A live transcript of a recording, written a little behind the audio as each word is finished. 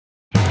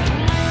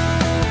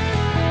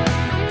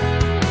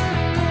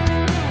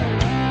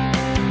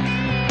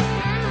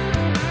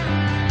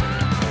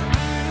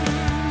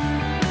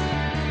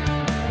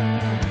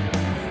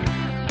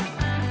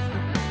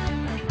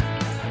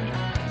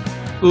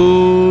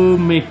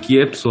Como é que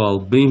é, pessoal?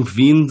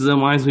 Bem-vindos a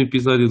mais um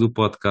episódio do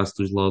podcast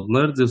dos Loud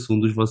Nerds. Eu sou um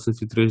dos vossos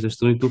anfitriões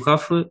desta noite, o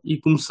Rafa, e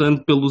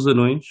começando pelos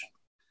anões,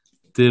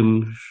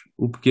 temos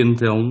o pequeno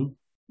Telmo.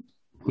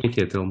 Como é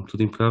que é, Telmo?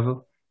 Tudo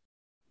impecável?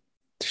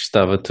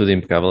 Estava tudo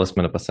impecável a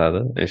semana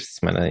passada. Esta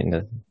semana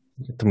ainda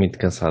estou muito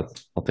cansado,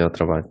 voltei ao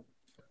trabalho.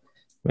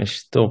 Mas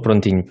estou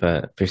prontinho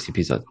para este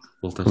episódio.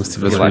 Como Voltaste se a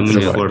tivesse trabalhar muito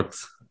muito trabalho. forte.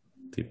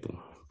 Tipo,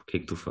 o que é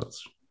que tu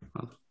fazes?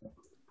 Nada.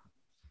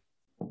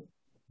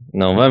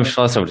 Não vamos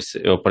falar sobre isso.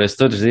 Eu apareço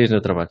todos os dias no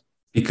trabalho.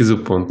 Ficas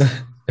o ponto.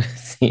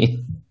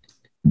 Sim.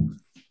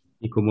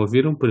 E como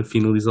ouviram, para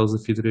finalizar os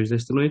anfitriões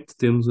desta noite,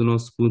 temos o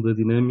nosso segundo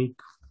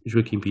dinâmico,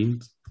 Joaquim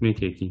Pinto. Como é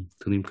que é aqui?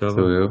 Tudo impecável?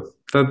 Sou eu.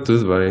 Está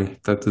tudo bem,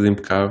 está tudo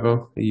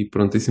impecável e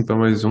prontíssimo para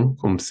mais um,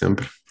 como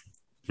sempre.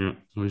 Yeah.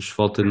 Mas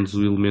falta-nos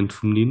o elemento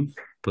feminino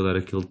para dar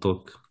aquele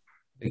toque.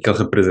 Aquele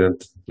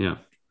representa.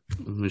 Yeah.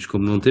 Mas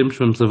como não temos,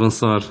 vamos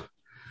avançar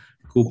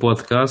com o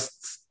podcast,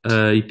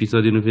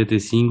 episódio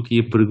 95, e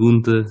a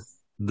pergunta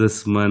da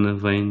semana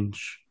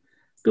vem-nos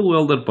pelo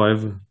Helder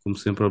Paiva. Como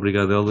sempre,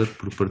 obrigado, Helder,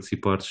 por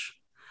participares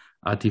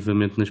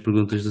ativamente nas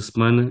perguntas da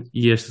semana.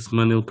 E esta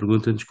semana ele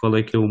pergunta-nos qual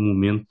é que é o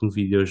momento no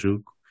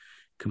videojogo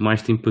que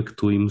mais te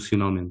impactou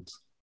emocionalmente.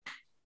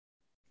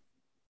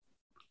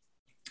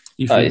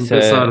 E fez-me Isso é.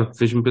 pensar,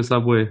 fez-me pensar,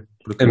 bué,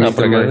 porque A eu mim Não,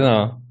 por acaso também.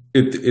 não.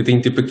 Eu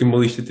tenho tipo aqui uma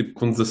lista tipo,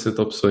 com 17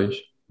 opções.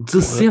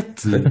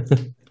 17!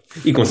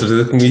 E com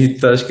certeza que me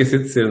está a esquecer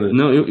de cenas.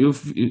 Não,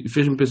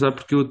 fez-me pensar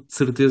porque eu de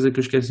certeza que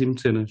eu esqueci-me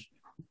de cenas.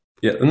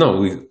 Yeah,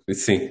 não,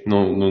 sim,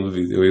 não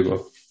duvido, eu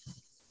igual.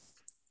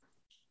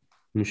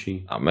 Mas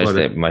sim. Mas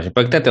é Ora, mais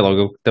impactante, é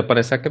logo o que te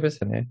aparece à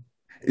cabeça, não é?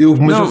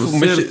 não,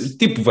 Mas certo.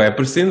 tipo, vai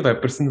aparecendo, vai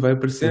aparecendo, vai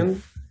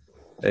aparecendo.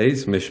 É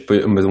isso,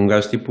 mas um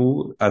gajo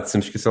tipo há de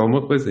sempre esquecer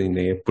alguma coisa e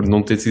nem é por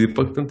não ter sido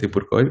impactante, é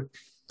porque olha,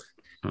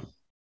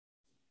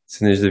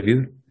 cenas da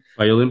vida.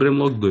 Pá, eu lembrei-me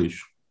logo de dois.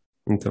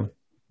 Então.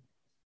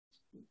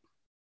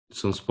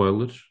 São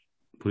spoilers,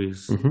 por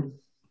isso. Uhum.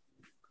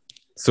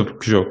 Sobre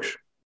que jogos?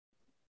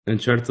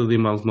 Uncharted e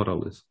Miles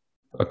Morales.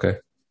 Ok.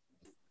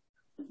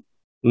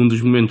 Um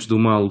dos momentos do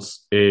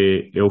Miles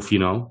é o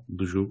final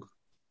do jogo.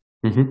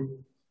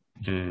 Uhum.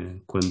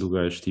 É quando o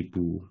gajo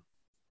tipo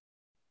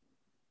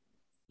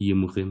ia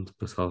morrendo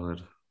para salvar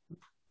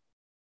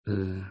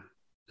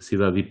a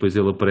cidade e depois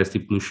ele aparece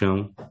tipo no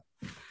chão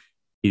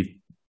e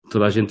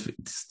toda a gente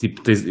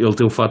tipo, ele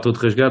tem o fato todo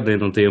rasgado, né?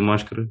 Não tem a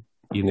máscara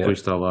e Yeah. depois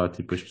está lá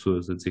tipo as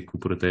pessoas a dizer que o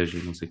protege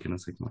e não sei o que, não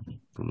sei o que mais.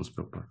 Então não se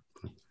preocupar.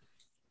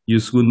 E o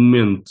segundo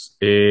momento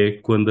é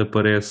quando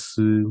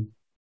aparece.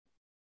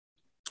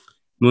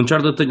 No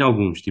Uncharted tenho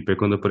alguns, tipo, é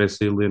quando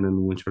aparece a Helena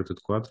no Uncharted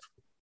 4,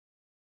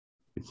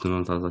 e tu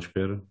não estás à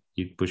espera,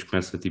 e depois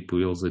começa, tipo,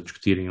 eles a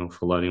discutirem ou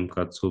falarem um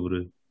bocado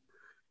sobre.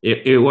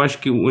 Eu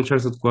acho que o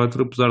Uncharted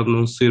 4, apesar de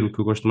não ser o que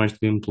eu gosto mais de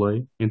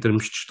gameplay, em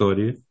termos de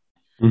história,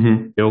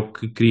 Uhum. é o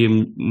que cria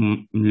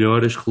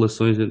melhor as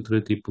relações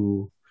entre,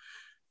 tipo,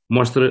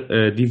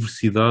 mostra a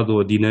diversidade ou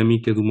a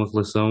dinâmica de uma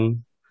relação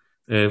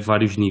a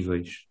vários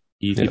níveis.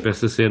 E, Yeah. tipo,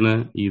 essa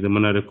cena e da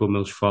maneira como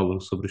eles falam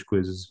sobre as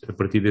coisas, a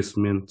partir desse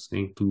momento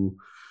em que tu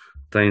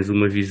tens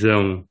uma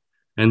visão.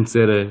 Antes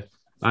era,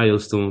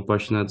 eles estão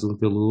apaixonados um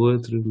pelo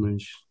outro,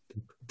 mas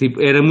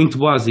tipo, era muito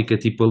básica,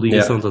 tipo a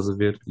ligação, Yeah. estás a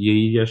ver? E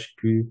aí acho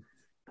que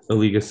a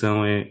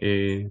ligação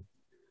é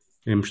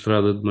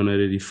mostrada de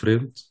maneira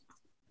diferente.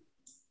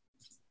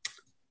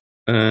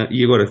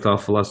 E agora que estava a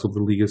falar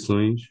sobre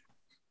ligações,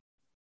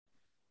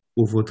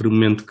 houve outro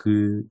momento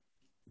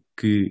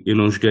que eu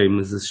não joguei,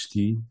 mas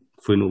assisti,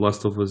 que foi no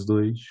Last of Us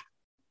 2,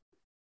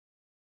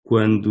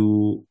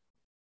 quando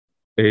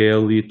a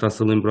Ellie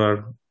está-se a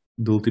lembrar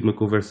da última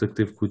conversa que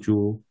teve com o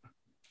Joel.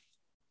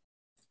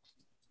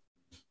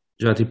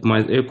 Já tipo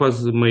mais, é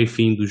quase meio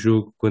fim do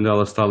jogo, quando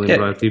ela se está a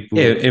lembrar, tipo,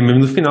 É mesmo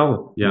no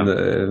final. yeah.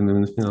 É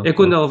mesmo no final. É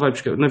quando ela vai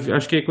buscar,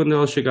 acho que é quando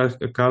ela chega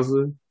a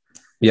casa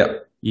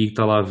Yeah. e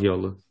está lá a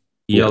Viola.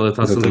 E Yeah, ela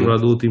está-se a lembrar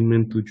exatamente. do último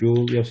momento do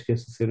Joel e acho que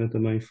essa cena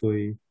também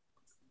foi,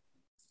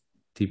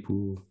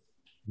 tipo,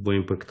 bem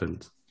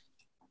impactante.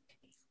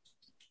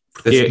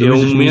 Porque Disseste é duas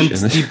um das minhas momento,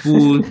 cenas.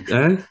 tipo,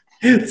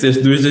 hã?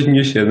 Disseste duas das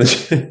minhas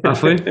cenas. Ah,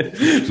 foi?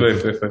 Foi.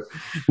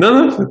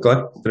 Não, foi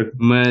claro. Tranquilo.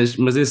 Mas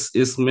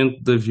esse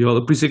momento da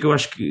Viola, por isso é que eu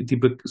acho que,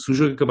 tipo, se o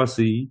jogo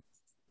acabasse aí,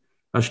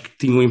 acho que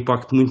tinha um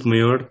impacto muito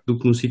maior do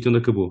que no sítio onde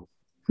acabou.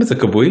 Mas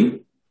acabou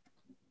aí?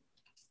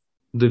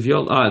 Da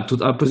Viola,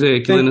 pois é,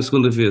 aquilo é na Sim.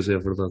 segunda vez, é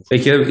verdade. É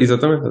que é,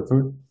 exatamente.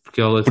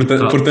 Porque ela, tipo,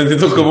 Portanto,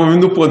 então acabou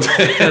mesmo no ponto.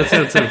 Certo,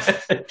 certo,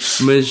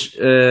 certo. Mas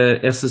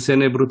essa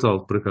cena é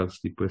brutal, por acaso.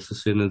 Tipo, essa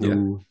cena Yeah.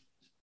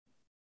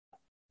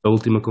 a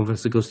última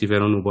conversa que eles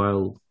tiveram no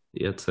baile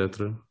e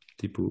etc.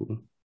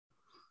 Tipo,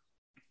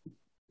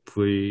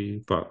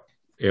 foi, pá,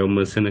 é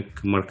uma cena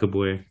que marca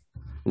bué.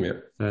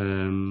 Yeah.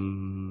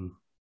 Ahm,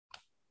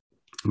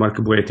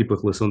 Marca bué, tipo, a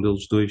relação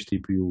deles dois,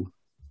 tipo,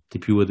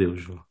 e o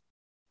adeus, vá.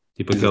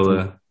 Tipo, Exatamente.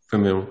 aquela. Foi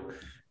mesmo.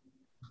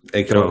 É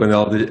aquela Tchau. quando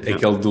ela Yeah,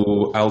 aquele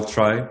do I'll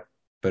try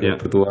para yeah,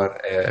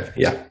 perdoar.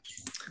 Yeah.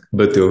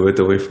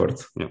 Bateu bem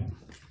forte. yeah.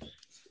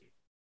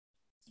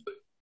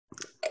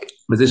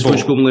 Mas esses foi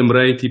os que eu Bom, me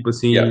lembrei, tipo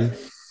assim, yeah.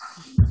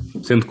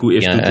 Sendo que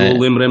este do Joel,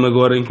 lembrei-me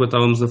agora, enquanto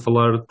estávamos a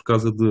falar por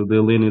causa da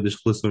Helena e das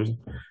relações,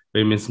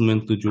 foi imenso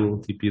momento do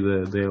Joel, tipo, e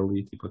da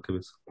Ellie, tipo, a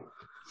cabeça.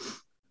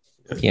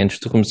 E antes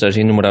de tu começares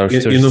a enumerar os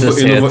teus Eu não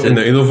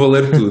 17... eu não vou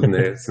ler tudo,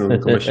 né? Senão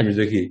nunca mais chamamos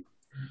daqui.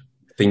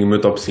 Tenho o meu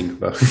top 5,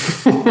 vá.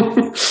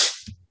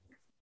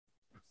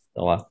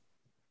 Tá lá.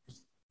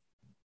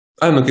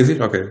 Não quer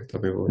dizer? Ok,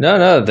 também vou ler.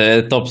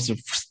 Não, top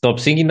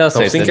 5 ainda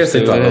Top aceita. 5 é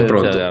aceitável,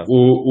 pronto. Já.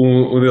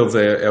 O deles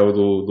é o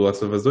do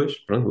Last of Us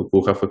 2, pronto, o que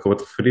o Rafa acabou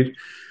de referir.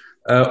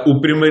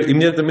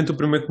 Imediatamente o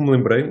primeiro que me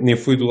lembrei, nem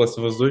foi do Last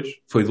of Us 2,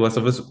 foi do Last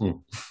of Us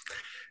 1.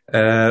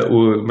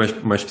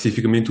 Mais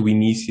especificamente o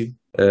início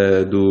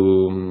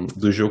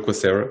do jogo com a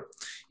Sarah,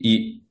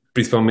 e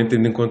principalmente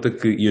tendo em conta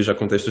que, e eu já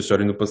contei esta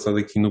história no passado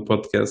aqui no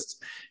podcast,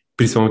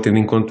 principalmente tendo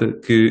em conta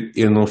que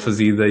eu não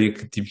fazia ideia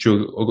que tipo de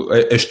jogo,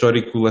 a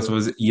história que o Last of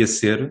Us ia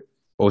ser,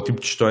 ou o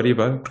tipo de história,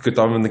 porque eu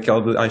estava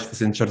naquela de, isto vai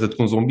ser Uncharted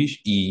com zombies,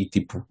 e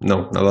tipo,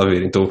 não, nada a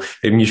ver. Então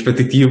a minha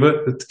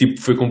expectativa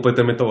tipo, foi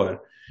completamente ao ar.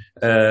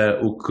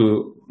 O que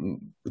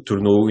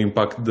tornou o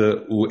impacto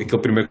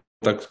aquele primeiro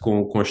contacto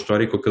com a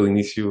história e com aquele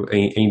início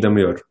ainda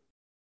maior.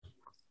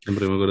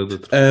 Lembrei-me agora de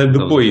outro.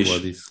 Depois.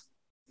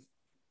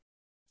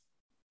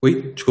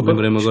 Oi? Desculpa.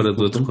 Lembrei-me agora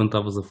de outro quando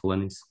estavas a falar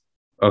nisso.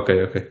 Ok.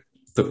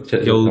 Que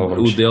é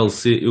o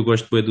DLC. Eu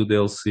gosto bem do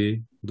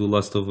DLC do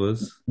Last of Us.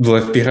 Do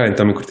Left Behind,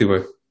 também curti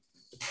bem.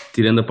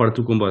 Tirando a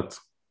parte do combate.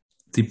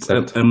 Tipo,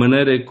 a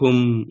maneira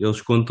como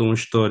eles contam a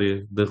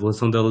história da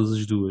relação delas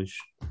as duas.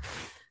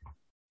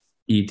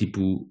 E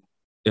tipo,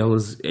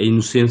 elas, a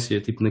inocência,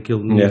 tipo, naquele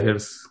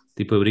universo,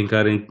 tipo, a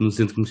brincarem no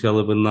centro comercial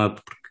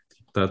abandonado porque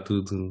tipo, está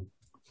tudo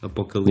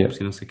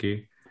apocalipse e não sei o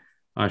quê.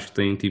 Acho que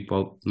tem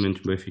tipo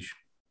momentos bem fixos.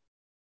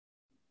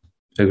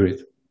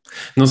 Agreed.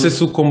 Não sei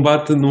se o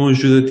combate não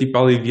ajuda tipo,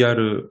 a aliviar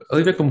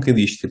como quem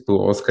diz, tipo,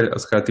 ou se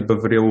calhar tipo, a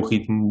variar o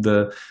ritmo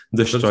da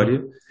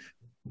história,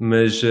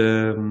 mas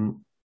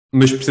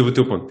percebo o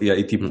teu ponto.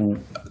 E tipo,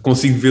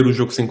 consigo ver o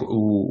jogo sem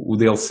o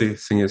DLC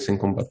sem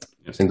combate,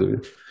 sem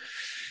dúvida.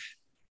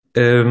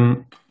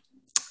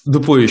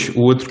 Depois,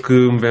 o outro que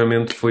me veio à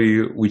mente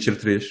foi o Witcher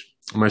 3,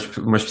 mais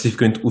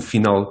especificamente o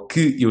final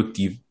que eu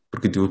tive,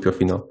 porque eu tive o pior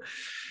final.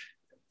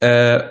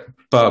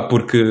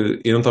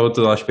 Porque eu não estava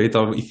todo à espera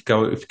e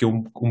fiquei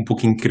um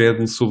pouco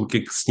incrédulo sobre o que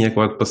é que se tinha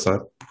acabado de passar,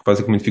 porque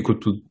basicamente ficou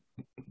tudo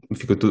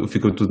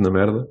na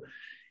merda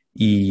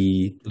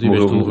e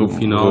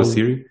morreu a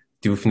Ciri.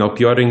 Tive o final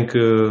pior em que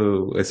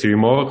a Ciri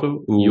morre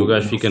e o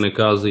gajo fica na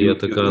casa e é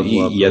atacado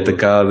e é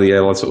atacado e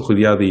é lá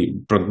rodeado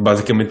e pronto,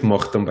 basicamente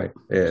morre também,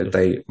 está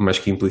aí mais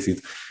que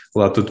implícito,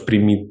 lá todo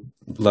deprimido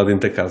lá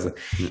dentro da casa.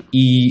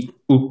 E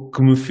o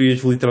que me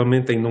fez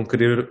literalmente é não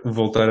querer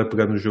voltar a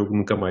pegar no jogo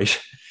nunca mais.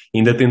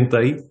 Ainda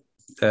tentei,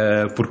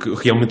 porque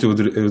realmente eu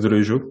adorei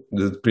o jogo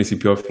de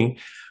princípio ao fim,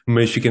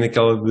 mas fiquei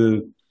naquela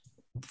de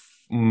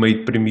meio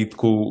deprimido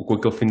com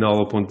aquele final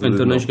ao ponto de...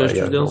 Então não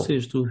jogaste os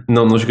DLCs, tu?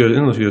 Não joguei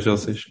os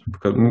DLCs,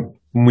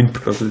 muito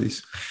por causa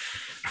disso.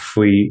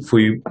 Foi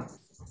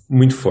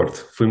muito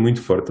forte,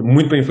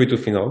 muito bem feito o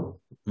final.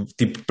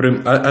 Tipo,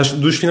 acho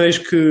dos finais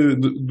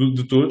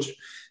de todos,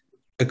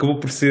 acabou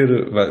por ser,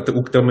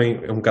 o que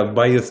também é um bocado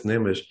bias, né?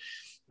 Mas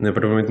não é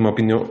provavelmente uma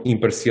opinião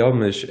imparcial,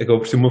 mas acabou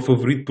por ser o meu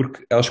favorito,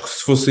 porque acho que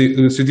se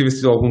eu tivesse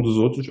sido algum dos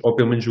outros, ou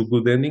pelo menos o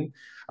Good Ending,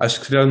 acho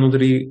que se calhar não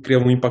teria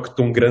criado um impacto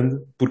tão grande,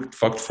 porque de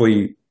facto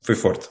foi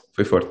forte.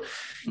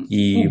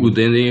 E... O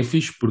Good Ending é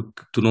fixe,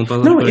 porque tu não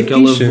estás a esperar que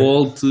ela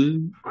volte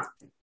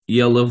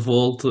e ela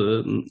volta,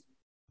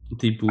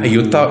 tipo, para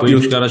ir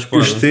buscar a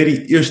espada.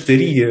 Eu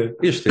estaria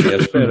à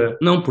espera.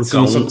 Não, porque se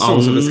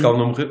ela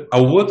não morrer. Há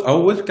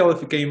o outro que ela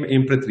fica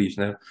Imperatriz,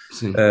 né?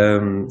 Sim.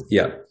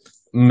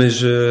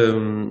 Mas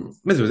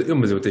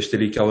eu até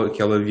estaria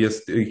que ela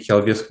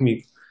viesse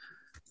comigo.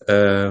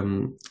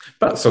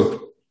 Só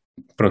que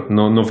pronto,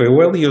 não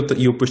veio ela e eu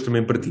depois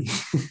também parti.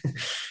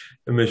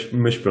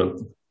 mas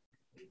pronto.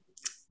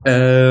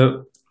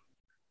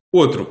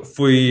 Outro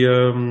foi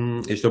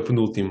este é o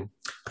penúltimo.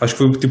 Acho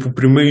que foi tipo o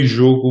primeiro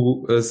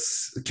jogo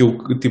que eu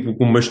tipo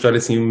com uma história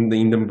assim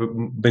ainda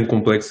bem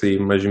complexa e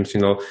mais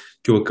emocional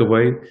que eu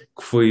acabei,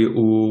 que foi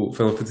o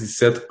Final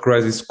Fantasy VII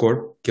Crisis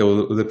Core, que é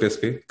o da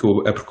PSP, que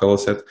é porque ela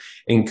 7,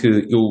 em que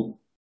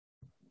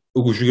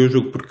eu joguei o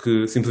jogo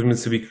porque simplesmente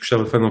sabia que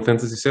gostava de Final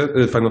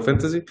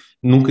Fantasy,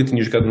 nunca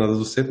tinha jogado nada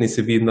do 7, nem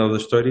sabia nada da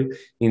história,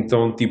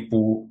 então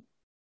tipo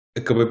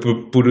acabei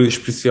por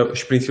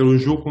experienciar o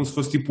jogo como se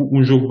fosse tipo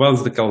um jogo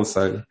base daquela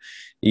saga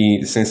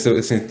e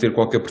sem ter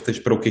qualquer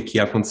pretexto para o que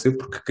ia acontecer,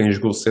 porque quem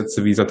jogou o 7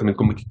 sabia exatamente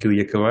como é que aquilo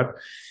ia acabar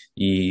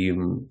e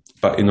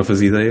eu não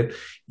fazia ideia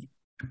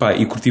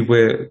e curti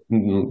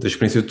da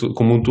experiência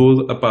como um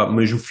todo,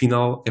 mas o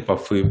final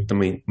foi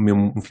também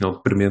mesmo um final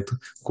deprimente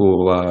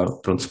com lá,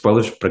 pronto,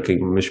 spoilers para quem,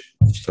 mas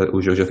o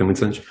jogo já tem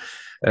muitos anos,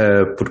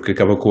 porque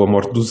acaba com a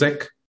morte do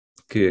Zack,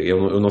 que é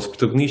o nosso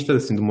protagonista,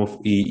 assim,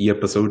 e ia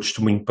passar o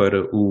testemunho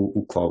para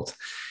o Cloud.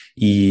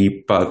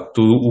 E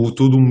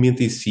todo o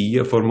momento em si,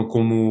 a forma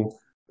como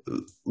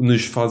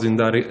nos fazem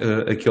dar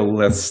aquele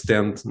last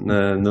stand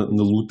na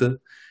luta,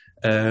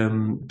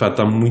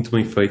 está muito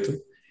bem feito.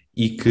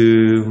 E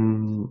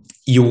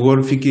eu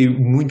agora fiquei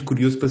muito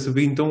curioso para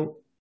saber, então,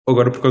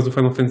 agora por causa do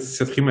Final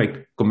Fantasy VII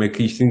Remake, como é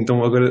que isto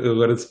então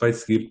agora se vai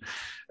seguir.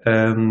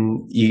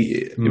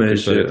 Mas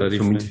história está foi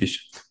muito diferente. fixe.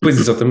 Pois,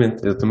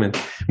 exatamente.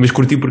 Mas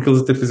curti porque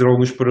eles até fizeram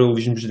alguns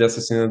paralelismos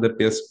dessa cena da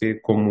PSP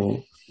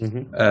como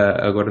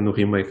agora no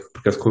remake,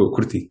 por acaso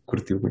curti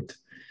muito.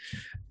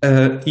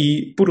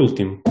 E por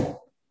último,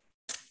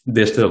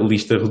 desta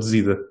lista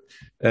reduzida,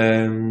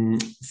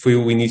 foi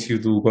o início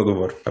do God of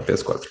War para a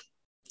PS4.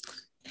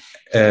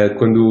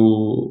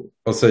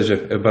 Ou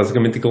seja,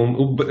 basicamente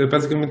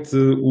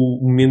o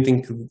momento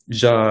em que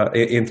já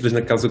entras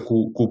na casa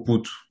com o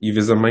puto e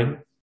vês a mãe,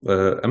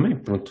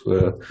 pronto,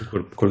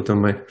 o corpo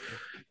também.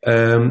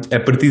 A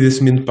partir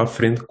desse momento para a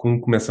frente,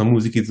 quando começa a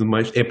música e tudo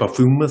mais,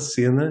 foi uma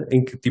cena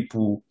em que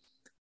tipo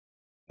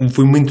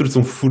foi uma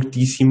introdução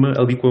fortíssima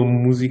ali com a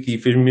música e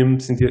fez-me mesmo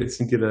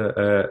sentir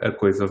a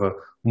coisa,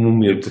 o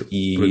momento,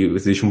 e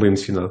deixou-me bem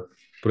emocionado.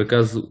 Por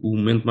acaso, o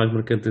momento mais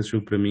marcante desse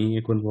jogo para mim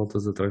é quando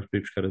voltas atrás para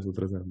ir buscar as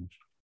outras armas.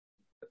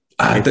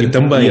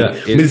 Também.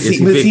 Mas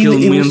assim, aquele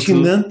momento,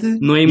 emocionante.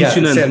 não é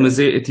emocionante, mas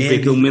é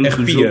aquele momento do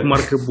arrepia. jogo que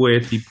marca bué,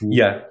 tipo...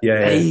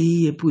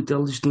 Ai, puta,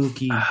 elas estão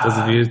aqui, estás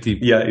a ver?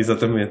 Tipo...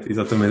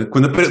 Exatamente.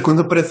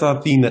 Quando aparece a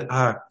Athena,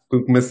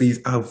 quando começa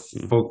isso,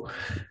 fogo.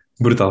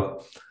 Brutal.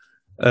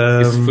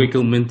 Esse foi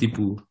aquele momento,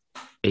 tipo...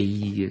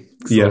 Ai,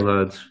 que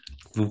saudades.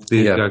 Vou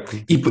poder jogar com...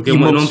 Porque eu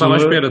não estava à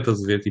espera,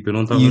 estás a ver? Tipo, eu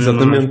não estava à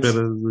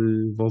espera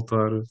de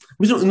voltar...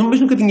 Mas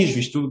nunca tinhas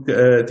visto,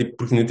 tipo,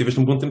 porque não tiveste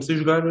um bom tempo sem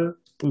jogar...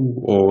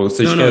 Ou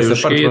seja, não, eu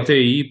cheguei até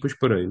aí e depois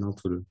parei na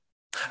altura.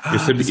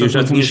 Eu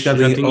já tinha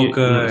chegado aí.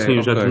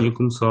 Eu já tinha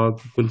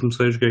começado. Quando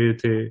comecei, eu joguei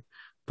até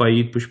para aí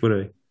e depois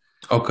parei.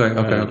 Ok.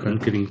 Um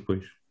bocadinho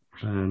depois.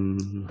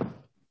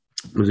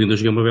 Mas ainda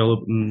joguei uma bela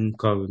um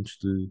bocado antes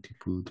de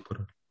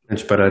parar.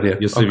 Antes de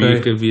parar, Eu sabia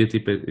que havia,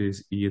 tipo,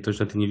 e então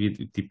já tinha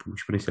tipo,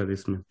 experienciado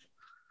esse momento.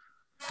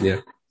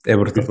 É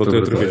brutal. Voltei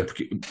outra vez.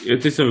 Porque,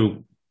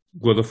 atenção, o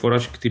God of War,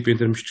 acho que, tipo, em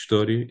termos de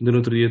história, ainda no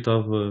outro dia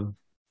estava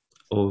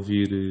a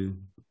ouvir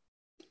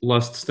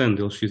Last Stand.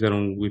 Eles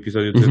fizeram o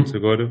episódio 200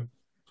 agora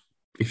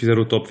e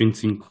fizeram o top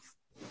 25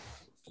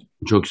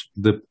 jogos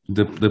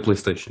da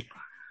PlayStation.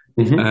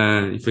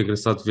 E foi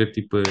engraçado ver,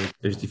 tipo,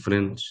 as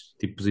diferentes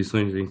tipo,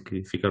 posições em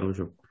que ficaram o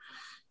jogo.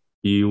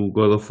 E o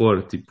God of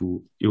War,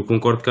 tipo, eu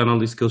concordo com a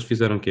análise que eles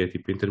fizeram, que é,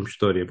 tipo, em termos de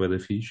história, é bué da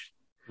fixe.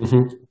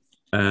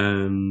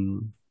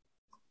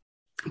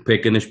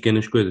 Peca nas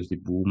pequenas coisas,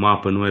 tipo, o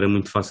mapa não era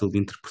muito fácil de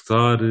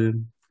interpretar,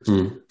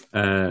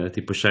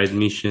 tipo, a side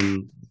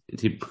mission,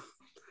 tipo,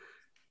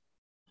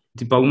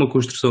 alguma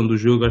construção do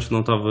jogo acho que não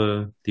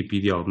estava, tipo,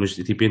 ideal, mas,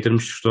 tipo, em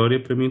termos de história,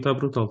 para mim está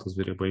brutal, estás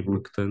a ver, é bem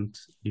impactante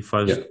e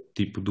faz,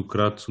 tipo, do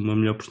Kratos uma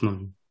melhor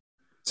personagem.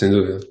 Sem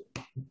dúvida.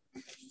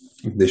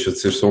 Deixa de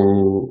ser só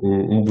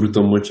um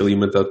brutão monte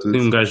alimentado tudo.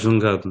 Tem um gajo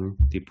zangado, não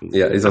é? Tipo,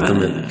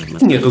 exatamente.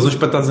 Tinha razões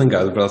para estar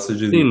zangado, para ela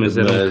seja dito. Sim, mas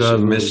era um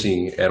bocado... Mas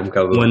sim, era um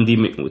bocado...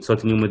 Só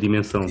tinha uma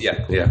dimensão.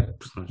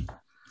 Personagem.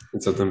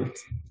 Exatamente.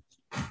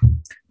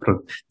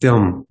 Pronto.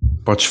 Telmo,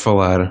 podes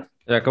falar.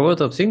 Já acabou o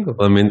top 5?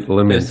 Lamento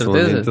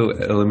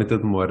a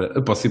demora.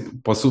 Posso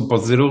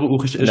dizer o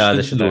resto?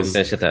 Não,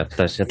 deixa estar.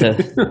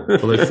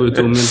 Qual é que foi o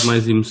teu momento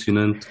mais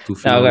emocionante que tu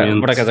finalmente...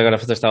 Agora, por acaso agora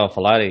você estava a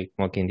falar e,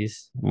 como quem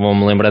disse,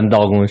 vou-me lembrando de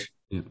alguns.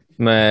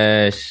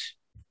 Mas,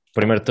 o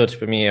primeiro de todos,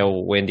 para mim, é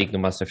o ending do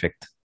Mass Effect.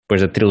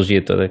 Depois da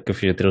trilogia toda, que eu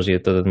fiz a trilogia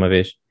toda de uma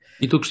vez.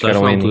 E tu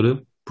gostaste na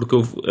altura? Porque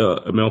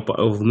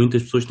houve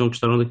muitas pessoas que não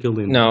gostaram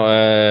daquele ending. Não,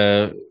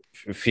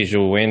 fiz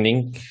o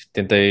ending,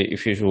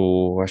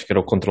 acho que era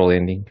o control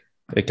ending.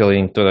 Aquele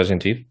em que toda a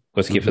gente vive,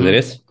 consegui fazer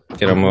esse,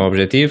 que era o meu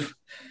objetivo.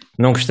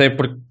 Não gostei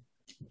porque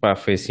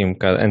foi assim um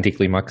bocado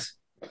anticlimax,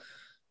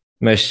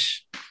 mas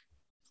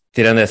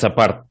tirando essa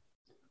parte.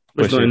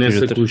 Mas não é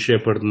nessa que o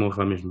Shepard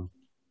morre à mesma.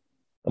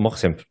 Ele morre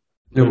sempre.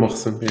 Eu morro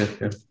sempre.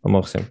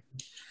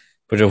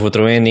 Depois houve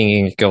outro ending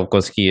em que ele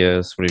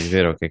conseguia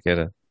sobreviver, ou o que é que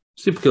era.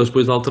 Sim, porque eles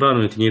depois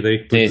alteraram. Eu tinha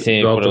ideia que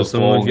sim, a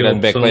alteração havia a opção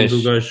backlash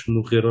do gajo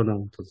morrer ou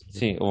não.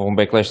 Sim, houve um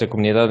backlash da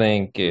comunidade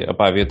em que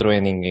havia outro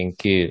ending em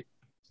que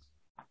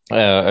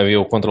havia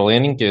o control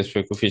ending, que esse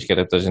foi o que eu fiz, que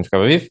era toda a gente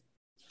ficava vivo.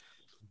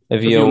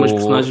 Havia umas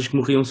personagens que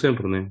morriam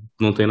sempre, né?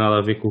 Não tem nada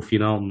a ver com o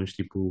final, mas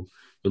tipo,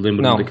 eu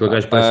lembro-me daquele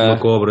gajo que parece uma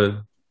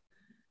cobra,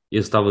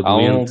 esse estava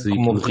doente e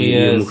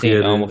morria.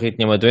 Sim, morria,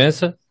 tinha uma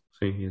doença.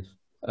 Sim, isso.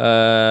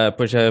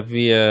 Depois já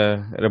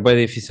era bem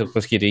difícil de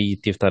conseguir e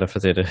tive de estar a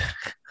fazer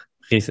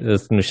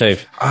no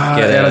save.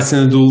 Era a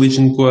cena do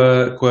Legion com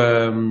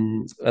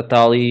a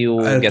Tali e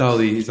o a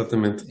Tali,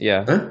 exatamente.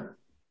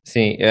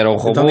 Sim, era o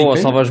robô, ou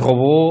salvas o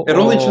robô. Era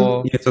o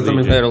Legion,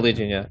 exatamente. Era o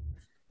Legion,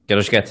 que era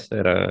o Sket,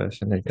 era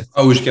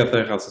a o Sket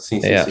é a raça,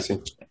 sim.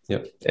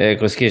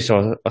 Conseguias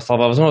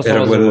salvavas um ou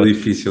salvavas o outro. Era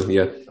difícil,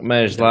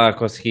 mas lá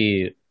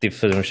tive de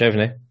fazer um chave,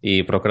 né?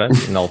 E procurar,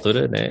 na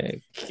altura, né?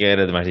 Que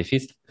era mais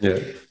difícil.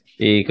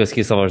 E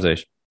consegui salvar os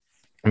dois.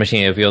 Mas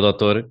sim, havia o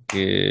doutor, que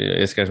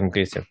esse gajo me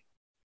queria sempre.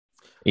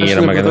 E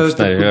era uma grande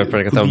personagem,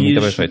 para que estava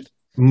muito bem feito.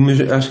 Mas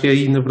acho que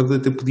aí, na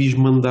verdade, até podias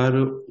mandar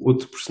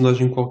outro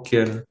personagem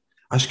qualquer.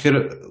 Acho que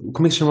era.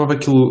 Como é que se chamava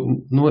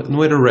aquilo?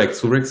 Não era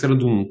Rex, o Rex era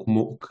do um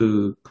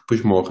que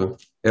depois morre.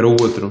 Era o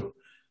outro.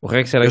 O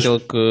Rex era Eu acho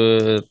aquele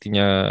que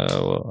tinha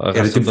a era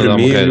raça tipo toda a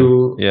morrer.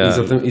 vermelho. Yeah.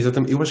 Exatamente,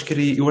 exatamente. Eu acho que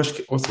era. Eu acho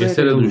que. Ou seja,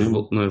 Esse era era ele dos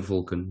mesmo. Não é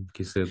Vulcan,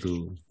 que isso é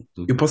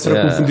Eu posso estar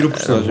a Yeah, confundir o era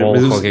personagem, Vol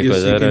mas qualquer eu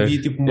coisa. sei que Era...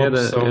 havia tipo uma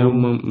opção. é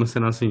uma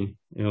cena assim.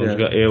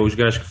 Yeah. É os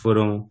gajos que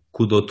foram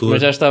com o doutor.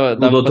 Mas já estava, O dava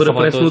para doutor salvar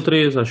aparece no todos.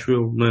 3, acho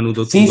eu. Não é no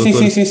doutor? Sim, O sim, doutor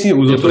sim, sim, sim. O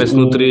que doutor, aparece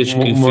no 3 que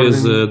lhe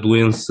fez Morgan. a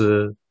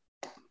doença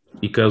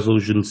e causou o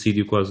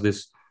genocídio quase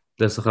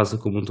dessa raça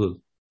como um todo.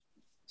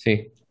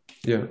 Sim,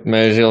 Yeah.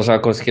 mas eles já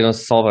conseguiram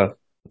se salvar.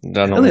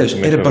 Já não Aliás,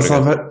 também era foi para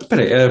obrigado. salvar.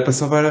 Espera aí, era para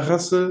salvar a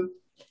raça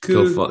que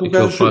o Que ele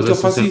gajo faz que ele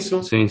essa faz cena.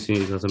 isso. Sim, sim,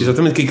 exatamente.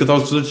 Exatamente, que aquilo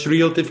estava tudo a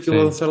destruir, ele teve que ir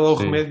Sim, lançar lá o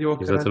sim, remédio ao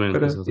caralho exatamente,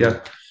 para. exatamente.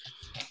 Yeah.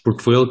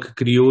 Porque foi ele que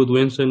criou a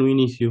doença no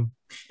início.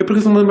 Eu por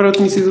acaso não me lembrava que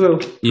tinha sido ele.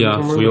 Por acaso Yeah,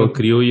 não me foi ele lembrava. que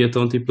criou e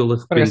então tipo ele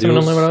Por acaso também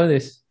não me arrependeu-se. lembrava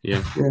disso.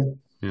 Yeah, Yeah.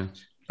 yeah.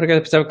 Por acaso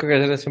eu pensava que o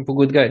gajo era sempre o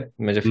good guy,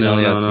 mas afinal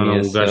Não, já não, não,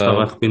 tinha não. O gajo esse-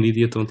 estava arrependido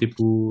e então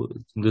tipo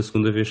da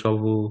segunda vez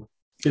salvou.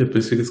 É, por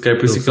isso, se calhar,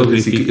 por Ele isso que ele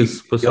disse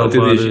sacrifica-se para que ela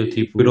salvar teve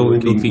tipo para o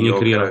aquilo que tinha ao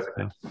criado. caralho.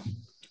 Yeah.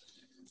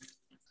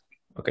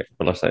 Ok,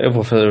 lá está. Eu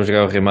vou fazer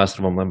jogar o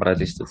remaster, vou-me lembrar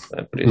disto tudo.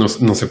 É por Não,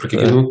 isso. não sei porque é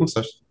que ainda não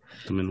começaste.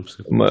 Também não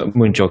percebo.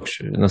 Muitos jogos,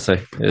 não sei.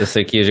 Eu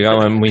sei que ia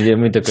jogar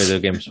muita coisa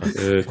de games.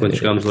 Quando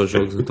chegarmos aos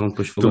jogos, então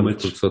depois falamos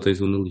much. porque só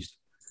tens um na lista.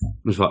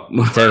 Mas vá.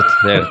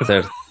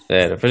 Certo.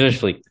 Era, depois eu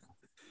explico.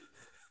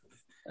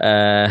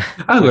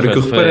 Agora que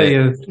eu foi-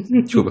 reparei.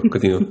 Desculpa,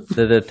 continua.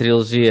 da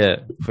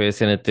trilogia, foi a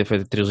cena de ter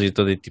feito a trilogia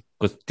toda e tipo,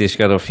 ter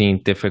chegado ao fim,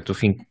 ter feito o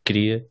fim que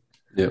queria.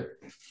 Yeah.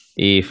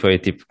 E foi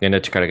tipo, ainda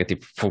descarga,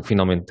 tipo,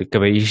 finalmente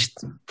acabei isto.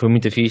 Foi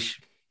muito fixe,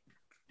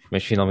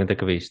 mas finalmente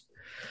acabei isto.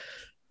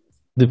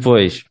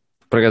 Depois,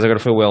 por acaso agora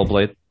foi o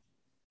Hellblade.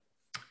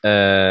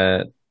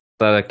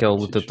 Está aquela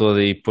luta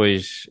toda e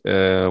depois,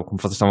 como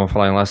vocês estavam a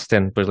falar em Last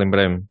Stand, depois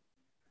lembrei-me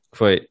que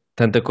foi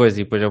tanta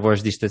coisa e depois a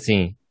voz disto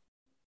assim,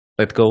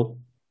 let go,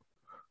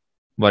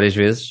 várias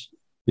vezes.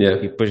 E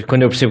Yeah. depois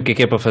quando eu percebo o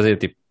que é para fazer,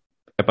 tipo,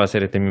 é para a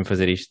série, tenho mesmo de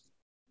fazer isto.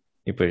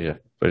 E depois já,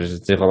 depois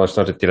desenrolar a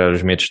história, tirar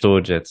os medos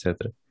todos, etc.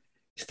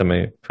 Isso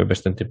também foi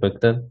bastante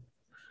impactante.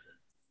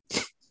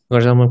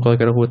 Agora já não me lembro qual é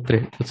que era o outro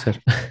terceiro.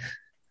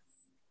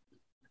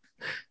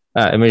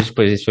 Mas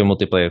depois isso foi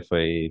multiplayer,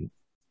 foi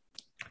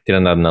ter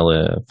andado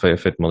foi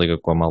feito uma liga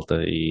com a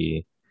malta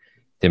e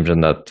temos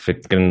andado,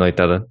 feito grande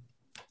noitada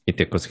e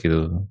ter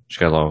conseguido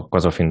chegar lá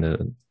quase ao fim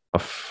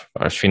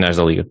às finais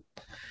da liga.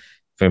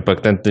 Foi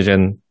impactante do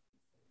género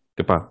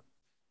que pá,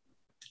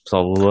 o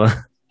pessoal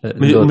lá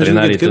andou a Mas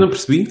treinar liga de e que eu não tudo.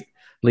 percebi?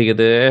 Liga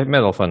de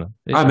Medal of Honor.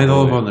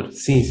 Medal of Honor.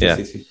 Sim, sim,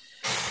 Yeah. sim.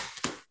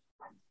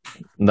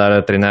 Andar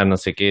a treinar, não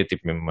sei o quê,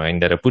 tipo, mesmo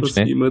ainda era putos,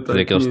 né? Consegui matar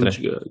Fazer aqueles 500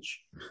 treinos. gajos.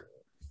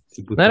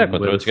 Tipo, Não era tudo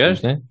contra bué outros da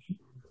gajos, né?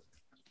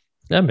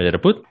 Não, mas era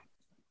puto.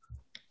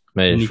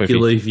 Mas foi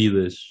Aniquilei fixe.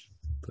 vidas.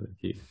 Tá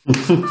aqui.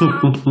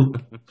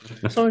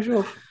 Só um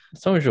jogo.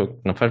 Só um jogo.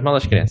 Não faz mal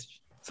às crianças.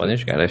 Podem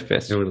jogar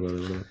FPS. É verdade, é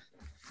verdade.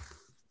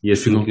 E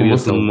assim Ficam com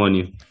criança um emoção.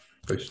 demónio.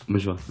 Pois.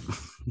 Mas vá.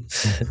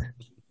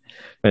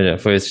 Mas já,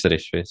 foi esses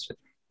três.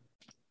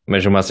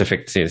 Mas o Mass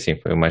Effect, sim,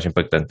 foi o mais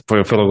impactante.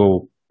 Foi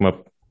logo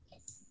uma.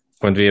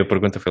 Quando vi a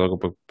pergunta, foi logo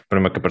o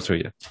primeiro que apareceu.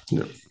 Yeah.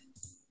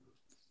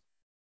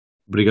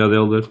 Obrigado,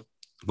 Helder.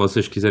 Se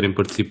vocês quiserem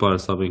participar,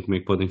 sabem como é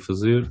que podem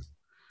fazer.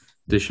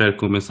 Deixar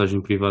com mensagem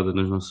privada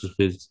nas nossas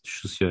redes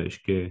sociais,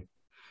 que é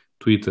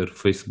Twitter,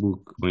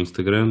 Facebook ou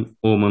Instagram,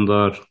 ou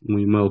mandar um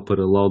e-mail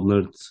para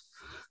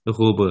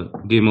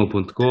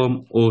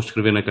loudnerds@gmail.com ou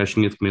escrever na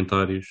caixinha de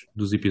comentários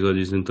dos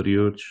episódios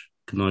anteriores,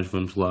 que nós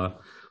vamos lá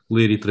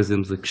ler e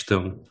trazemos a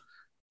questão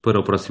para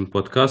o próximo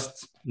podcast.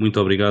 Muito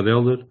obrigado,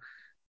 Helder.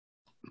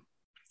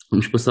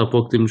 Vamos passar para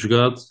o que temos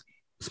jogado.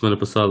 Semana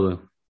passada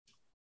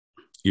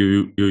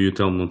eu e o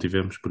Telmo não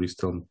tivemos, por isso,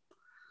 Telmo,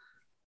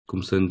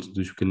 começando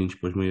dos pequeninos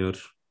para os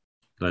maiores.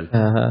 Dá-lhe.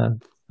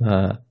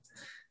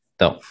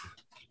 Então,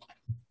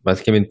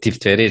 basicamente tive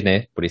de férias,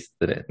 né? Por isso,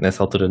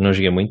 nessa altura não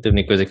joguei muito. A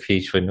única coisa que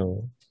fiz foi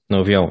no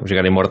avião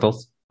jogar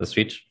Immortals, da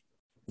Switch.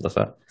 Lá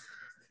está.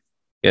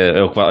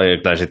 É o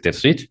que dá a gente ter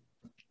Switch.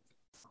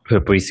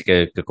 Foi por isso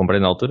que eu comprei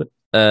na altura.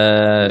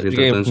 Mas,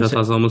 Joguei, entretanto, já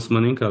estás há uma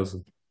semana em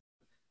casa.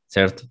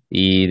 certo?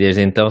 E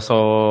desde então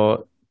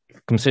só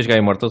comecei a jogar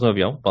Immortals no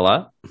avião, para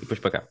lá e depois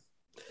para cá.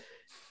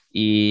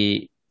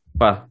 E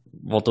pá,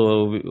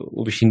 voltou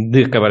o bichinho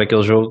de acabar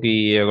aquele jogo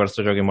e agora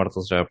só jogo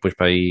Immortals já depois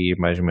para aí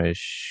mais umas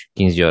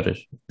 15 horas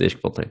desde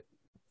que voltei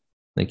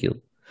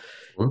naquilo.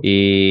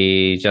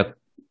 E já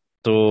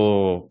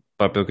estou,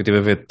 pá, pelo que eu estive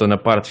a ver, estou na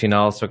parte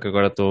final, só que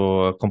agora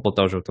estou a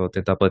completar o jogo, estou a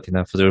tentar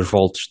platinar, fazer os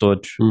volts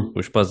todos,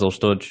 os puzzles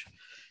todos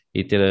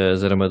e ter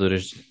as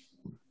armaduras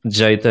de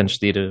jeito antes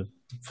de ir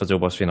fazer o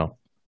boss final.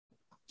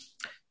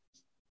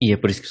 E é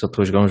por isso que só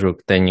estou a jogar um jogo.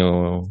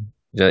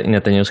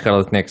 Ainda tenho o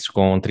Scarlet Nexus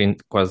com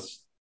 30, quase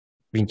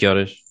 20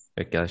 horas,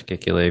 acho que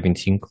aquilo é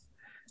 25,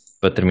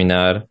 para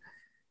terminar.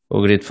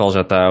 O Gridfall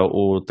já está,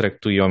 o Trek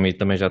to Yomi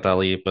também já está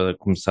ali para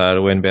começar,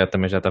 o NBA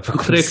também já está para O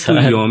Trek to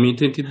começar. Yomi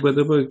tem tido bué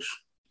de bugs.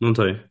 Não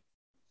tem?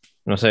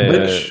 Não sei,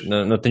 Mas-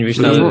 não tenho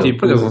visto Mas nada não, dele. tipo-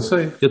 por acaso não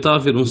sei. Eu estava a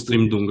ver um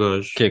stream de um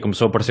gajo. Que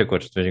começou a aparecer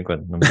cores de vez em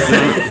quando.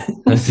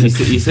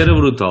 Isso era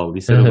brutal,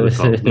 isso era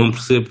brutal. Não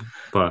percebo,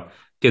 pá.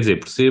 Quer dizer,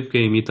 percebo que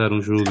é imitar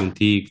um jogo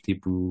antigo,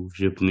 tipo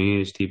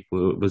japonês,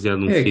 tipo baseado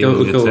num É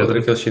filme, etc.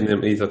 aquele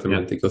cinema,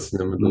 exatamente, aquele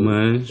cinema do.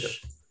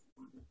 Mas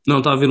não,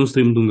 estava a ver um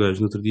stream de um gajo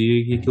no outro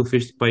dia e aquilo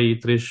fez tipo aí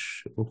 3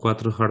 ou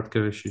 4 hard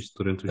crashes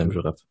durante o Temos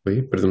jogo. o Rafa.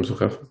 Oi, perdemos o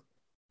Rafa.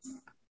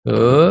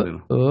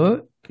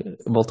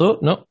 Voltou?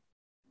 Não.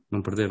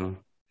 Não perderam?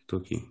 Estou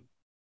aqui.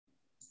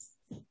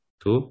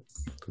 Estou?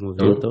 Estão a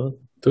ouvir? Voltou.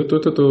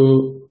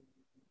 Tu.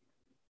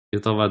 Eu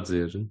estava a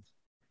dizer.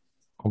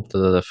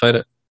 Computador da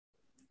feira.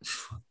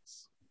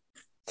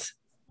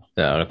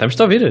 Não, estamos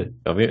a ouvir.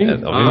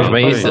 Ouvimos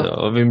bem tá isso. bem.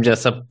 Ouvimos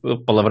essa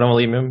palavrão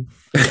ali mesmo.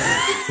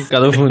 Um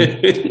bocado ao fundo.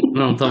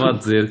 Não, estava a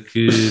dizer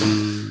que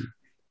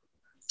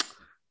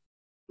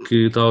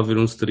estava a ver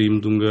um stream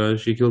de um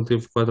gajo e que ele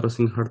teve 4 ou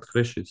 5 hard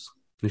crashes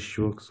neste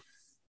jogo.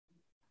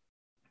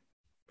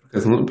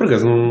 Por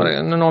acaso não.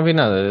 Não ouvi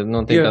nada.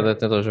 Não tenho Yeah. estado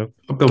atento ao jogo.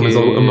 Pelo menos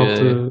Porque, a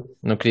malta.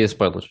 Não queria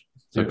spoilers.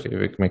 Só Yeah. queria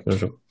ver como é que era o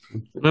jogo.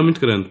 Não é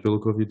muito grande, pelo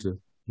que eu ouvi dizer.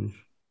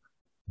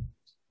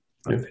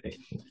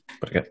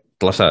 Porque,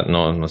 lá está,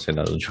 não sei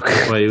nada do jogo.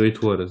 Vai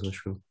 8 horas,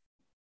 acho eu.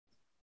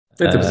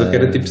 Até pensou que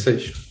era tipo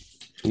 6.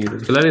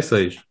 Se calhar é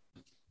 6.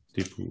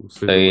 Tipo,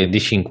 6 ou 8.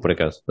 Diz 5 por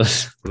acaso.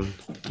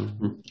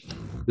 Pronto.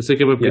 Eu sei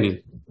que é bem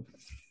pequenino.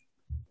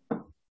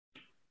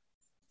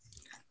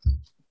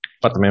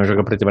 Pá, também é um jogo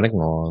a preto e branco,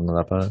 não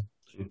dá para. Acho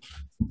que é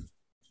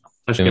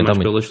mais Inventar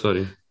muito. pela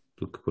história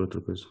do que por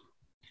outra coisa.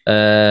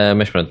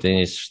 Mas pronto,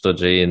 tem estes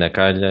todos aí na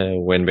calha.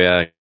 O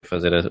NBA a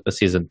fazer a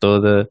season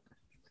toda.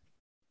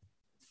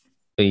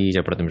 E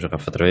já perdemos o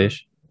Rafa outra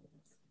vez.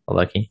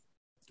 Olá aqui.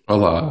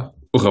 Olá.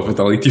 O Rafa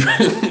está ali tipo.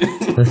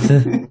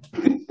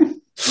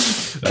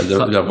 já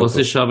voltou.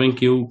 Vocês sabem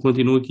que eu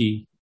continuo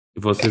aqui.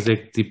 Vocês é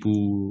que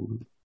tipo.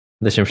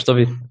 Deixamos-te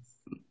ouvir.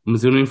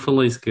 Mas eu nem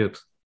falei sequer.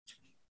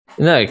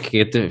 Não, é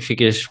que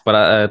ficas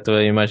parada, a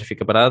tua imagem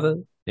fica parada.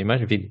 A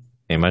imagem, vídeo.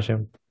 A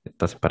imagem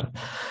está separada.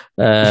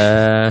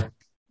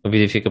 O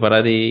vídeo fica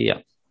parado e. Sim,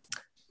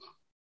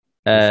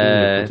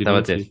 eu continuo Estava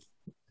a dizer. aqui.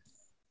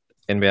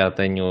 NBA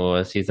tenho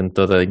a season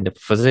toda ainda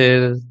para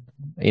fazer.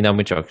 Ainda há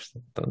muitos jogos.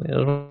 Então,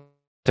 eles vão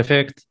ter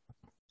Effect.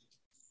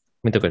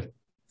 Muita coisa.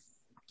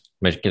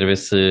 Mas quero ver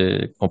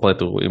se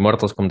completo o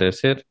Immortals como deve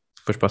ser.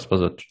 Depois passo para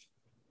os outros.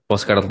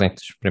 Posso Scarlet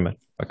Nexus primeiro.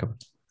 Para acabar.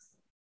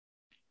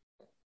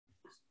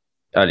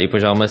 Olha, e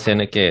depois há uma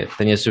cena que é: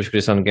 tenho a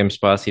subscrição no Game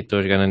Pass e estou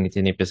a jogar na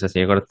Nintendo e penso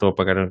assim, agora estou a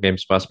pagar no Game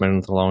Pass, mas não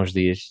estou lá uns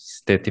dias.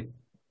 Isso é tipo.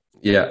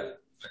 Yeah.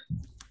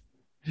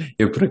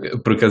 Eu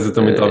por acaso eu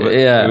também estava.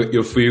 Yeah.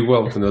 Eu fui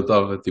igual quando eu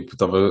estava. Tipo,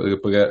 estava a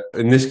pagar.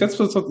 Neste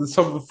caso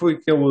só foi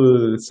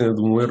aquela cena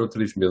de 1 euro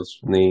 3 meses.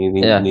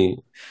 Yeah.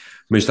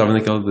 Mas estava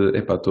naquela de.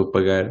 Epá, estou a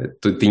pagar.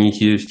 Tenho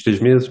aqui estes 3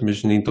 meses,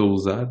 mas nem estou a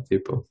usar.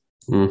 Tipo.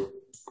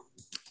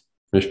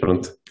 Mas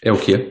pronto. É o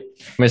que é.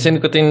 Mas sendo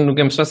que eu tenho no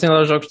Game Pass, tenho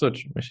lá os jogos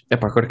todos. Mas é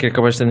pá, agora quero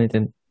acabar esta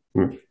Nintendo.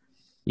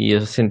 E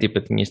eu senti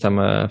tipo, está-me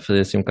a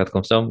fazer assim um bocado de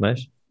confusão,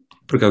 mas.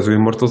 Por acaso o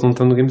Immortals não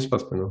está no Game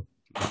Pass, pois não?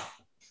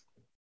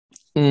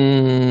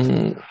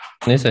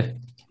 Nem sei.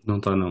 Não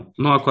está, não.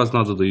 Não há quase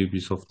nada da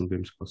Ubisoft no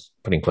Games Pass.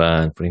 Por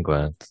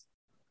enquanto.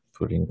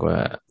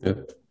 É.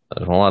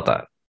 Eles vão lá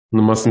estar.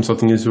 No máximo só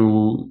tinhas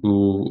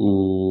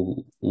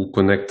o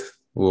Connect.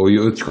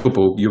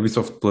 Desculpa, o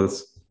Ubisoft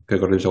Plus, que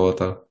agora já lá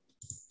está.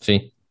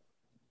 Sim.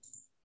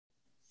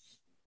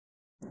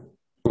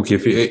 O que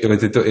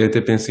eu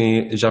até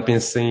pensei, já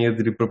pensei em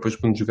aderir para depois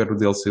quando jogar o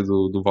DLC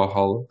do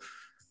Valhalla,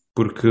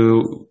 porque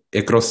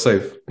é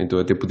cross-save. Então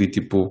eu até podia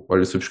tipo,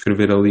 olha,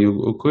 subscrever ali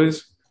o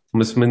coisa,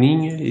 uma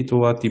semaninha e estou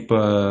lá tipo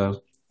a.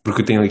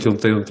 Porque eu tenho aquilo,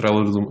 tem um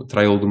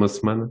trial de uma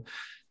semana,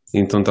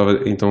 então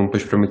para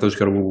experimentar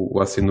jogar o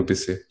AC no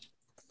PC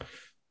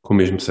com o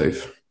mesmo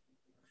save.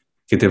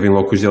 Que até vem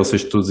logo com os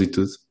DLCs todos e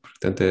tudo,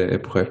 portanto é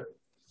porreiro.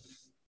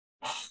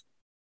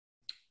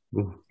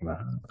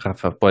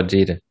 Rafa, pode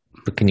ir.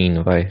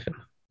 Pequenino, vai.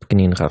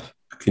 Pequenino, Rafa.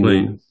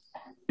 Bem,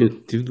 eu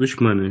tive 2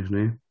 semanas,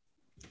 né?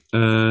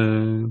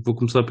 Vou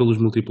começar pelos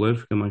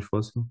multiplayers, que é mais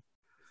fácil.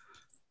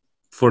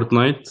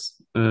 Fortnite,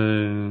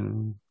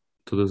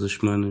 todas as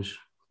semanas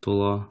estou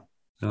lá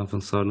a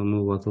avançar no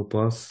meu Battle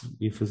Pass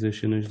e a fazer as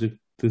cenas da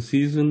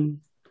Season.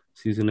 A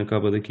Season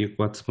acaba daqui a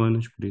 4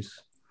 semanas, por isso.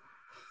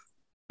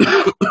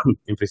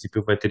 Em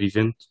princípio vai ter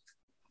evento.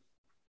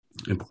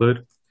 É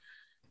porreiro.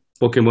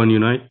 Pokémon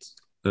Unite.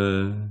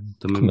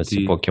 Também Como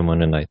assim, Pokémon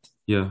Unite?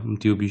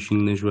 meti o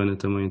bichinho na Joana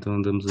também, então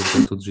andamos a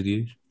jogar todos os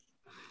dias.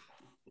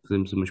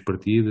 Fazemos umas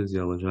partidas e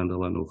ela já anda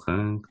lá no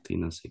ranked e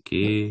não sei o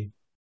quê.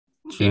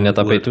 E ainda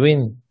está pay to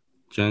win?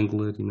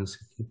 Jungler e não sei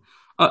o quê.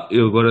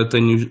 Eu agora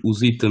tenho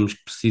os itens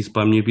que preciso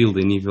para a minha build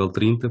em nível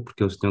 30,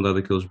 porque eles tinham dado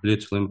aqueles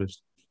bilhetes,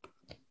 lembras-te?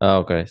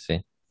 Ok,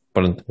 sim.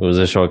 Pronto,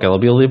 usas só aquela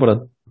build e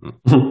pronto.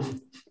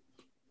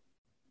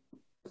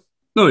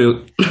 Não,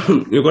 eu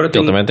agora Ele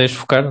tenho. também tens de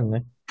focar, não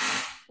é?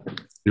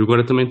 Eu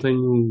agora também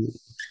tenho.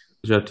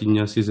 Já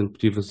tinha a season,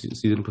 tive a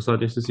season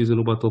passada e esta season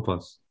no Battle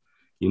Pass.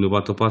 E no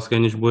Battle Pass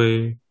ganhas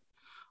bué.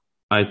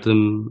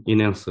 item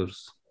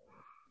enhancers.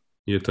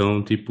 E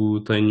então, tipo,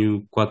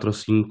 tenho 4 ou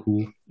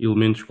 5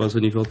 elementos quase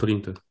a nível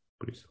 30.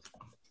 Por isso.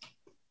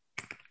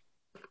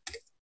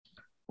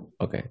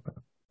 Ok.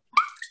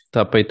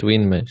 Está pay to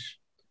win, mas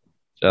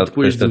já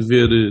Depois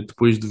de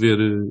depois ver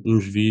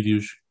uns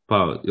vídeos,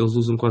 pá, eles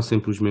usam quase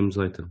sempre os mesmos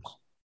items.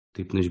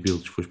 Tipo nas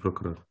builds, se fores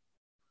procurar.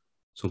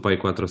 São pá, aí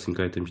 4 ou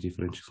 5 items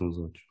diferentes que são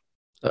usados.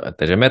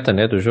 até a meta,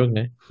 né, do jogo,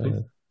 né?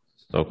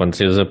 Só quando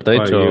sair os Pá,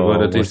 updates e ou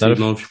agora tem alguns sido nerfs.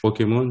 novos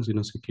Pokémons e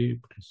não sei o quê,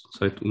 por isso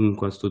sai um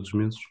quase todos os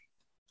meses.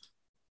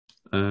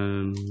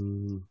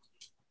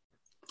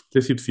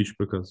 Tem sido fixe,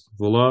 por acaso.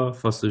 Vou lá,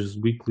 faço as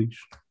weeklies.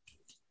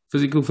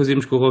 Fazia aquilo que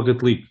fazíamos com o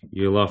Rocket League.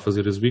 Ia lá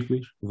fazer as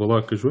weeklies, vou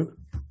lá com a Joana.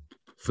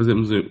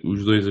 Fazemos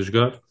os dois a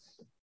jogar.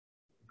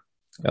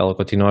 Ela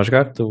continua a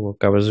jogar, tu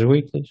acabas as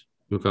weeklies.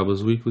 Eu acabo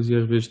as weeklies e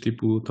às vezes,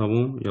 tipo, tá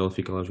bom. E ela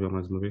fica lá a jogar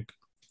mais uma vez.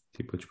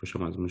 Tipo, a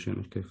despachar mais umas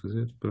cenas que quer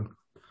fazer. Pronto.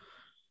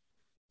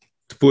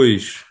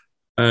 Depois,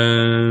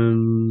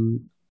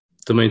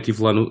 também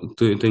estive lá no.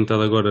 Tenho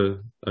estado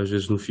agora, às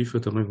vezes, no FIFA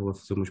também. Vou lá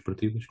fazer umas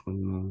partidas. Quando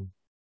não.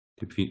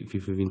 Tipo,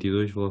 FIFA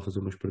 22, vou lá fazer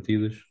umas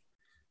partidas.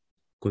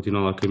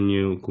 Continuar lá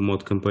com o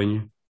modo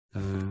campanha.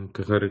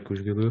 Carreira com o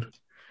jogador.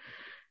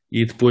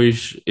 E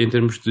depois, em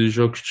termos de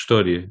jogos de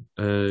história,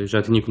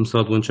 já tinha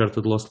começado o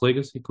Uncharted Lost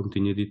Legacy, como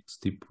tinha dito,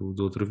 tipo,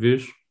 da outra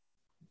vez.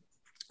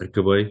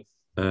 Acabei.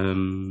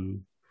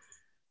 Ahm,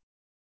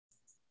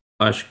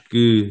 Acho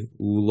que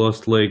o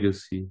Lost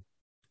Legacy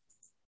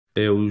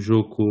é o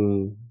jogo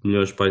com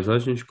melhores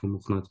paisagens, como o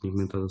Renato tinha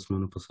comentado a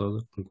semana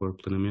passada, concordo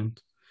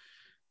plenamente.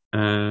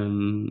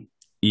 Ahm,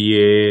 e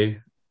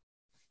é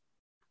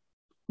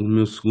o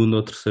meu segundo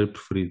ou terceiro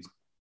preferido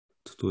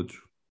de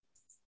todos.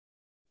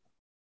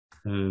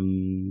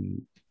 Ahm,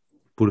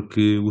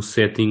 Porque o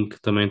setting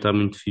também está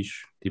muito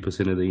fixe, tipo a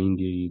cena da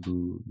Índia e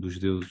dos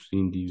deuses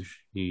índios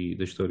e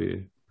da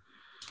história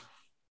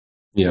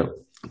Yeah.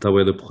 está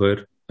bué da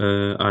porreiro.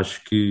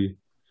 Acho que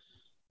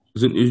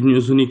os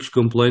meus únicos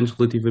complaints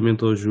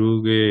relativamente ao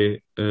jogo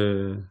é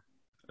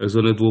a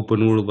zona do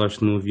open world, acho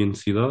que não havia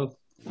necessidade.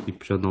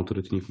 Tipo, já na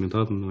altura tinha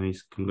comentado, não é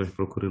isso que um gajo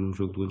procura num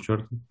jogo do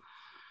Uncharted.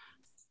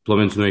 Pelo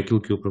menos não é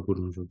aquilo que eu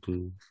procuro num jogo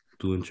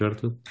do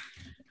Uncharted.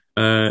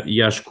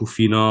 E acho que o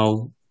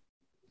final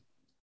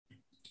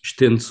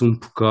estende-se um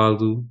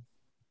bocado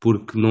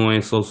porque não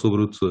é só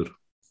sobre o tesouro.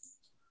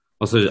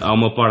 Ou seja, há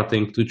uma parte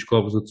em que tu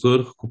descobres o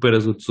tesouro,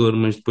 recuperas o tesouro,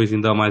 mas depois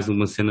ainda há mais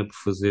uma cena por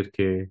fazer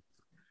que é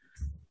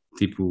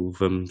tipo,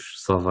 vamos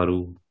salvar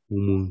o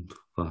mundo.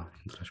 Vá,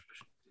 entre aspas.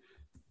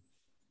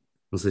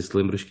 Não sei se te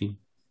lembras aqui.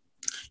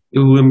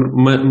 Eu lembro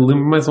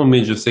mais ou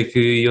menos, eu sei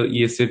que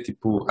ia ser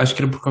tipo, acho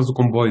que era por causa do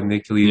comboio, né?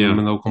 Que ele ia Yeah,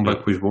 mandar o comboio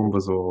yeah, com as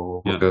bombas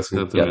ou qualquer yeah, assim.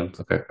 Yeah,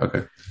 exatamente. ok,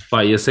 ok.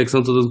 Pá, e a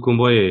secção toda do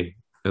comboio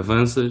é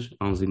avanças,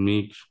 há uns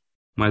inimigos,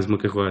 mais uma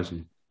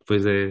carruagem.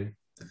 Depois é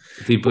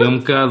tipo, é um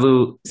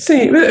bocado.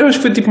 Sim, eu acho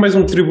que foi tipo mais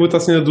um tributo à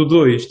cena do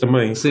 2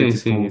 também. Foi Sim, sim,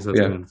 tipo, yeah.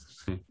 exatamente.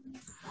 Sim.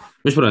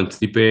 Mas pronto,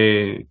 tipo,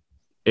 é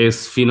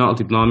esse final.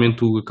 Tipo, normalmente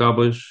tu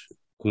acabas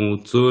com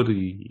o tesouro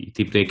e,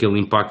 tipo, tem aquele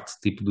impacto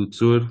tipo do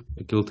tesouro.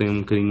 Aquilo tem um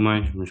bocadinho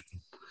mais, mas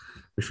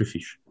foi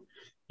fixe.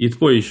 E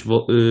depois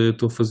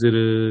estou a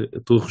fazer,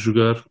 estou a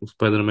rejogar o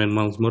Spider-Man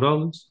Miles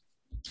Morales.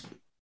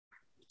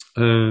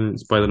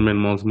 Spider-Man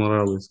Miles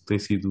Morales tem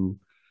sido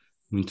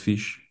muito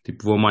fixe.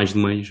 Tipo, vou a mais de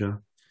meio já.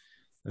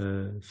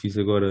 Fiz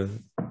agora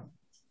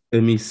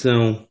a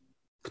missão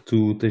que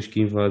tu tens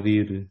que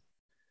invadir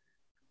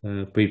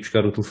para ir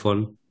buscar o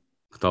telefone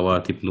que está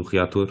lá tipo no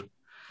reator.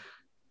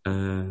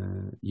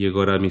 E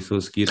agora a missão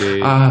a seguir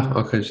é Ah,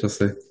 ok, já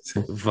sei.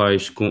 Sim.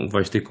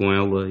 vais ter com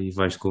ela e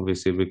vais te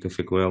convencer a beber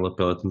café com ela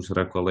para ela te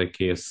mostrar qual é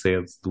que é a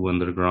sede do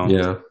underground.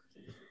 Yeah.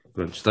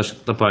 Pronto,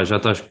 pá, já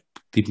estás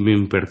tipo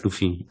mesmo perto do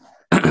fim.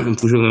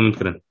 Porque o jogo é muito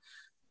grande.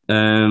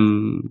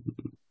 Ahm,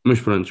 mas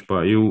pronto,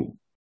 pá, eu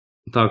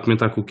estava a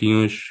comentar com o Kim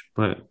hoje,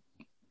 pá,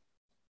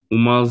 o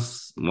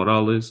Miles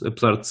Morales,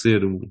 apesar de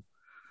ser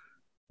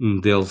um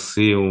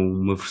DLC ou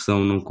uma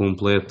versão não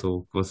completa, ou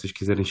o que vocês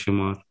quiserem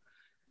chamar,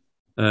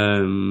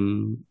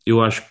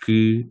 eu acho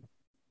que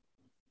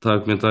está a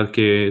comentar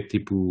que é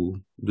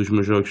tipo dos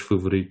meus jogos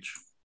favoritos,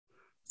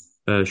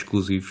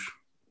 exclusivos,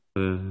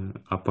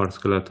 à parte se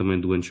calhar também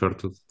do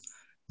Uncharted,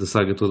 da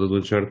saga toda do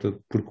Uncharted,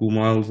 porque o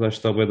Miles acho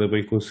que está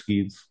bem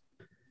conseguido,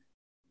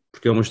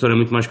 porque é uma história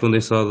muito mais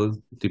condensada,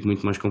 tipo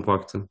muito mais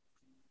compacta.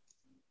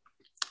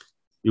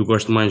 Eu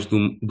gosto mais do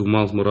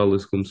Miles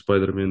Morales como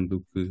Spider-Man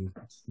do que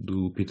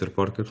do Peter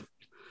Parker.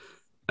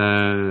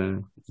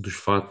 Dos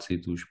fatos e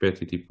do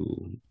aspecto e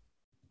tipo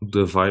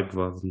da vibe,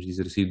 vamos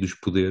dizer assim, dos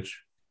poderes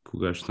que o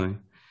gajo tem.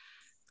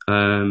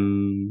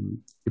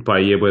 E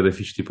pá, e é bué da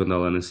fixe tipo andar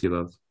lá na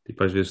cidade.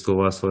 Tipo, às vezes estou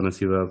lá só na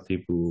cidade,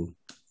 tipo,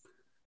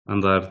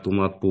 andar de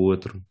um lado para o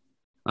outro.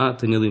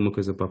 Tenho ali uma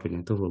coisa para apanhar,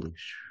 então vou ali.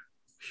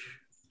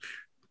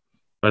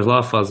 Vais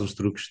lá, faz uns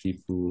truques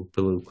tipo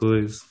pela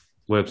coisa,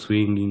 web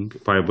swinging,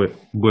 pá, é bué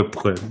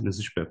porreiro nesse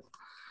aspecto.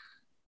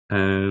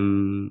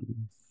 Ahm,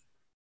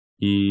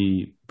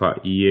 e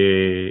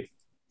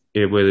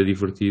é bué da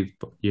divertido,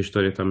 pá, e a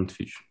história está muito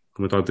fixe.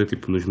 Como eu estava a dizer,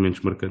 tipo, nos momentos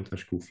marcantes,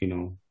 acho que o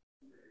final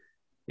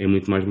é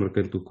muito mais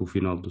marcante do que o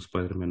final do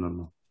Spider-Man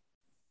normal.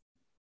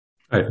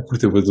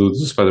 Curti o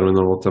do Spider-Man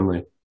normal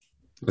também.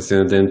 A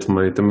cena de Aunt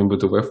May também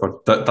bateu bem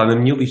forte. Tá na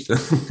minha lista.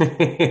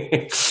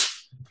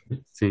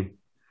 Sim,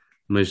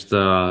 mas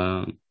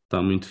está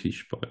muito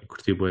fixe, pá. Eu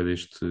curti bué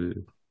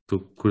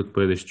curto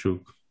bué deste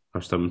jogo.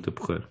 Acho que está muito a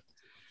porrer.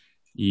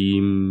 E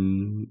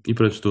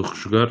pronto, estou a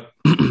rejogar.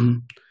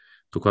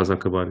 Estou quase a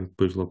acabar e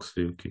depois logo se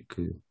vê o que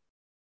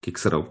é que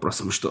será a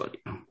próxima história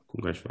que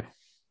o gajo vai.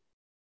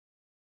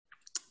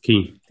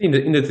 Kim,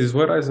 Ainda tens o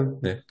Horizon,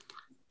 né?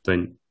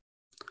 tenho.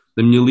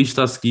 Na minha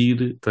lista a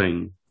seguir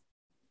tenho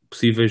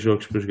possíveis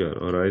jogos para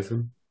jogar: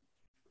 Horizon,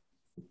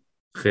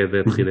 Red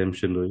Dead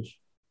Redemption 2,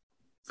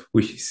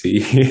 Ui, sim.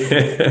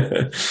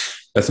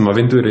 Vai ser uma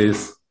aventura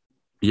esse.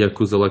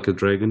 Yakuza Like a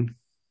Dragon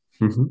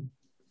Uhum.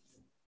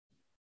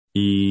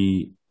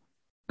 e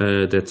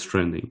Death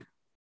Stranding.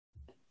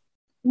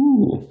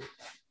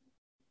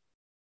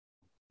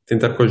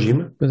 Tentar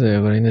Kojima? Pois é,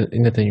 agora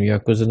ainda tenho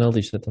Yakuza na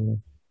lista também.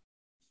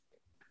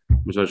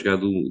 Mas vai jogar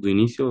do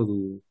início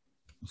ou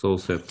só o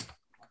 7?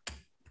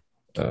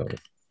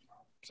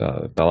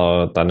 Está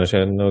lá, está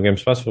no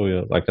Games Pass, o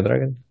Like a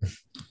Dragon.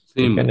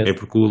 Sim, Fica é nesse.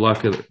 porque o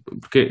Like a...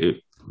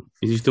 Porque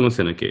existe uma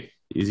cena que é: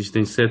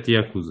 existem 7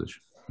 Yakuzas.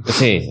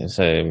 Sim, eu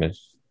sei, mas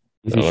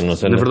eu não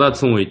sei. Na verdade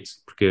são 8,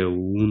 porque é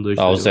o 1, 2,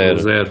 O 3, o 0.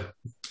 0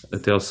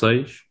 até ao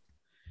 6.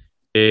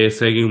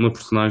 Seguem uma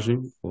personagem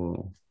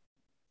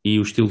e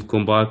o estilo de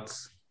combate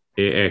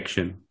é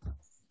action.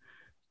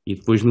 E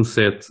depois no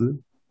 7,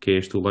 que é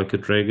este o Like a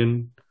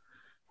Dragon,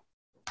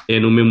 é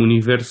no mesmo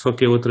universo, só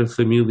que é outra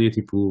família,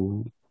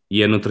 tipo,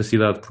 e é noutra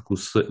cidade, porque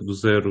do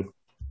 0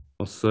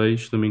 ao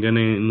 6, se não me engano,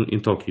 é em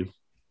Tóquio.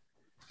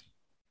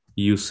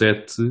 E o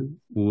 7,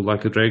 o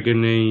Like a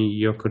Dragon, é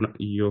em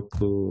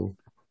Yokoyama,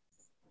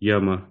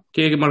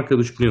 que é a marca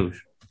dos pneus.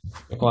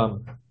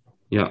 Claro.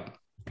 Yeah,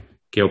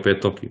 que é o pé de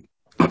Tóquio.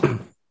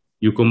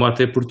 E o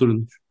combate é por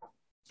turnos.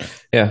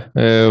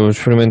 Eu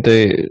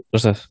experimentei, lá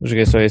está,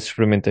 joguei só esse,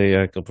 experimentei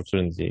aquele por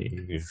turnos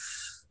e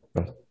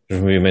os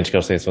movimentos que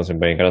eles têm são sempre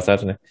bem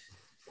engraçados, né?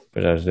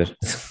 Depois já vais ver.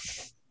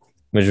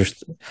 Mas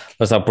justo,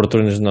 lá está, por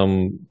turnos não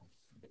me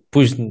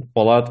pus para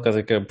o lado por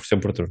causa que é por ser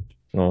por turnos.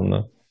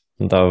 Não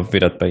estava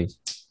virado para isso.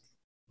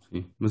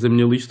 Sim. Mas a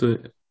minha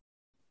lista,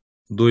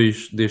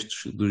 dois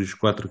destes, dos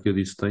 4 que eu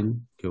disse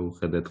tenho, que é o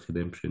Red Dead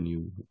Redemption e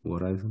o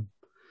Horizon,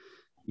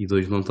 e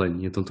 2 não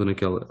tenho, então estou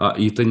naquela.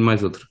 E tenho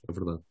mais outro, é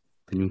verdade.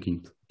 Tenho um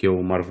quinto, que é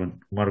o Marvel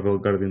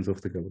Guardians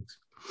of the Galaxy.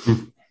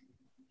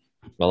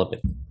 Vale a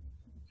pena.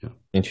 Yeah.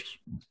 Muito fixe.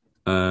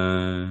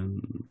 Ah,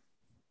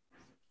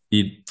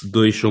 e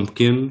 2 são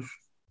pequenos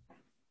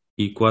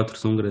e 4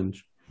 são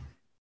grandes.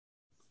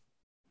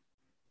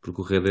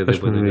 Porque o Red Dead é Acho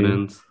que bem não é.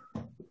 grande,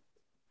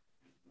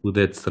 o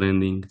Death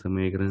Stranding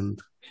também é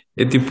grande.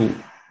 É tipo,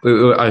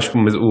 eu acho que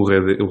mas o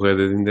Red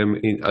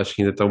Dead acho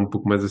que ainda está um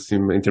pouco mais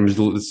acima em termos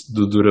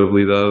de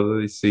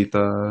durabilidade. Isso aí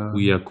está. O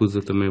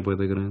Yakuza também é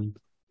bem grande.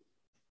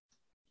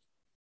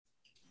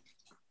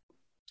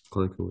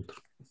 Qual é que é o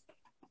outro?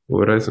 O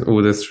Horizon,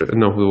 o Death Stranding,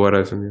 não, o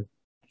Horizon. É.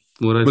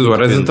 O Horizon Mas o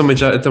Horizon depende. também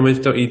já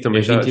e também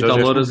É já 20 e já tal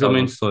é horas a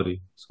main explicável.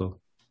 story só.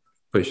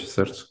 Pois,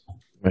 certo.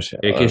 Mas,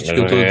 É que estes mas que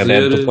eu estou a Red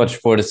Dead dizer. tu podes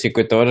pôr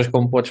 50 horas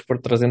como podes pôr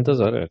 300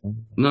 horas.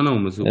 Não,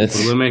 mas o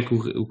problema é que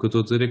o que eu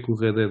estou a dizer é que o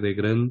Red Dead é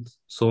grande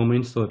só a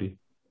main story.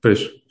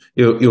 Pois,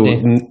 eu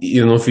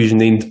Sim. não fiz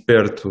nem de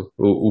perto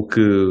o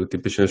que,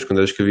 tipo, as cenas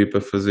secundárias que havia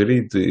para fazer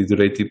e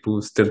durei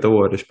tipo 70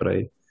 horas para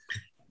aí.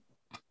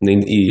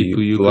 E o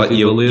que eu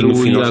estive a ler, no o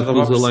final já estava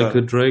a Yakuza Like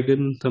a apressar.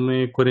 Dragon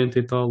também é 40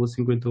 e tal a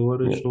 50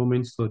 horas Yeah. só a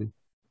main story.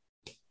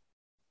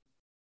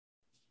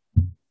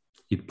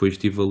 E depois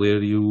estive a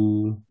ler e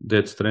o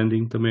Death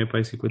Stranding também é para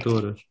aí 50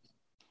 horas.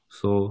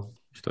 Só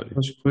história.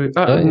 Acho que foi.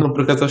 Ah, Não,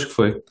 por acaso acho que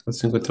foi. Há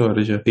 50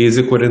 horas já. Ia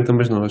dizer 40,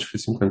 mas não, acho que foi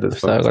 50 de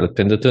está, facto. agora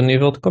depende do teu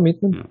nível de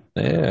commitment. Não.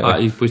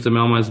 É, E depois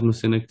também há mais uma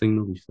cena que tenho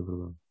na lista, é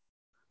verdade.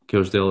 Que é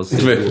os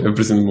DLCs É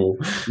parecendo bom.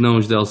 Não,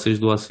 os DLCs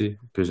do AC,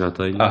 que eu já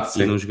tenho e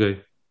Sim. não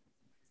joguei.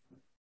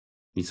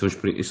 E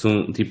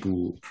são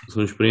tipo,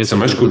 são experiências São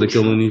mais curtos.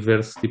 daquele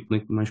universo tipo,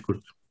 mais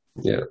curtos.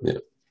 Yeah.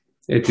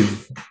 É tipo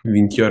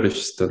 20 horas,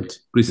 se tanto.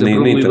 Por isso, Nem a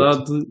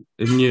tanto.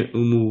 probabilidade, o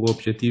meu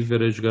objetivo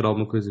era jogar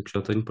alguma coisa que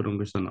já tenho para não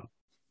gastar nada.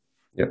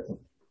 Yeah.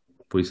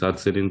 Por isso, há de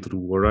ser entre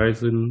o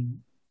Horizon,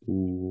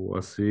 o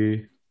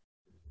AC,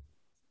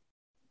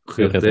 o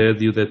Red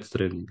Dead e o Death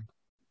Stranding.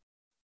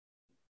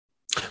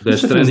 O Death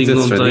já temos Stranding Death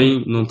não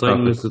Stranding? tem,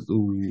 Ok. mas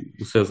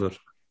o César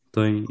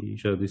tem e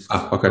já disse que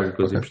Ok, qualquer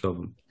coisa ok.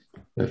 emprestava-me.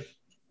 É.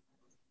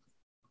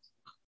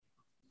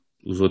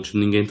 Os outros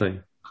ninguém tem,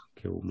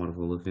 que é o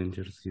Marvel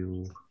Avengers e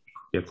o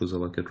Yakuza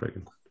Like a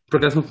Dragon. Por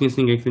acaso não conheço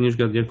ninguém que tenha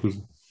jogado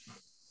Yakuza.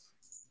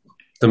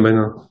 Também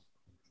não.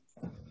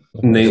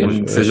 Nem,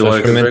 eu seja só lá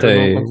Dragon ou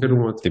experimentei, qualquer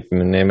um outro. tipo,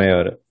 nem meia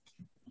hora.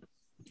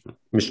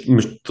 Mas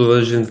toda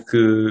a gente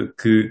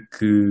que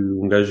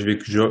um gajo vê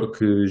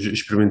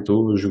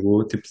experimentou,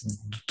 jogou, tipo,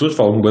 todos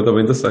falam bué da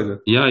bem da saga.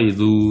 E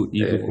do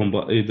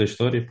combate e da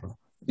história, pá.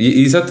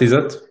 Exato.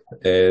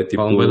 É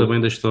tipo. Falam bem,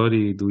 bem da história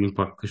e do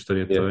impacto que a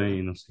história Yeah. tem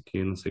e não sei o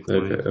quê, não sei o que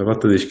Ok. mais. A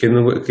Bata diz: quem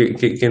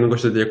não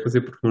gosta de Yakuza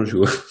é porque não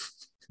jogou.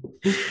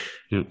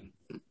 Yeah.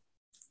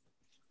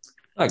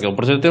 Aquele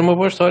por ter uma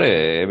boa história,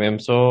 é mesmo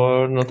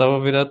só não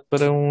estava virado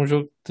para um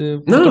jogo de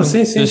por Não, turno.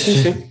 sim, sim, sim,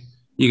 sim.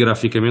 E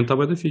graficamente está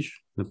bem da fixe.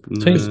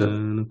 Sim.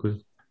 Na coisa.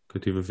 Que eu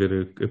estive a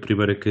ver a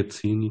primeira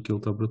cutscene e aquilo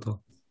está brutal.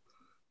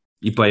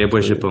 E pá, é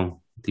bem Japão.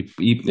 Tipo,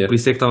 e por Yeah.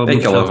 isso é que estava É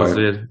muito aquela chato a vibe.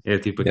 ver. É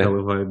tipo Yeah.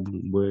 aquela vibe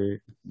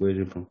bem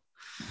Japão.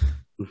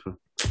 Enfim.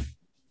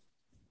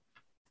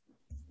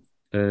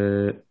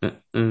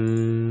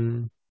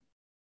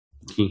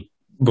 Aqui.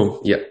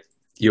 Bom, yeah.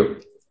 Eu.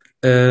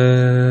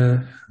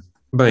 Ah,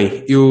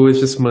 bem, eu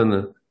esta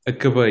semana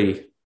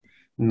acabei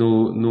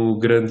no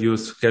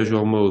grandioso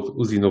Casual Mode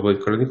o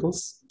Xenoblade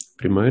Chronicles,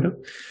 primeiro.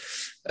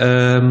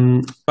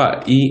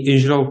 Pá, e em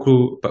geral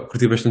pá,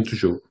 curti bastante o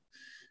jogo.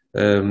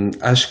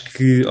 Acho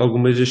que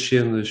algumas das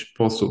cenas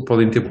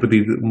podem ter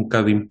perdido um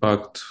bocado de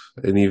impacto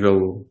a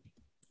nível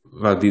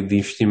vá, de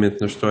investimento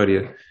na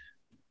história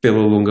pela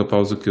longa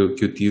pausa que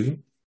eu tive.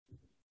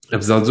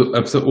 Apesar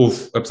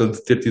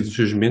de ter tido os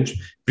seus momentos,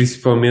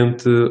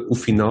 principalmente o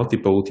final,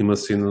 tipo a última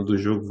cena do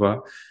jogo,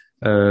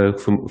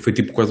 que foi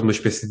tipo quase uma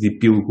espécie de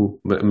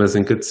epílogo, mas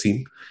em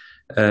cutscene,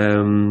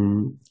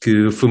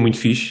 que foi muito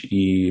fixe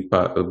e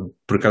pá,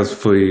 por acaso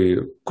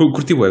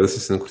curti bué dessa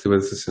cena, curti bué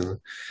dessa cena.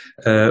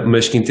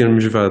 Mas que em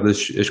termos vá,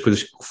 das as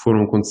coisas que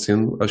foram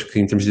acontecendo, acho que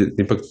em termos de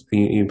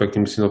impacto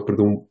emocional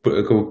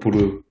acabou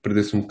por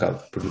perder-se um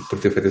bocado, por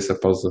ter feito essa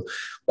pausa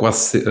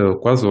quase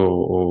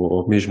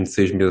ou mesmo de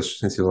 6 meses,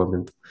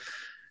 sensivelmente.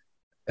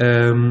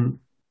 Um,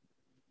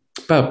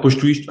 Pá,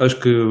 posto isto, acho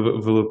que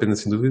valeu a pena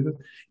sem dúvida,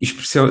 e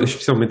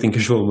especialmente em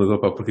casual mode,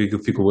 opá, porque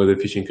aquilo ficou bué da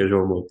fixe em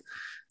casual mode.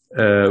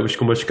 Os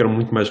combates ficaram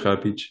muito mais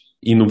rápidos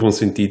e no bom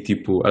sentido,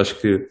 tipo, acho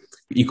que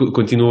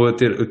continua a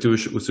ter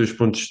os seus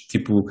pontos,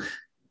 tipo,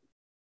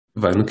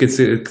 vai, não quer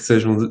dizer que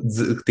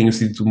que tenham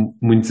sido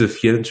muito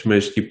desafiantes,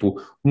 mas tipo,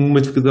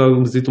 uma dificuldade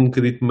um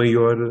bocadito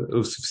maior,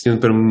 o suficiente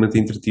para me manter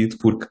entretido,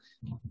 porque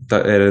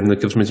era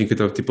naqueles momentos em que eu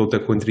estava tipo, a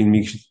lutar contra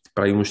inimigos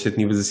para aí uns 7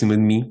 níveis acima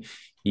de mim,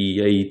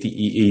 e aí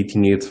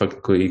tinha de facto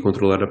que ir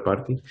controlar a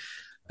party.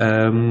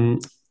 Um,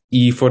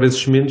 e fora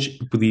esses momentos,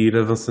 podia ir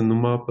avançando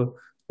no mapa,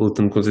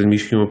 lutando com os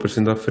inimigos que iam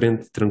aparecendo à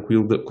frente,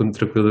 tranquilo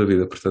da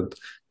vida. Portanto,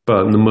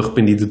 pá, não me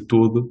arrependi de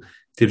todo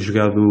ter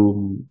jogado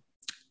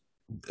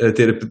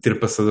ter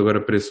passado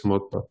agora para esse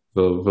modo, pá,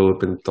 valeu a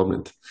pena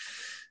totalmente.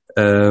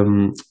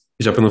 Um,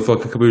 Já para não falar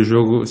que acabei o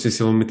jogo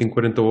sensivelmente em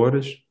 40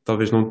 horas,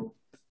 talvez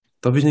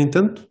nem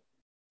tanto,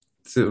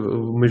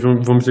 mas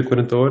vamos dizer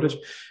 40 horas,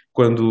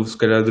 quando se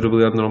calhar a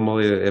durabilidade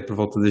normal é por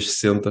volta das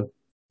 60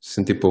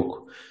 e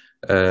pouco.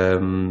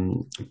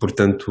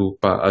 Portanto,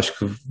 pá, acho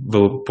que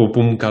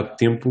poupou um bocado de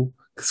tempo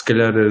que se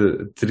calhar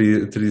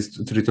teria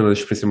tornado a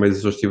experiência mais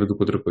exaustiva do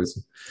que outra coisa.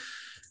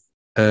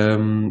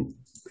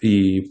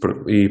 E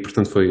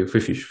portanto foi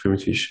fixe, foi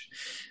muito fixe.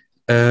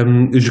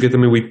 Eu joguei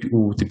também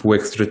tipo o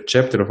Extra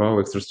Chapter, o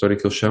Extra Story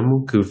que eles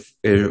chamam, que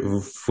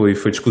foi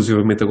feito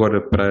exclusivamente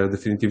agora para a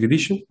Definitive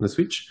Edition na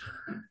Switch.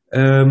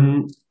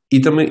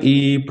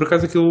 E por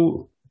acaso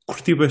aquilo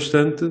curti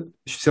bastante,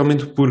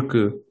 especialmente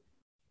porque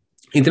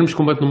em termos de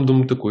combate não mudou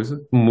muita coisa,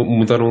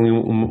 mudaram ali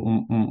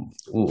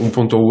um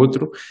ponto ao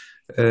outro,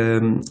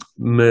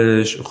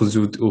 mas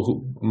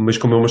mas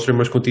como é uma história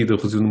mais contida,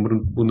 reduziu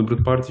o número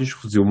de partes,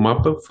 reduziu o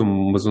mapa, foi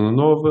uma zona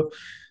nova,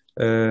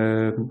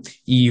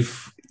 e,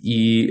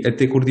 e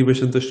até curti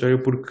bastante a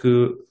história porque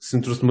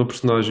centrou-se numa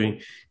personagem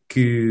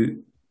que,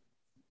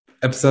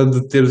 apesar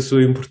de ter a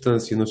sua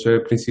importância na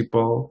história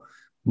principal,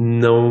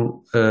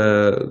 como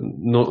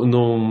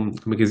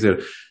é que é dizer,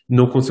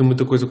 não aconteceu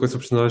muita coisa com essa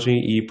personagem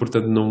e,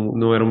 portanto,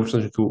 não era uma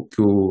personagem que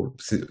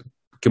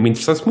eu me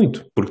interessasse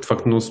muito, porque de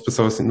facto não se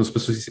passou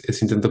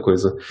assim tanta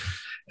coisa.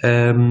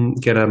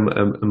 Que era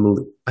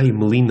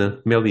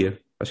Melina, Mélia,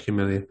 acho que é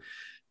Mélia.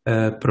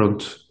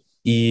 Pronto.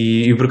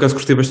 E por acaso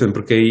gostei bastante,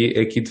 porque aí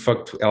aqui de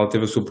facto ela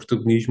teve o seu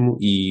protagonismo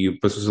e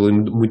passou-se ali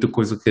muita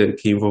coisa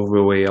que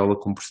envolveu a ela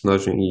como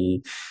personagem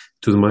e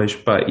tudo mais,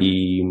 pá,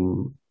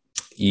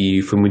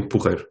 e foi muito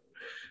porreiro.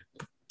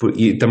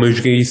 E também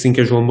joguei isso em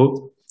casual mode.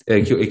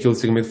 Aquele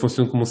segmento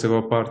funciona como um save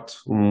à parte,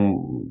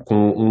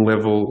 com um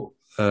level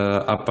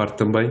à parte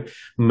também,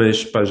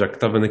 mas pá, já que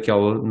estava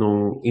naquela,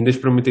 ainda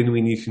experimentei no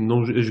início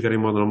não a jogar em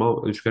modo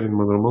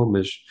normal,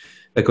 mas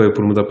acabei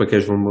por mudar para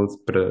casual mode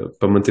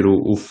para manter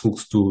o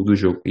fluxo do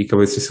jogo. E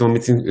acabei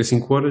essencialmente a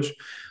 5 horas,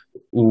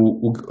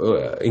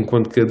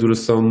 enquanto que a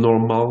duração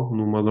normal,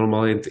 no modo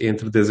normal, é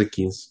entre 10 a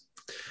 15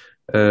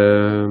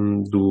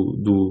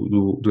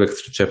 do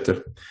Extra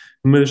Chapter.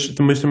 Mas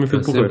também foi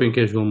Está sempre em porreiro.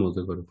 casual mode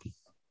agora.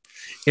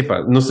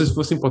 Epá, não sei se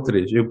fosse para o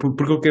 3.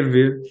 Porque eu quero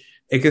ver.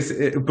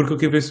 Porque eu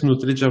quero ver se no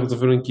 3 já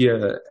resolveram aqui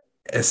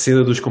a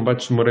cena dos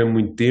combates demorar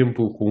muito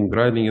tempo, com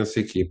grinding, não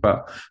sei o quê.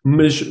 Pá.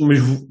 Mas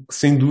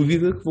sem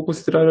dúvida que vou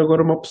considerar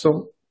agora uma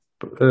opção.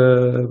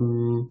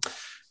 Ahm,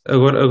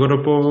 agora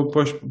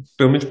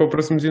pelo menos para o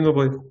próximo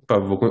Xenoblade. Pá,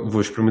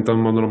 vou experimentar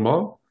no modo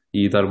normal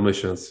e dar uma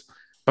chance.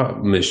 Pá,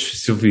 mas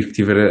se eu vir que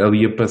estiver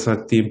ali a passar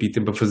tempo e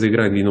tempo a fazer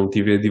grande e não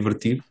estiver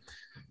divertido,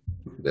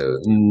 É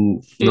não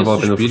esse vale a o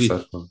pena espírito,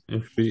 forçar. pá. É o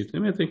espírito.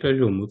 Também tem que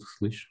haver o mudo que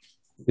se lixe.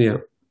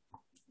 Yeah.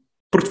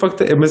 Porque de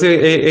facto, mas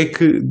é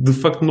que de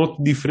facto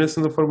noto diferença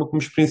na forma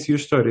como experiencio a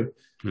história.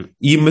 Hum.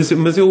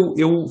 Mas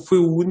eu foi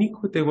o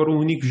único, até agora, o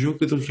único jogo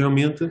que eu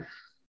realmente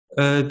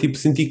tipo,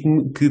 senti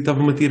que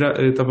estava-me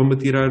a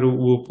tirar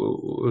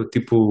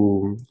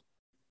tipo,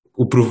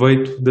 o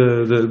proveito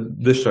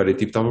da história.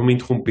 Tipo, estava-me a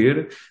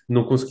interromper,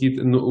 não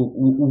conseguia,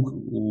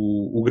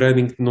 o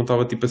grinding não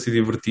estava tipo a ser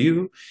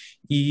divertido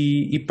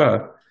e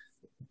pá,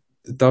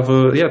 Eu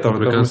por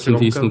estava-me a acaso estragar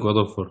senti um isso no bocado.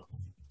 God of War,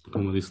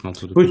 como eu disse na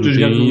altura. Depois Depois tu meti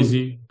jogaste em no.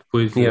 easy,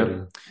 depois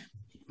Yeah,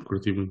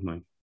 curti muito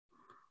bem.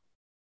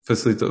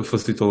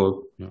 facilitou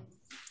logo. Yeah.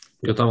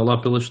 Porque eu estava lá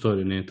pela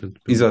história, né?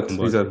 Tanto pelo Exato, combate,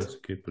 não exato. sei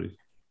o quê, por isso.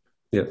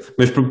 Yeah.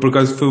 Mas por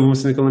acaso foi uma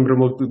cena que eu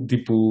lembro-me logo,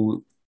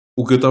 tipo,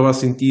 o que eu estava a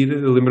sentir,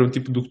 eu lembro-me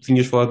tipo do que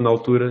tinhas falado na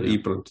altura Yeah. e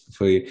pronto,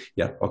 foi,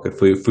 yeah, ok,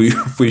 foi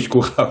isso que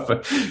o Rafa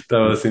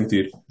estava a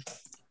sentir.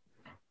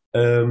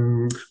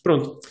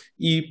 Pronto,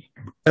 e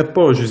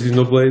após o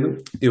Xenoblade,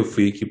 eu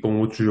fui aqui para um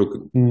outro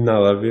jogo,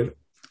 nada a ver,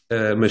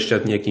 mas já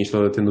tinha aqui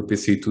instalado até no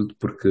PC e tudo,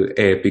 porque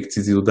a Epic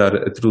decidiu dar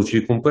a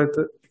trilogia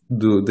completa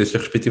desta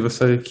respectiva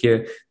saga, que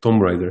é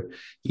Tomb Raider.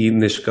 E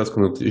neste caso,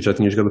 como eu já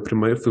tinha jogado o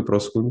primeiro, fui para o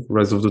segundo,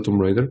 Rise of the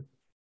Tomb Raider.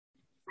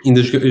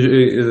 Ainda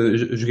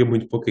joguei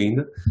muito pouco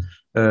ainda.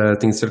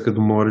 Tenho cerca de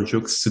 1 hora de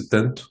jogo, se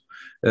tanto.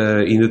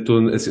 Ainda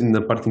estou assim,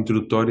 na parte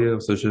introdutória,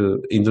 ou seja,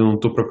 ainda não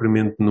estou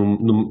propriamente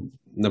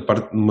na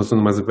parte, numa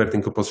zona mais aberta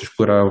em que eu possa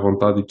explorar à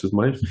vontade e tudo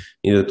mais.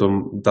 Ainda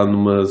está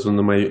numa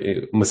zona mais,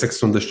 uma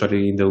secção da história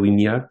ainda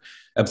linear,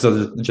 apesar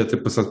de já ter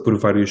passado por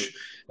vários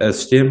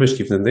sistemas,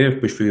 estive na neve,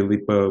 depois fui ali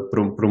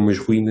para umas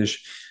ruínas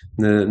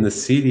na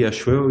Síria,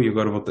 acho eu, e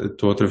agora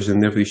estou outra vez na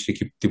neve e isto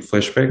aqui tipo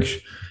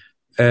flashbacks.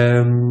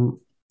 Um,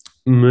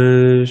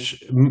 mas,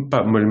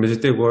 mas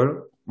até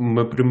agora,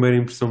 uma primeira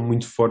impressão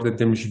muito forte em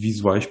termos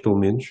visuais, pelo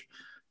menos,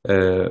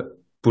 eh,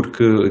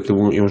 porque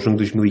aquilo é um jogo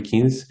de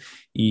 2015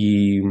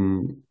 e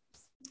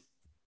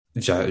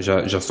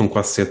já são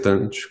quase 7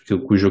 anos que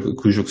o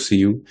jogo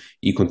saiu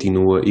e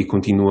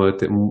continua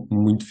até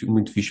muito,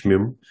 muito fixe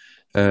mesmo.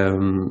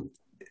 Um,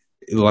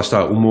 Lá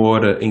está, 1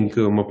 hora em que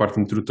uma parte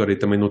introdutória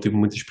também não tive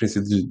muita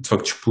experiência de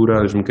facto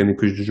explorar as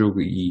mecânicas do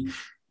jogo e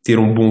ter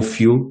um bom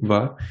feel,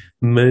 vá,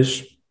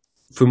 mas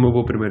foi uma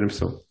boa primeira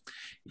impressão.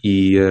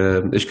 E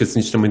as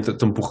cutscenes também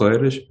estão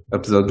porreiras,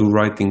 apesar do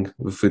writing,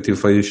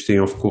 tive este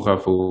em off com o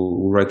Rafa,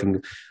 o writing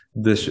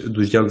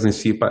dos diálogos em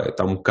si, pá,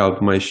 está um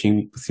bocado mais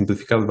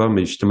simplificado, vá,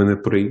 mas também não é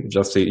por aí,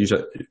 já sei,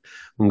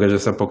 um gajo já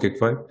sabe para o que é que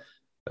vai.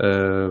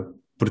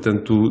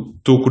 Portanto,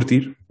 estou a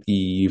curtir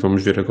e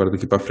vamos ver agora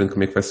daqui para a frente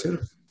como é que vai ser.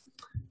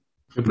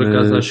 Eu por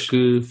acaso Mas, acho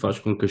que faz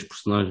com que as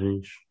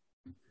personagens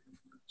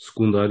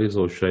secundárias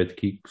ou os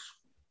sidekicks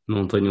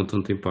não tenham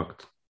tanto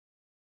impacto.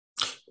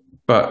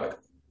 pá,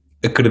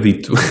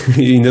 acredito.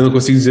 Ainda não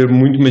consigo dizer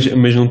muito,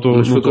 mas não estou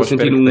Mas foi o que à eu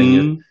senti espera que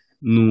tenha.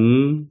 no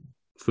 1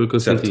 foi o que eu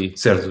Certo, senti,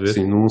 estás a certo, ver?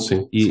 sim, não,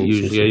 sim, sim, E eu sim,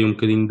 joguei sim. um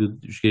bocadinho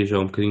joguei já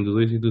um bocadinho do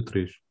 2 e do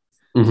 3.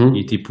 Uhum,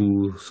 E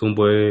tipo, são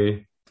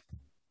bué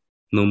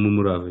não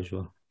memoráveis,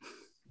 vá.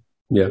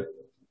 yeah.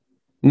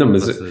 Não,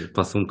 mas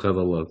Passa um bocado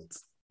ao lado.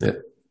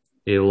 é,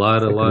 É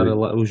Lara, Lara, acredito.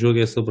 Lara. O jogo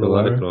é sobre a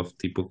Lara Lara,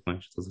 Croft e pouco mais,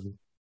 estás a ver?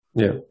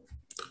 yeah.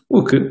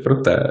 O que,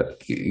 pronto,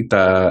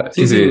 quer Sim,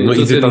 sim, dizer, eu estou a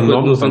dizer dizer, está no enquanto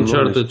nome, nos está no nome,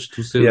 mas Uncharted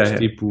tu yeah, sentes yeah.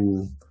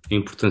 tipo a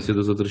importância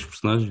das outras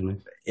personagens, né?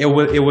 É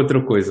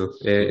outra coisa,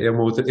 é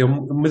uma outra,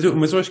 mas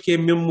eu acho que é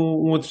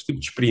mesmo um outro tipo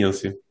de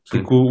experiência, Sim,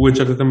 porque o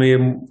Uncharted também é,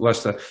 lá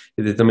está,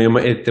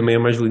 também é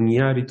mais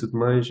linear e tudo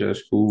mais, sim.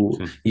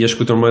 e acho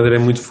que o Tomb Raider é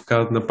muito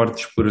focado na parte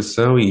de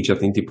exploração e já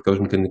tem tipo aquelas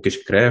mecânicas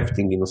de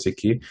crafting e não sei o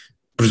quê,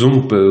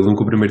 presumo que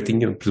o primeiro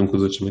tinha, presumo que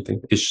os outros também têm,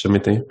 estes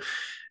também têm.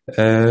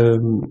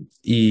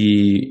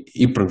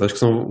 E pronto, acho que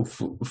são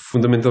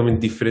fundamentalmente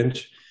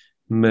diferentes,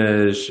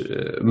 mas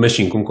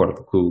sim,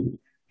 concordo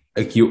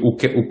que aqui o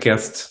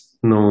cast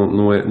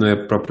não é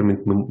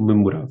propriamente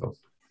memorável.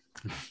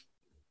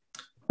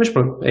 Mas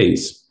pronto, é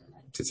isso,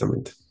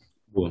 precisamente.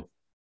 Boa.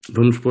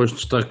 Vamos para os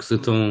destaques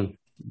então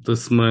da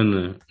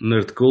semana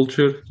Nerd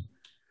Culture.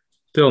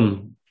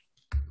 Telmo,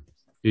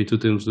 e tu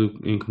temos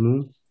em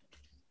comum?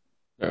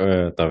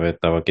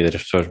 Estava aqui a dizer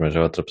as pessoas, mas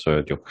a outra pessoa é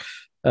o Diogo.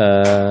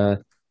 Ah,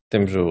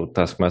 temos o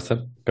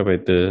Taskmaster. Acabei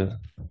de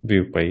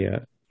vir para aí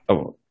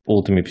o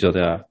último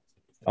episódio há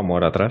 1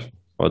 hora atrás,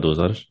 ou há 2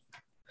 horas.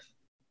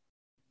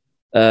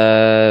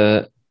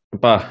 Ah,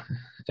 pá,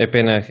 é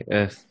pena.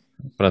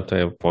 Pronto,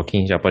 é um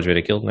pouquinho, já podes ver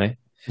aquilo, não é?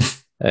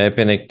 É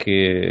pena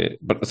que.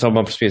 Só me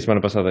apercebi a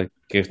semana passada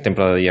que a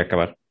temporada ia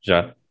acabar,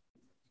 já.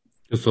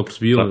 Eu só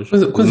percebi Pá, hoje.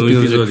 Quantos No episódios é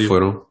que episódio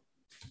foram?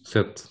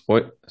 7.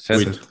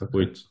 7? 8. Ok.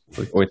 8.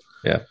 8,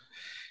 yeah.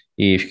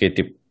 E fiquei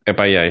tipo,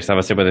 epá, yeah,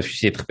 estava sempre a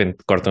fixe e de repente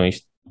cortam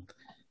isto.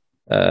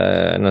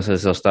 Não sei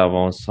se eles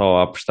estavam só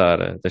a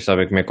apostar, deixa eu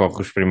ver como é que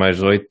corre os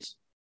primeiros 8,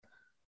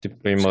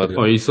 tipo em modo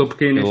Oh, e só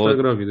porque a Inês está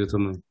piloto. grávida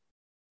também.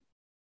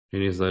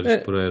 Inês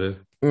Aires Pereira.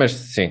 Mas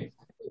sim,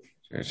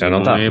 já não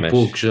Não está, é mas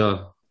pouco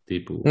já.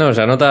 Tipo, não,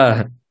 já não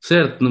está.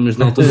 Certo, mas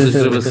na altura das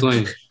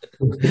gravações.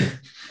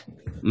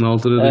 Na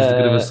altura das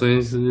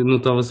gravações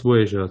notava-se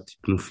bué já,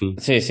 tipo, no fim.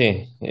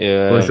 Sim.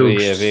 Para os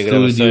jogos Havia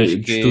gravações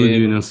de estúdio e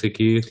que. não sei o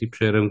quê, tipo,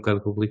 já era um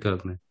bocado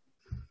complicado, né?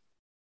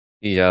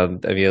 E já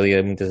havia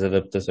ali muitas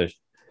adaptações.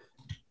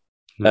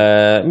 Hum.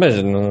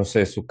 Mas não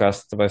sei se o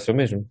cast vai ser o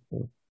mesmo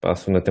para a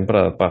segunda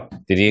temporada. Pá,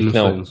 diria que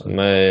Não não, sei.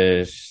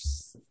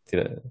 mas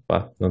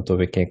pá, não estou a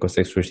ver quem é que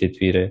consegue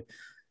substituir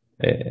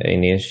a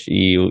Inês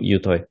e o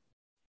Toy.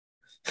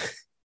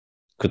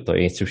 Que o Toy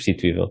é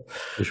insubstituível.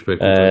 Eu espero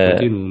que o Toy Ah,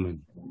 continue,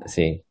 mano.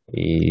 sim,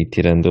 e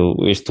tirando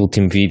este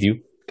último vídeo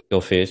que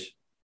ele fez,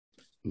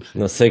 Sim,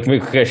 não sei como é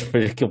que o gajo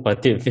fez aquilo para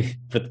a TV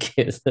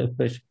portuguesa,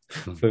 mas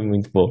foi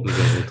muito bom. o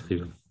gajo é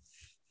terrível.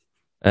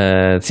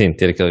 Sim,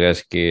 ter aquele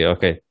gajo que,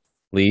 ok,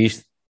 li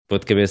isto, pôr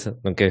de cabeça,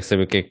 não quero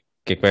saber o que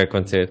é que vai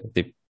acontecer,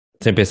 tipo,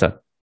 sem pensar,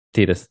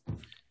 tira-se.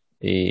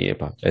 E,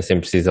 epá, é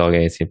sempre preciso de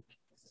alguém assim.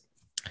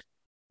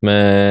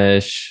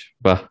 Mas,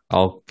 pá,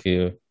 algo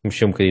que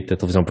mexeu um bocadinho da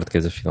televisão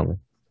portuguesa, finalmente.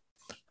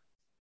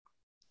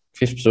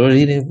 Fez pessoas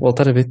irem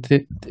voltar a ver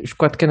os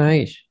quatro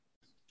canais.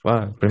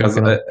 Vá, Por primeiro acaso,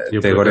 canal. Eu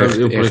até por agora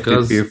acaso, eu, a por RTP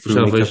acaso foi a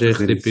já única a vejo a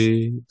fazer isso.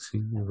 RTP,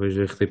 sim, eu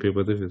vejo a RTP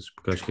várias vezes,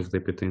 porque acho que a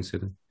RTP tem de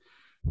ser.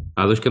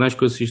 Há dois canais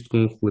que eu assisto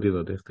com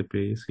regularidade, a RTP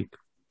e a SIC.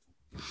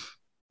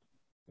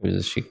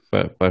 Coisas chique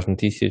para as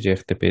notícias e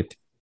RTP,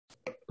 tipo,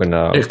 quando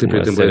há A RTP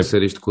alguma tem boas série.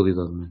 séries de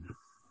qualidade, mano.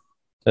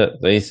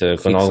 É isso,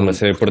 quando há alguma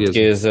Ficção série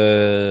portuguesa.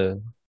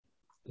 portuguesa,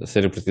 a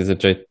série portuguesa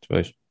de jeito,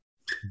 vejo.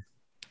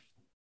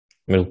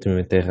 Mas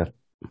ultimamente é raro.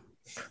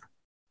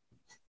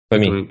 Para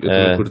mim, Eu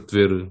também curto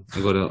ver,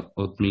 agora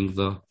ao domingo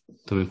dá,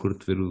 também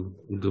curto ver o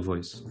The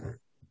Voice.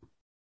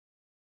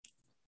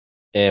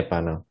 é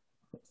pá, não.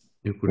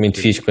 Eu curto Muito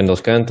ver fixe isso. quando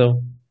eles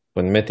cantam,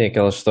 quando metem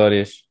aquelas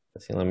histórias,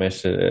 assim lá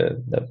mexe,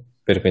 perco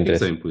o O que é que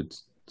interesse. tem, puto?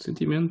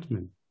 Sentimento,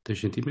 mano. Tens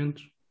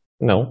sentimentos?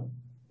 Não,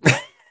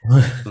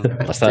 Não.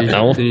 lá está,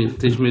 não.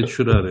 Tens medo de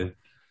chorar, é?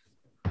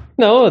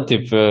 Não,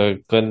 tipo,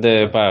 quando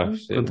pá, vão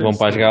Acontece,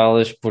 para as mano.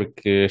 galas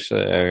porque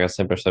é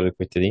sempre a história do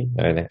coitadinho,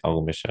 é, né?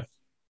 Algumas já.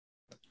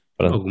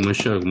 Pronto.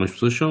 Algumas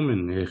pessoas são,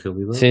 mano. É a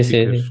realidade. Sim,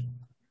 sim, Ficas. sim.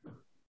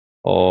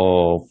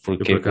 Ou Eu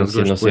porque por é acaso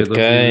conhecido não sei de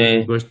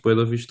quem, gosto bué de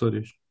ouvir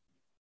histórias.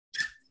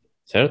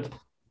 certo?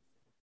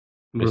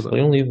 Mas Verdade.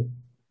 leio um livro,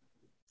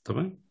 Está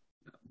bem?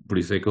 Por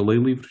isso é que eu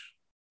leio livros.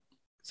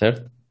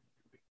 certo?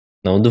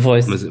 Não The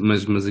Voice.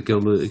 Mas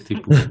aquele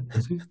tipo.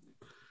 Sim.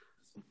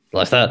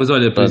 Lá está. Mas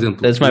olha, por Pronto,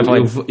 exemplo, that's my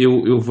point.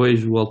 eu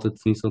vejo Alta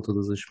Definição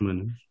todas as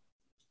semanas.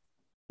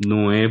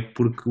 Não é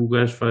porque o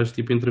gajo faz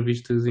tipo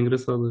entrevistas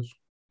engraçadas.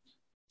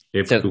 É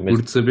porque Certo, eu mas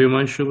curto saber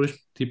mais sobre as a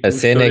tipo,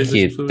 cena é histórias das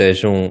que pessoas.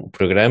 tens um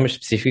programa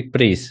específico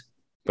para isso.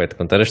 Vai-te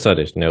contar as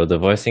histórias, não é o The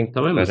Voice em que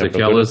Está bem, vais mas à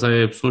procura.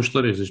 aquelas são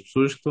histórias das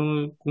pessoas que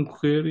estão a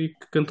concorrer e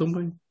que cantam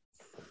bem.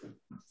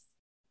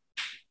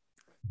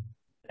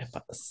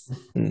 Epá,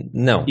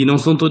 não. E não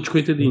são todos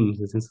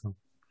coitadinhos, atenção.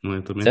 Não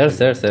é também Certo, assim.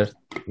 certo, certo.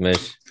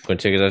 Mas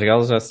quando chegas às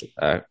galas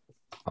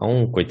há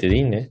um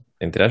coitadinho, né?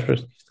 Entre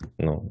aspas,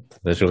 não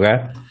estás a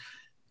jogar,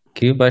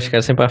 que vai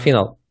chegar sempre à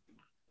final.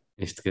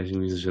 Este gajo é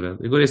meio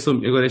exagerado.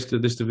 Agora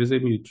desta vez é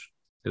miúdos.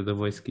 É da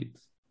Voice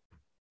Kids.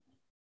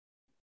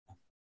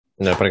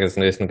 Não, para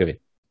acaso, esse nunca vi.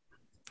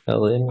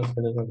 Ela é uma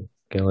cena de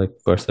que ela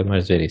gosta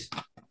mais de ver isso.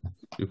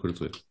 Eu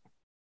curto ver.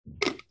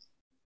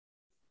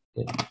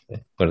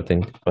 Agora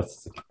tenho,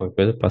 passo aqui qualquer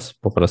coisa, passo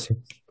para o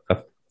próximo.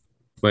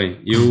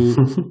 Bem, eu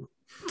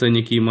tenho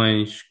aqui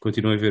mais.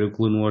 Continuo a ver o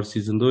Clone Wars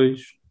Season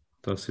 2.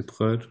 Está a ser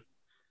porreiro.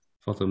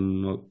 Falta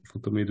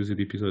meia dúzia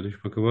de episódios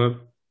para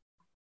acabar.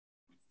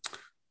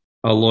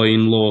 A Law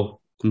in Law.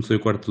 Comecei o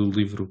quarto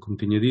livro, como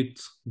tinha dito.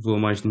 Vou a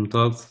mais de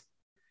metade.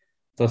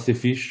 Está a ser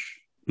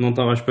fixe. Não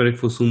estava à espera que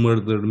fosse um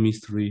murder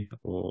mystery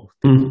ou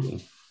tipo Uhum.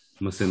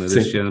 uma cena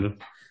desse Sim. género.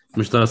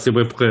 Mas está a ser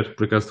bem porreiro.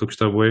 Por acaso estou a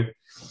gostar bué.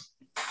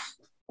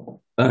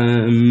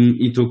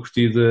 E estou a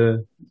curtir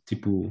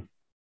tipo,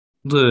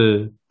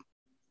 de,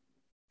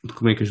 de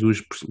como é que as duas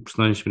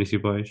personagens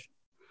principais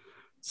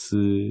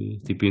se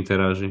tipo,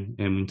 interagem.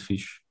 É muito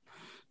fixe.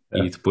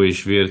 E É. depois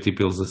ver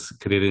tipo, eles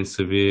quererem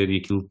saber e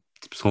aquilo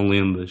tipo, são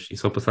lendas. E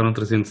só passaram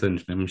 300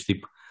 anos, né? Mas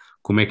tipo,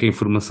 como é que a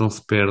informação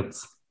se perde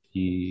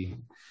e,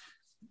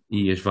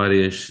 e as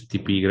várias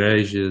tipo,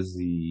 igrejas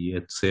e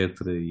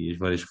etc. E as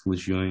várias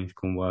religiões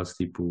com base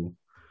tipo,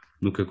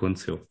 no que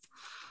aconteceu.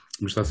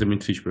 Mas está a ser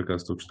muito fixe, por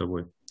acaso estou a gostar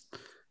bué.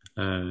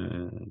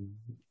 Ah,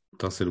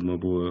 está a ser uma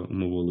boa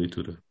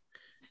leitura.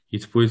 E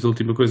depois a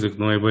última coisa, que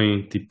não é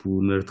bem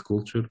tipo nerd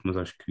culture, mas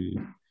acho que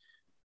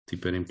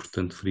tipo, era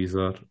importante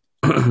frisar,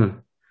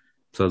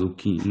 apesar do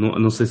que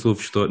não sei se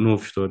não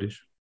houve histórias,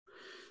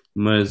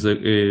 mas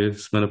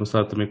semana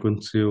passada também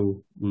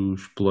aconteceu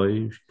os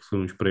Plays, que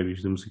foram os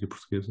prémios da música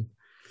portuguesa.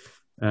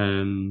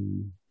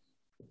 Ahm,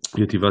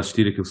 eu estive a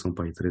assistir, aquilo são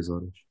para aí 3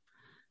 horas.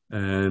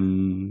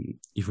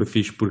 E foi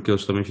fixe porque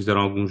eles também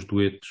fizeram alguns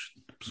duetos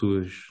de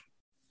pessoas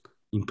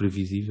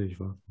imprevisíveis,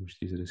 vamos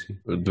dizer assim.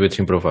 Duetos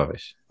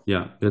improváveis.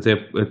 Yeah, eu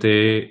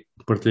até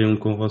partilhei um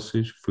com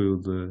vocês, que foi o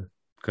da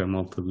que a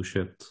malta do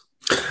chat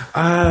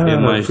É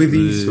mais foi de-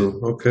 disso.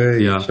 Ok,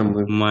 Yeah, já me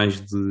lembro.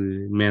 mais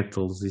de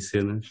metals e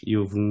cenas. E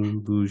houve um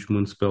dos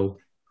Municipal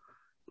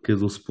que é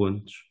Dulce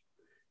Pontes,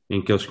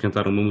 em que eles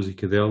cantaram uma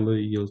música dela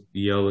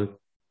e ela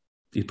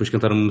e depois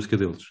cantaram uma música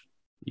deles.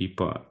 E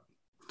pá,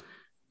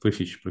 foi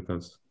fixe por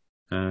acaso.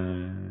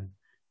 Ah,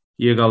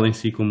 e a gala em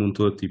si, como um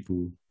todo,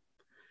 tipo,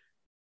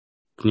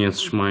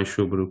 conheces mais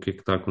sobre o que é que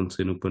está a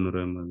acontecer no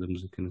panorama da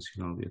música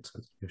nacional e etc.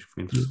 E acho que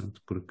foi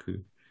interessante porque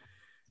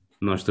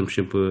nós estamos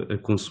sempre a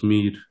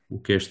consumir o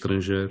que é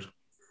estrangeiro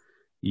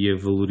e a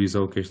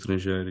valorizar o que é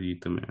estrangeiro e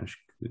também acho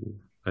que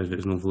às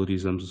vezes não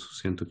valorizamos o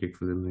suficiente o que é que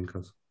fazemos em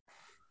casa.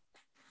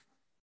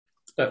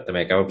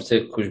 Também acaba por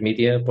ser que os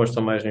mídia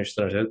apostam mais no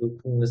estrangeiro do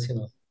que no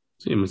nacional.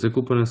 Sim, mas a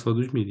culpa não é só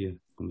dos mídias,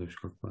 como deves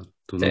ficar claro.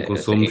 Tu não É,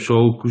 consomes só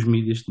o que os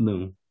mídias te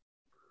dão.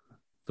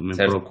 Também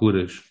certo?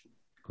 procuras.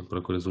 Quando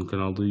procuras um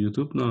canal do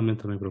YouTube, normalmente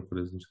também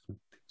procuras Instagram.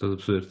 Estás a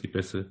perceber? Tipo,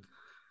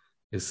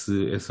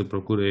 essa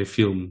procura é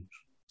filmes.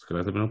 Se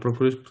calhar também não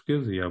procuras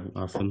portugueses e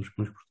há filmes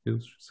com os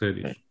portugueses,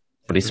 séries.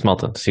 Por isso,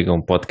 malta,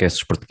 sigam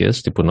podcasts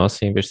portugueses, tipo o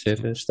nosso, em vez de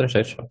ser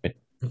estrangeiros. Ok.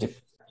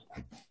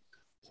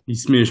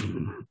 Isso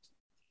mesmo.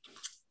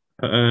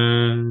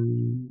 Ah,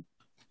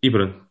 e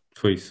pronto,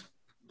 foi isso.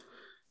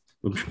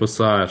 Vamos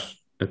passar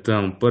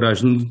então para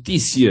as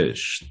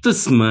notícias da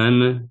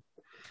semana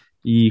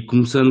e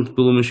começando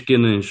por umas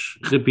pequenas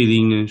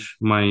rapidinhas,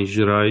 mais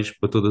gerais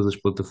para todas as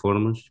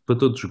plataformas, para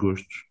todos os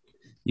gostos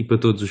e para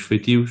todos os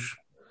feitios.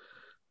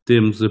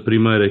 Temos a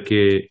primeira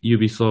que é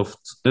Ubisoft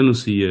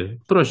anuncia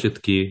Project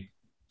Q,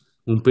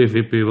 um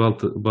PvP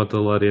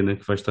Battle Arena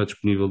que vai estar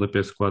disponível na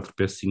PS4,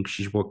 PS5,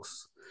 Xbox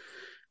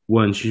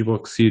One,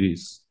 Xbox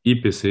Series e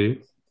PC.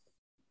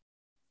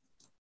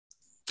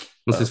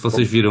 Não sei se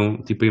vocês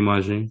viram tipo a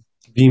imagem.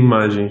 Vi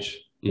imagens.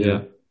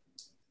 Yeah.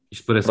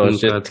 Isto parece um bocado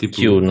Project tipo.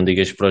 Q, não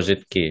digas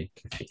Project Q.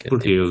 Que fica,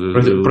 Porquê?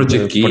 tipo,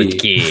 Project Q. Project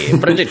Q.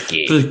 Project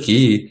Q. Project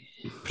Q.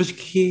 Project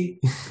Q.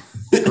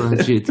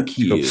 Project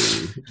Q.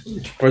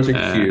 Project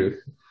Q.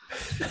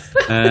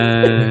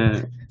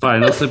 Pá,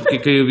 não sei porque é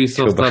que a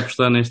Ubisoft Desculpa. está a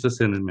apostar nesta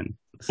cena, mano.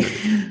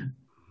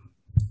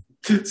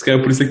 Se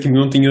calhar por isso é que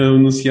não tinha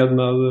anunciado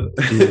nada.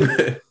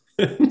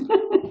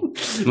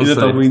 Não Ainda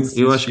estava sei.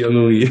 indeciso Eu acho se eu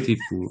não ia. que,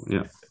 tipo,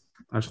 yeah,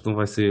 acho que não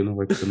vai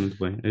correr muito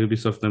bem. A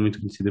Ubisoft não é muito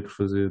conhecida por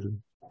fazer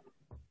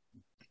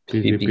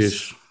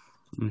PVPs.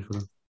 Mas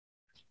pronto.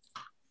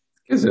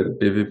 Quer dizer,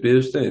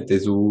 PVPs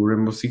tens o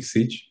Rainbow Six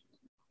Siege,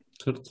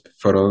 Certo.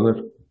 For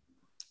Honor.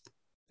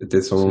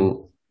 Até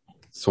são.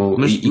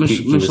 Mas, e mas,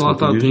 que mas ainda lá são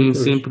está, vídeos tem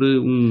jogadores. sempre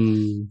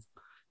um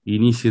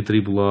início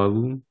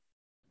atribulado.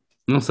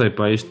 Não sei,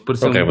 pá, este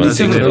pareceu Ok, um bocado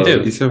Isso é basicamente verdade,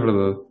 teve. isso é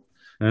verdade.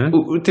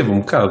 Hã? Teve um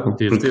bocado,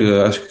 Teve, porque teve.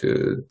 acho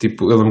que,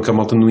 tipo, eu lembro que a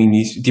malta no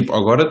início, tipo,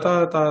 agora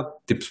está,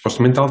 tipo,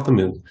 supostamente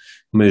altamente,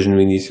 mas no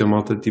início a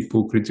malta,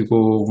 tipo,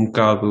 criticou um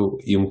bocado,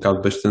 e um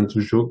bocado bastante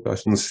o jogo,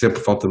 acho, não sei se é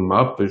por falta de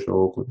mapas,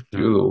 ou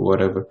conteúdo, ou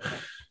whatever,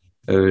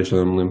 já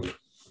não me lembro,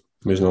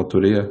 mas na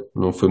altura,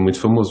 não foi muito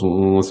famoso,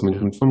 um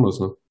lançamento muito famoso,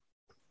 não?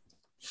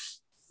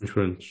 Mas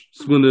pronto.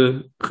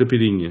 Segunda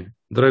rapidinha.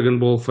 Dragon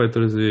Ball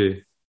Fighter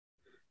Z,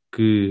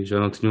 que já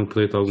não tinha um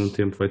update há algum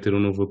tempo, vai ter um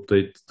novo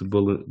update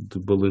de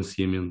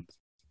balanceamento.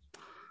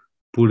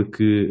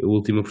 Porque a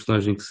última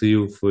personagem que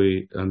saiu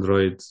foi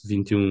Android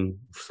 21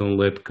 versão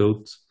Lab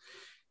Coat.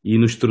 E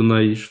nos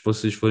torneios, se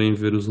vocês forem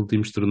ver os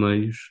últimos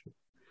torneios,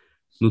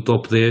 no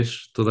top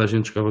 10, toda a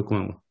gente jogava com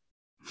ela.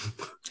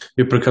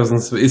 Eu por acaso não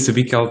sabia, eu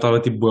sabia que ela estava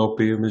tipo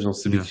LP, mas não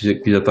sabia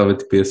Yeah. que já estava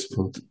tipo a esse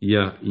ponto.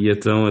 Yeah. E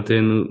então,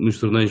 até nos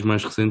torneios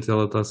mais recentes,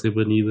 ela está a ser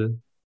banida.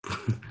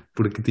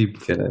 Porque,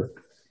 tipo, Caralho.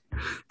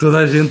 toda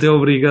a gente é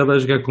obrigada a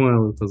jogar com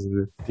ela, estás a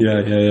ver?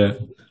 Yeah.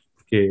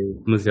 Porque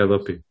é demasiado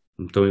OP.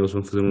 Então, eles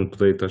vão fazer um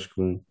update, acho que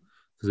vão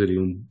fazer aí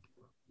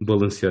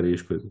balancear aí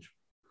as coisas.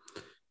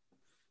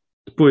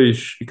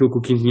 Depois, aquilo que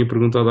o Kim tinha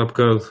perguntado há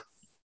bocado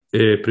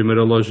é a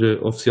primeira loja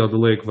oficial da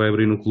LEGO que vai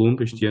abrir no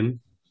Colombo este ano.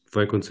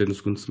 Vai acontecer no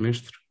segundo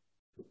semestre.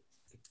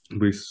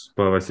 Por isso,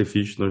 pá, vai ser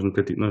fixe. Nós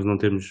não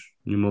temos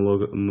nenhuma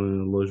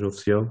uma loja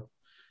oficial.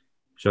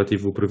 Já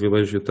tive o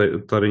privilégio de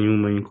estar em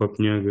uma em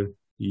Copenhaga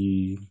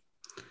e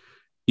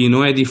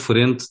não é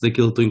diferente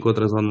daquilo que tu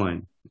encontras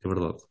online, é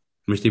verdade.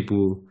 Mas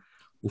tipo,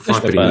 o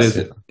facto de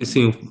experiência.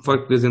 assim, o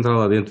facto de poderes entrar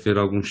lá dentro, ver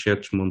alguns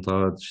sets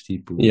montados,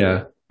 tipo,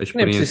 Yeah. a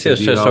Nem precisa experiência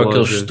de ser ir só à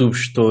aqueles loja.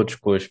 tubos todos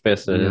com as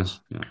peças Yeah.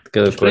 de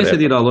cada A experiência cor.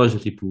 de ir à loja,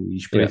 tipo, e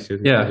experiência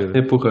de ver.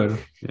 É porreiro.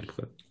 É,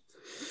 porreiro.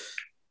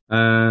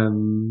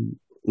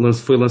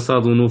 Foi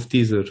lançado um novo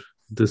teaser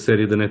da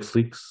série da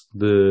Netflix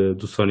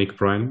do Sonic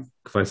Prime,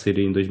 que vai sair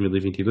em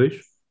 2022.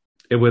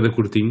 É bué da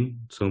curtinho,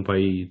 são para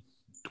aí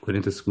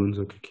 40 segundos,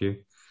 ou o que é.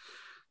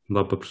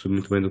 Não dá para perceber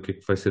muito bem do que é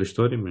que vai ser a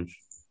história, mas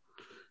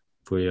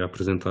foi a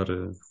apresentar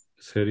a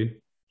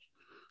série.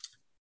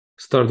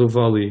 Stardew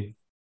Valley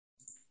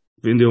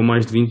vendeu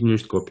mais de 20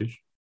 milhões de cópias,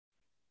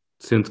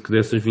 sendo que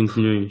dessas 20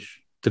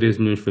 milhões, 13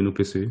 milhões foi no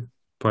PC.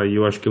 Pá,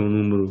 eu acho que é um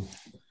número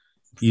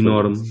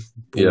enorme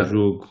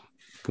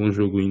para um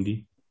jogo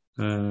indie.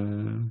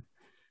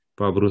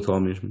 Pá, brutal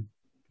mesmo.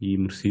 E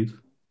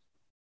merecido.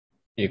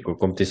 E com a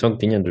competição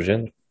que tinha do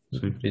género.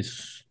 Sim. Por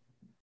isso.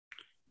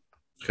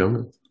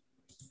 realmente.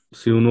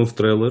 Saiu um novo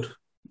trailer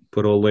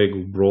para o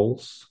Lego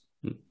Brawls.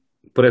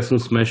 Parece um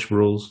Smash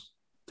Bros.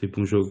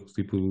 Tipo um jogo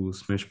tipo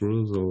Smash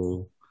Bros.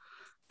 Ou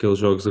aqueles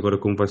jogos agora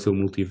como vai ser o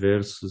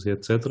Multiversos e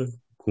etc.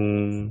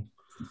 Com,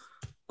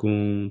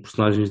 com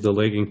personagens da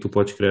Lego em que tu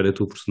podes criar a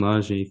tua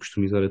personagem e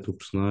customizar a tua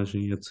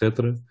personagem,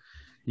 etc.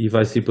 E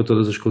vai sair para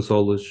todas as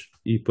consolas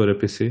e para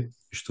PC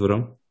este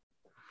verão.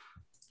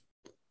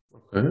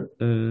 Ok.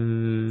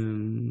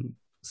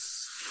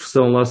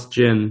 Versão Last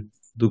Gen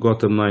do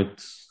Gotham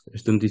Knights.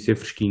 Esta notícia é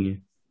fresquinha.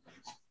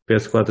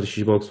 PS4 e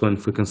Xbox One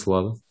foi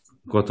cancelada.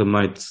 Gotham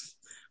Knights,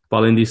 para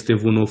além disso,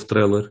 teve um novo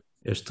trailer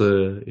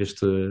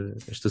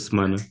esta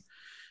semana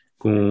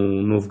com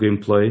um novo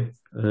gameplay.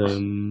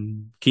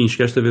 Kim,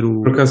 chegaste a ver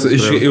o Por acaso,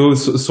 trailer? eu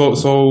só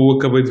o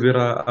acabei de ver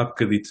há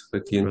bocadito,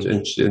 aqui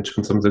antes de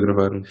começarmos a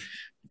gravar.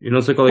 Eu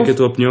não sei qual é que é a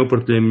tua opinião,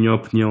 partilhei a minha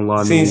opinião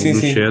lá Sim, no, sim, no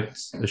sim. chat.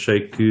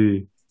 Achei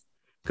que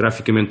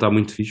graficamente está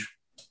muito fixe.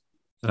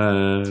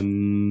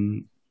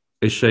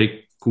 Achei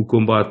que o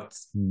combate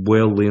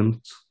bué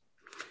lento,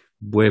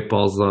 bué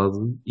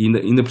pausado, e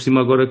ainda por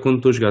cima agora quando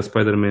estou a jogar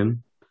Spider-Man,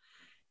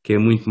 que é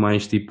muito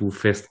mais tipo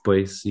fast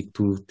pace e que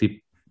tu tipo,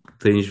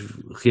 tens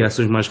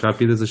reações mais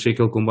rápidas, achei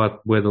aquele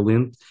combate bué da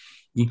lento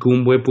e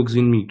com bué poucos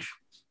inimigos.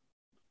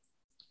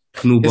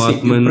 Que no É assim, eu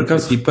por Batman,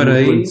 acaso tipo,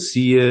 reparei,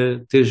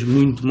 acontecia teres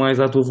muito mais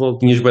à tua volta.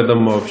 tinhas bué da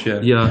mobs, já.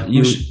 Yeah,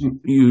 Mas,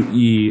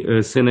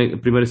 a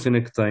primeira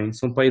cena que tem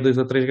são para aí 2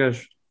 ou 3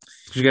 gajos.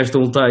 Os gajos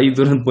estão a lutar aí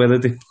durante bué da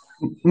tempo.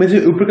 mas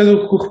eu por acaso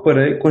o que eu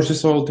reparei, consta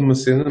só a última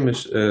cena,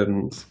 mas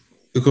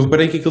o que eu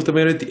reparei é que aquilo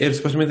também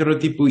supostamente era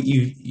tipo,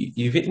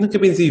 não quer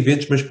bem dizer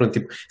eventos, mas pronto,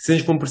 tipo,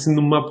 cenas que vão aparecendo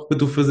no mapa para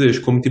tu fazeres,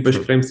 como tipo as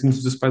crime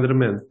scenes do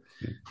Spider-Man.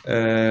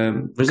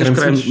 Mas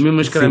mesmo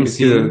as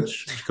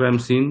crime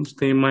scenes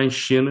têm mais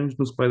cenas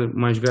no Spider,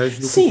 mais gajos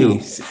do que sim, aquilo.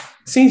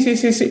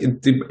 sim.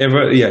 Tipo,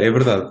 yeah, é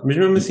verdade. Mas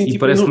mesmo assim, E tipo,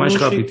 parece não mais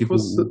achei rápido, que tipo,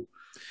 fosse.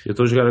 eu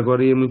estou a jogar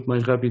agora e é muito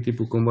mais rápido,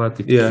 tipo, o combate,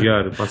 tipo, Yeah.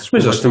 desviar, passas por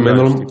Mas baixo acho do também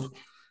gajo, normal. tipo.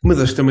 Mas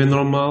acho também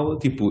normal,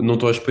 tipo, não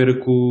estou à espera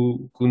que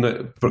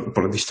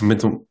pronto, isto também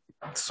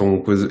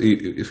são coisas,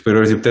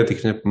 super-heróis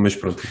hipotéticos, né? Mas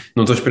pronto,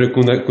 não estou à espera que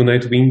o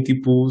Nightwing,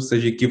 tipo,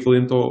 seja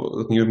equivalente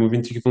ao, tinha os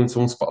movimentos equivalentes a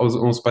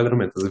um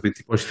Spider-Man, estás a ver?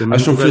 Tipo, acho que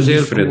são O coisas gajo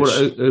é diferentes.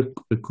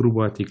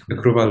 acrobático, né?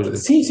 Acrobata.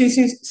 Sim,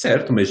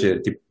 certo, mas é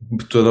tipo,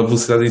 toda a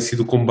velocidade em si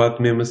do combate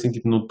mesmo assim,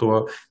 tipo, não estou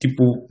a,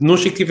 tipo, não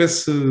achei que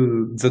tivesse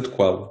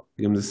desadequado,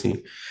 digamos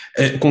assim.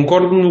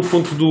 Concordo no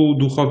ponto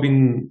do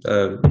Robin,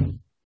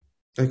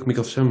 como é que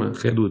ele se chama?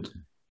 Redwood.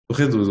 O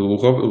Redwood, o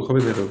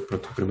Robin era,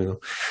 pronto, o primeiro.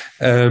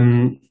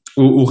 Um,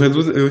 o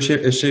Redwood eu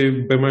achei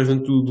bem mais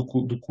dentro do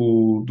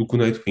que o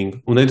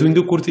Nightwing. O Nightwing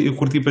eu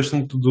curti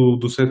bastante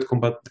do set de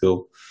combate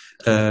dele.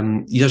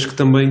 E acho que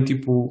também,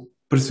 tipo,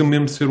 pareceu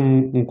mesmo ser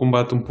um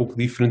combate um pouco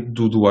diferente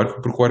do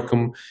Arkham, porque o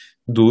Arkham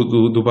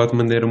do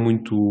Batman era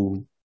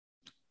muito.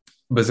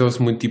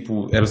 Baseava-se muito,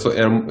 tipo, era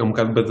um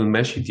bocado button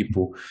mash e,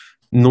 tipo,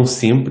 não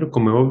sempre,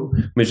 como é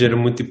óbvio, mas era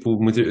muito,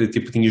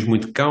 tinhas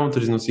muito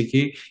counters e não sei o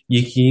quê, e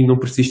aqui não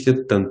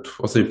persistia tanto.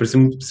 Ou seja,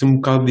 parecia-me ser um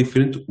bocado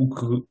diferente, o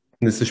que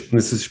nesse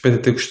aspecto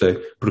até gostei,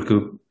 porque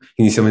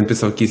inicialmente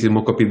pensava que ia ser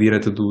uma cópia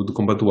direta do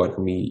combate do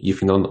Arkham e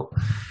afinal não.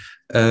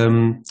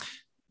 Um,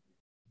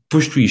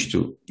 Posto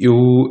isto, eu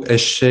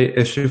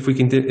achei foi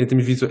que em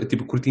termos visuais,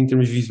 tipo, curti em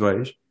termos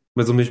visuais,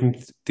 mas ao mesmo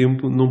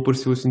tempo não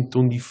pareceu assim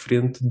tão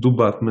diferente do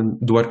Batman,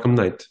 do Arkham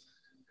Knight.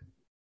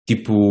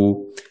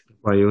 Tipo,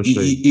 Vai, eu e,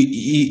 achei.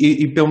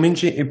 e pelo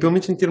menos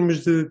em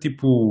termos de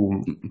tipo.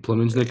 Pelo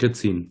menos na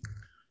cutscene.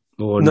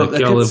 Ou Não,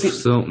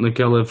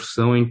 naquela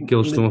versão em que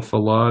eles estão a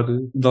falar.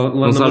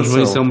 lá Não na sabes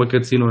bem se é mansão. uma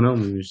cutscene ou não,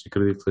 mas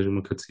acredito que seja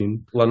uma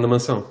cutscene. Lá na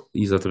mansão.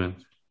 Exatamente.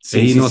 Sim,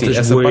 Aí sim, sim. notas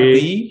Essa bué, parte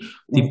aí,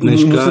 tipo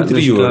nos nas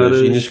interiores e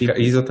caras, tipo,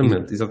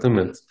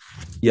 exatamente.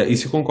 Yeah,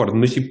 isso eu concordo,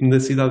 mas tipo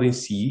na cidade em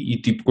si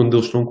e tipo quando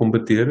eles estão a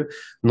combater,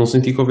 não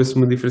senti que houvesse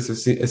uma diferença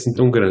assim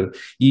tão grande.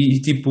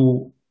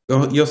 Tipo,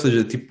 ou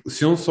seja, tipo,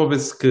 se eu não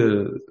soubesse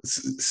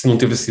se não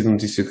tivesse sido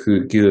notícia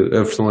que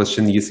a versão Last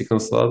ia ser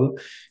cancelada,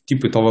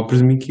 tipo, eu estava a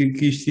presumir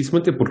que isto ia se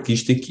manter, porque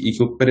isto aqui,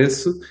 aquilo que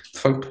parece de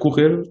facto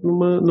correr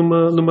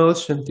numa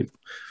Last Gen, tipo.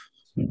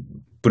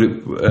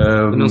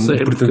 eu não sei,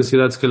 é porque a Portanto,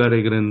 cidade se calhar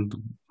é grande.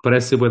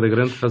 Parece ser bué da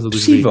grande por causa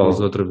dos veículos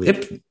possível. outra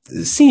vez.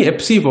 Sim, é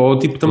possível. Ou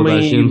tipo Toda a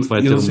também, gente vai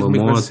eu ter não sei uma como é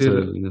que vai moto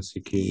ser. e não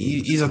sei o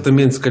quê.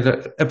 Exatamente, se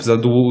calhar, apesar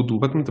do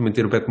Batman também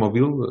ter o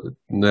Batmobile,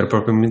 não era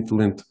propriamente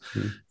lento.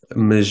 Sim.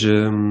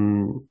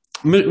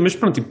 Mas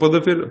pronto, tipo, pode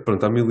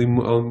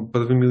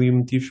haver mil e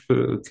motivos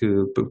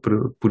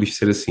por isto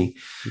ser assim.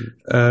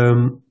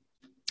 Hum,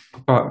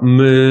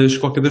 mas de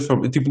qualquer das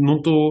formas, tipo,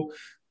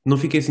 não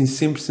fiquei assim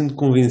 100%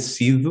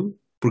 convencido,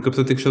 porque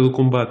apesar de ter gostado do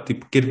combate,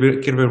 tipo, quero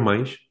ver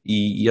mais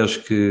e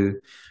acho que.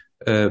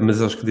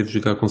 Mas acho que devo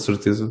jogar com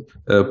certeza,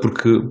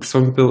 porque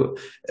principalmente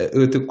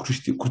eu até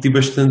curti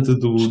bastante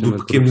do Sistema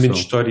de pequeno momento de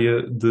progressão.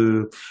 história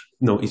de.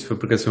 Não, isso foi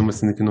porque essa foi uma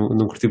cena que eu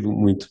não curti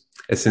muito.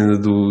 A cena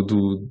de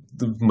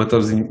matar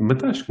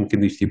matares, como quem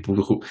diz, tipo,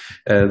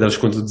 dares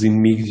conta dos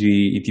inimigos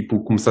e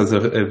tipo, começares a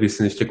ver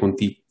cenas que é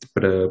contigo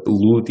para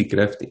loot e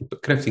crafting.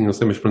 Crafting, não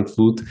sei, mas pronto,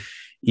 loot.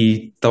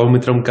 E estava-me a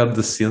entrar um bocado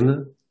da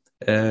cena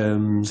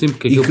Sim,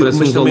 porque aquilo parece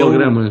mas uns também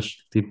hologramas,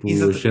 tipo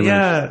Exato, as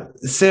cenas.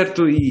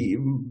 certo, Não,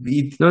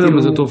 tipo,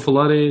 mas eu estou a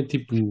falar é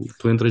tipo,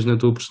 tu entras na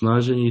tua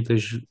personagem e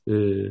tens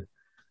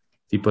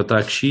tipo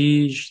ataque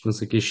X, não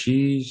sei o que é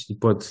X, e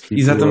podes tipo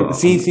exatamente, mudar.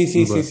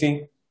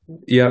 sim.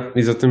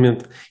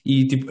 Exatamente.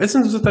 E tipo, essa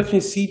dos ataques em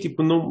si,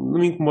 tipo, não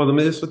me incomoda,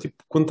 mas é só tipo,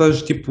 quando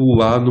estás tipo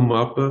lá no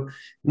mapa,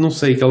 não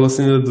sei, aquela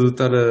cena de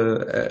estar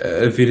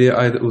a ver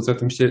os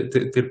átomos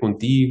ter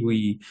contigo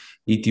e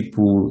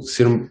tipo,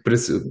 ser um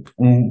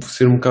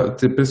bocado,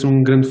 parece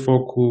um grande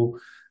foco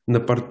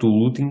na parte do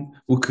looting,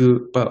 o que,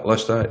 pá, lá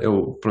está,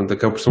 pronto,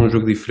 acaba por ser um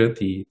jogo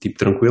diferente e tipo,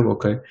 tranquilo,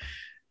 ok?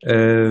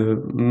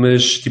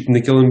 Mas tipo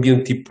naquele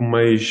ambiente tipo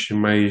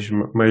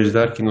mais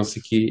dark e não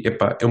sei o quê,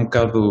 epá, é um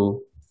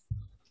bocado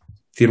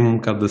tira-me um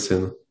bocado da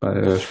cena. Pá,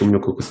 eu acho que é o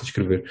melhor que eu consigo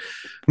escrever.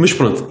 Mas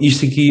pronto,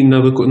 isto aqui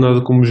nada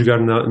como jogar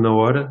na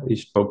hora.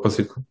 Isto pode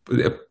ser.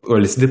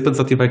 Olha, se der para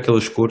desativar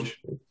aquelas cores,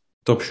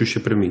 top Xuxa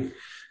para mim.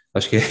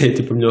 Acho que é,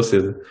 tipo a melhor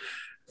cena.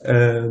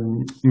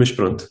 Mas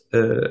pronto,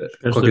 Esta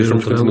qualquer vez um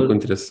forma continua com trailer,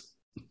 interesse.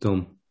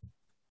 então,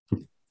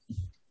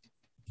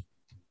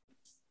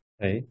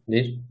 Aí,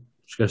 diz?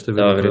 chegaste a ver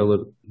Estava o a ver. trailer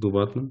do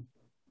Batman?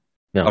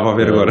 Não, Estava a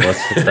ver agora.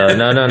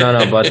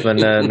 não, Batman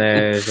não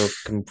é jogo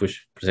que me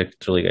puxa, por isso é que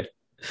desliguei.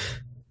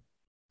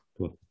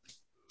 Pô.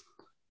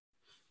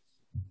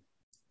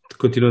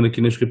 Continuando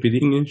aqui nas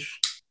rapidinhas,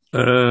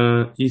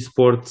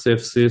 eSports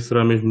FC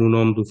será mesmo o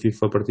nome do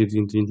FIFA a partir de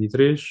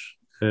 2023.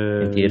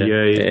 Mentira,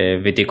 EA é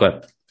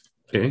 24.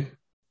 é?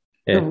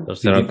 É, Não, eles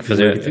terão que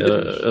fazer,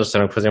 2023. eles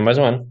terão que fazer mais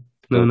um ano.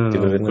 Não, Eu não,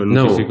 tive a não. ver, A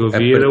não. notícia que eu Não, a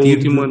vi era o partir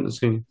último de. ano.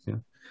 Sim, sim.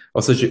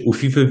 Ou seja, o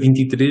FIFA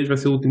 23 vai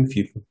ser o último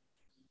FIFA.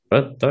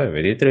 Pronto, então é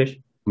 23.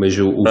 Mas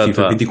o Pronto,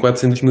 FIFA vá. 24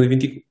 sai em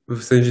 2020,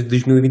 sai em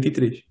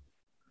 2023.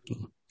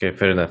 Ok,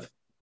 fair enough. Está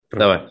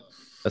Pronto. bem,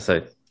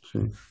 aceito.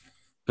 Sim.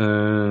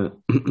 Ah,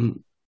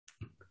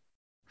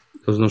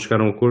 eles não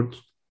chegaram a acordo.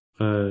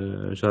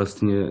 Já se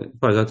tinha,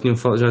 pá, já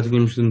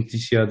tínhamos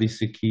noticiado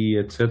isso aqui,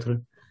 etc.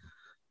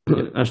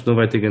 Acho que não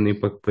vai ter grande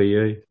impacto para a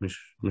EA,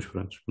 mas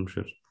pronto, vamos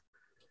ver.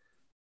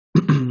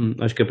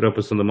 Acho que a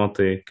preocupação da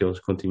malta é que eles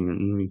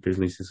continuem com as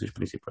licenças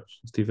principais.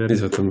 Se tiverem,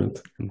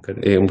 Exatamente. um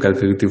bocadinho. É um bocado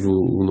criativo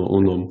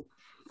o nome.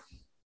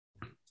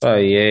 Pá,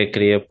 e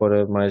queria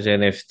pôr mais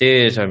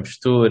NFTs, já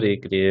mistura e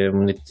queria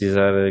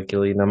monetizar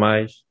aquilo ainda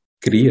mais.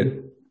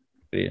 Queria,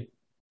 Queria.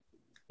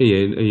 A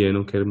EA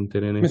não quer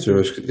meter mas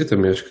NFT. eu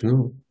também acho que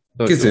não.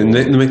 Só Quer que dizer,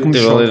 não é que me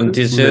estive a ler choca,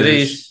 notícias mas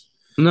disso.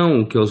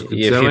 Não, o que eles E a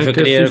disseram é FIFA que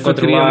a queria FIFA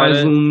queria controlar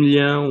mais 1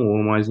 milhão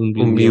ou mais 1 um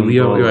bilhão de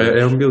bilhão, dólares.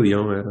 era 1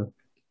 bilhão, era.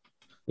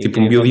 e Tipo,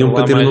 queria 1 bilhão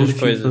para controlar ter o mais nome as de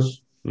FIFA.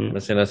 coisas. É. Uma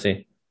cena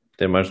assim.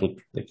 Ter mais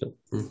lucro daquilo.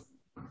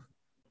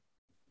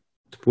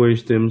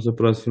 Depois temos a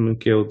próxima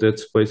que é o Dead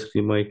Space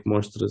Remake,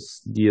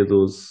 mostra-se dia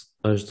 12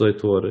 às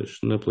 18 horas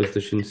na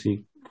PlayStation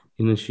 5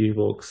 e na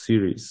Xbox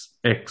Series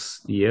X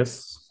e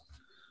S.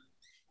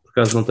 Por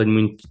acaso não tenho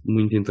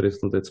muito interesse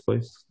no Dead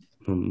Space,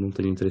 não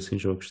tenho interesse em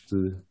jogos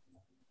de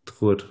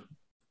terror,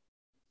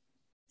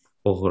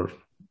 horror.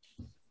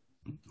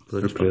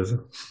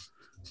 Surpresa.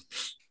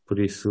 Por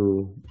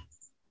isso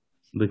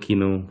daqui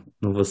não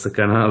vou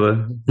sacar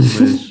nada,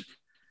 mas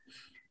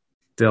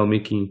tell me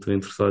quem estão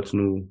interessados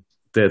no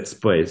Dead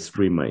Space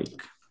Remake.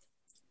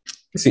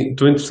 Sim,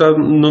 estou interessado.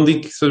 Não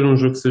digo que seja um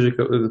jogo que seja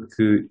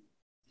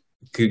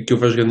que eu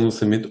vá jogar no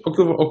lançamento ou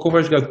que eu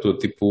vá jogar todo.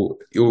 Tipo,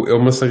 é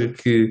uma saga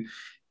que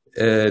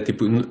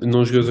tipo,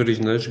 não joguei os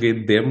originais, joguei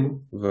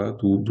demo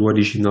do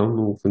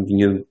original quando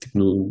tinha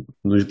tipo,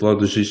 nos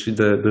lados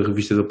da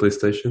revista da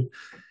PlayStation.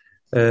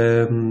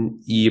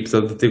 E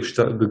apesar de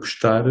de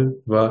gostar,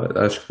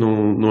 acho que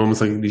não é uma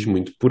saga que diz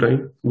muito.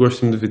 Porém,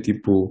 gosto-me de ver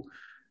tipo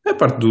a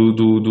parte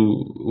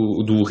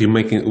do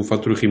remake, o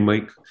fator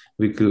remake,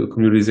 vi que a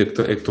melhor dizer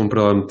é que estão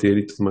para lá meter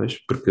e tudo mais,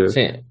 porque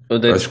Sim, o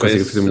Dead acho que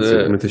conseguem Space,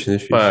 fazer muitas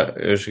cenas fixes. pá,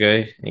 eu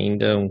joguei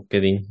ainda um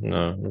bocadinho,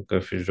 não, nunca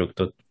fiz o jogo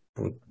todo.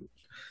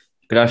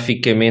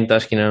 Graficamente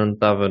acho que ainda não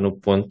estava no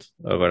ponto,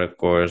 agora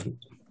com lá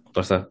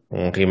está,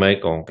 um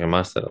remake ou um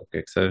remaster, ou o que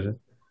é que seja,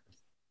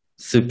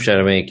 se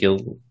puxar bem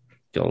aquilo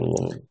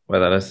vai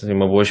dar assim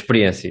uma boa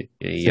experiência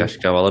e Sim. acho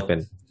que já vale a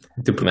pena.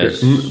 Tipo, porque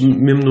Mas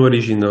mesmo no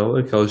original,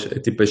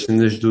 tipo, as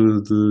cenas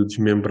de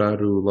desmembrar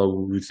lá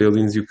os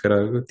aliens e o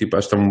caralho, tipo,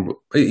 acho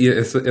que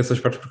essas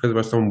partes por acaso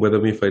estão bué da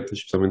bem feitas,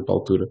 especialmente para a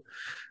altura.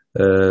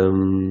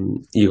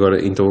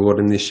 Então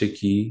agora neste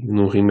aqui,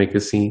 num remake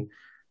assim,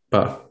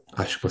 pá,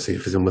 acho que consigo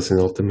fazer uma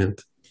cena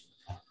altamente.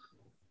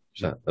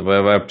 já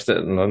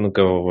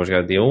nunca vou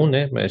jogar dia 1,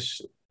 né? Mas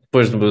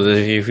depois das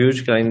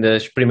reviews que ainda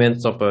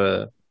experimento só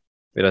para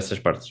ver essas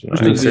partes, não Mas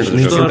é? nem Mas que seja- devias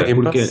nem que seja gostar, em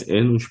porque passe.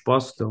 é num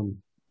espaço, então,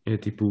 é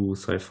tipo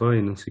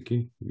sci-fi, não sei o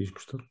quê, devias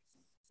gostar.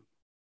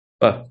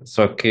 Pá,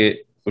 só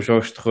que os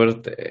jogos de terror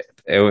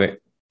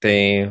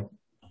têm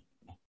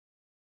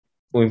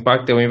o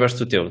impacto é o inverso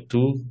do teu.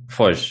 Tu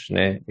foges,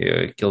 né?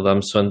 Aquilo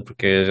dá-me sono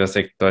porque eu já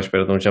sei que estou à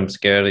espera de um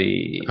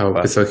jumpscare Eu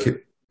pá, pensava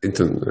que.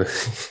 Então,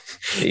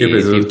 eu e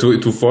penso, tipo,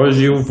 tu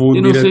foges e eu vou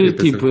Eu não direto. sei, Eu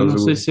penso, tipo, eu não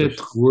sei se é pois.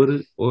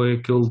 terror ou é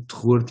aquele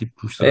terror tipo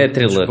é misturado com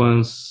thriller,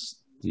 suspense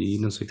e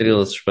não sei o quê.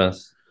 thriller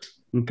suspense.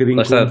 Um bocadinho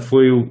Lá está. como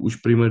foi os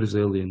primeiros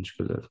Aliens, se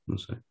calhar, não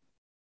sei.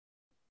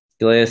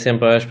 Ele é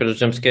sempre à espera do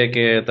jumpscare, que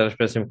é estar à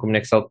espera sempre que o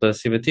boneco salte para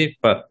cima de ti.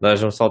 Pá,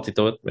 dás um salto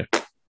e outro, mas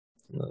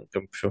nunca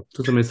me puxou.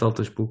 Tu também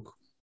saltas pouco,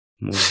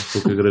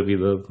 pouca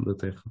gravidade da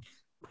Terra,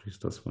 por isso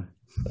está-se bem.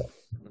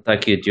 Está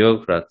aqui o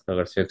Diogo, pronto.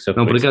 Agora sei que sou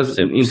Não, por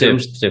acaso, em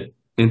termos, percebo.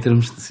 em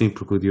termos de sim,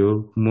 porque o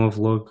Diogo move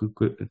logo,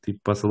 tipo,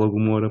 passa logo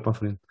 1 hora para a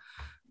frente.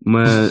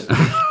 Mas,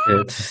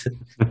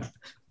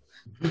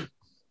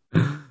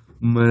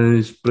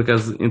 mas por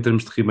acaso, em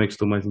termos de remakes,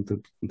 estou mais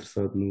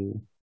interessado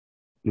no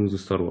do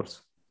Star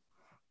Wars.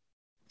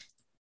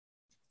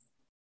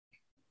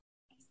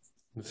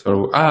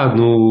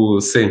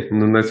 Sim,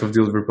 no Knights of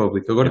the Old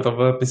Republic. Agora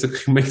estava a pensar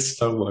que remake de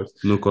Star Wars.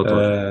 No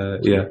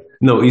KOTOR. Yeah.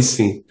 Não, isso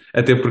sim.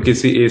 Até porque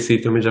esse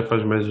aí também já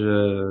faz mais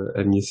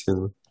a minha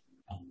cena.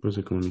 Pois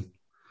é, como a mim.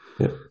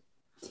 Yeah.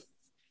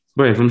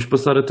 Bem, vamos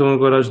passar então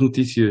agora às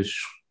notícias.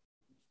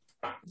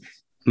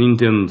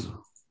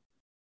 Nintendo.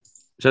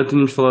 Já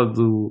tínhamos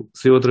falado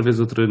saiu outra vez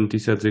outra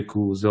notícia a dizer que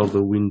o Zelda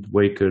Wind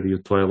Waker e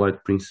o Twilight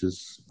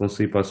Princess vão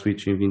sair para a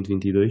Switch em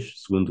 2022,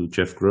 segundo o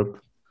Jeff Grubb.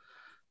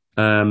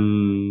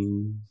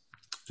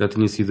 Já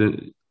tinha sido,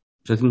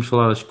 já tínhamos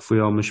falado, acho que foi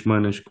há umas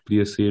semanas que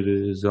podia ser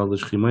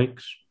Zeldas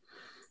remakes.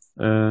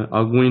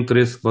 Algum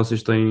interesse que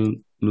vocês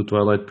têm no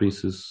Twilight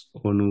Princess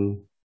ou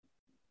no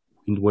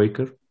Wind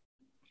Waker?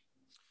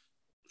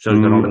 Já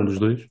jogaram algum dos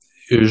dois?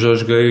 Eu já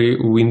joguei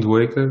o Wind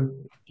Waker,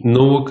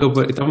 não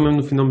acabei, estava mesmo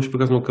no final, mas por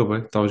acaso não acabei,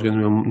 estava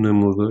jogando no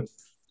emulador,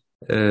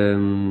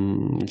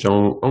 já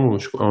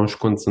há uns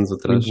quantos anos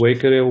atrás. Wind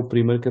Waker é o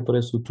primeiro que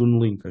aparece o Toon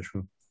Link, acho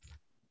eu.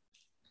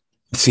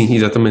 Sim,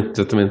 exatamente.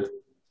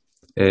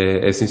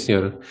 É sim,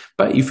 senhora.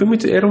 Pá, e foi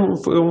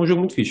um jogo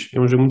muito fixe, é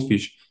um jogo muito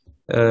fixe.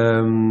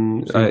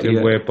 Sim,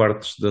 teve bué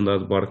partes de andar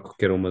de barco,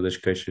 que era uma das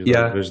queixas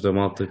às vezes da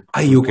malta,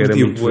 eu que era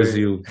curti muito bué.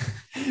 vazio.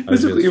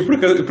 Mas eu por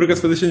acaso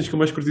foi das cenas que eu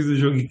mais curti do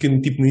jogo e que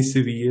eu tipo, nem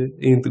sabia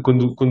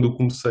quando eu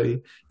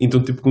comecei.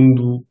 Então, tipo,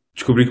 quando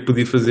descobri que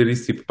podia fazer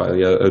isso, tipo, pá,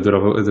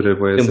 adorei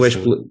bué Tem essa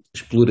boa cena.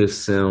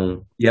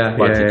 exploração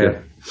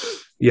aquática.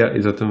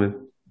 Exatamente.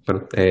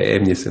 Pronto, é a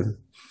minha cena.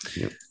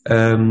 Yeah.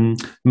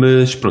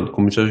 Mas pronto,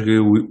 como já joguei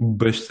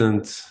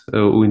bastante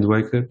o Wind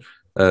Waker,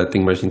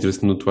 tenho mais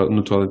interesse no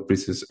Twilight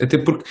Princess. Até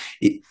porque,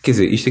 quer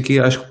dizer, isto aqui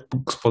acho que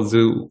se pode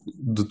dizer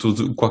de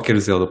tudo, qualquer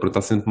Zelda, porque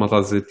está sempre mal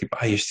a dizer tipo,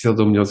 este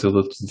Zelda é o melhor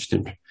Zelda de todos os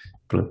tempos.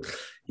 Pronto.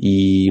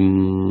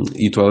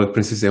 E Twilight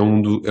Princess é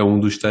um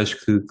dos tais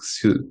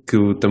que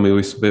eu também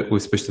ouço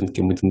bastante,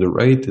 que é muito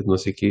underrated, não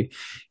sei o quê.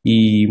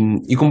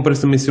 E como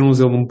parece também ser um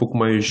Zelda um pouco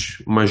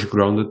mais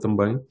grounded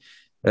também.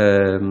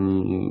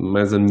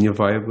 Mas a minha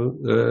vibe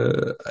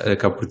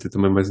acaba por ter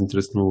também mais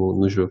interesse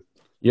no jogo.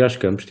 E acho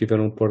que ambos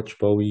tiveram portes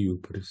para o Wii U,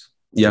 por isso.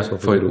 Só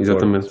Foi, fazer o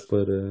exatamente.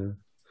 port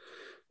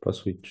para a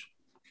Switch.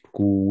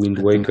 Porque o Wind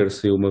Waker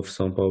saiu uma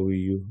versão para o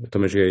Wii U. Eu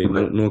também joguei,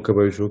 não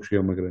acabei o jogo, joguei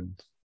uma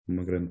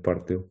grande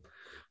parte dele.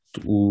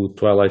 O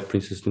Twilight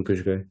Princess nunca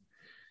joguei.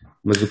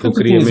 Mas o que eu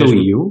queria mesmo.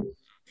 Wii U?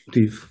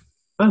 Tive.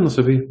 Não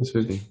sabia.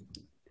 Sim.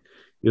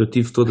 Eu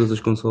tive todas as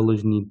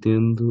consolas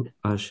Nintendo,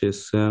 à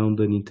exceção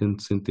da Nintendo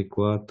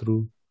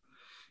 64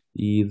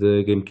 e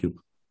da GameCube.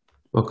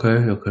 Ok.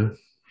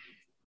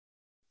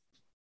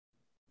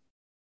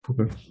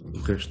 O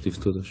resto tive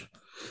todas.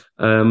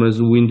 Mas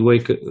o Wind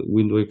Waker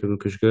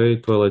nunca joguei.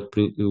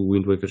 O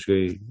Wind Waker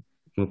joguei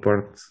uma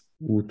parte.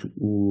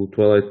 O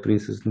Twilight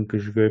Princess nunca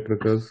joguei por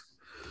acaso.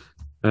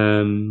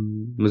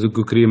 Mas o que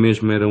eu queria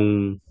mesmo era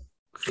um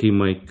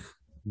remake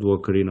do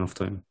Ocarina of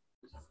Time.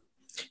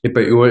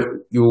 Epá, eu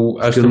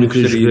acho que eu nunca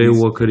joguei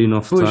disso. o Ocarina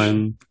of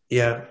Time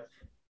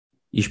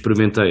e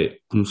experimentei.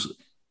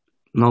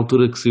 Na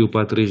altura que saiu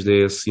para a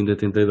 3DS, ainda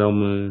tentei dar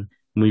uma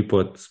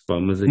hipótese, pá,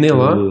 mas Nem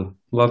aquilo...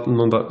 lá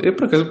não dá.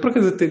 Por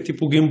acaso até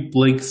tipo o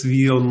gameplay que se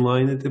via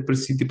online até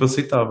parecia tipo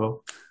aceitável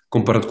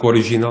comparado com o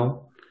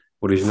original.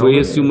 Foi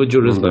esse o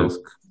Majora's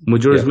Mask. O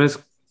Majora's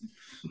Mask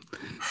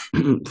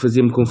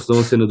fazia-me confusão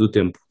a cena do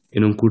tempo.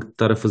 Eu não curto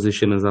estar a fazer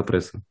cenas à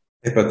pressa.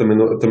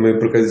 Também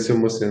por acaso isso é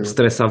uma cena.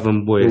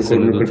 Estressava-me bué a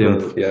cena do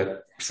tempo.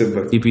 Percebo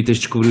bem. Tipo, e tens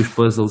de descobrir os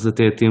puzzles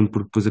até a tempo,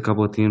 porque depois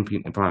acaba o tempo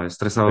e pá,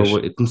 estressava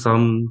bué.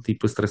 Começava-me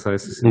tipo a estressar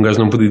essa cena. Um gajo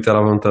não podia estar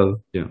à vontade.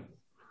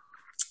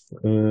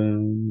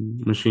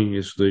 Mas sim,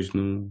 esses dois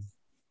não.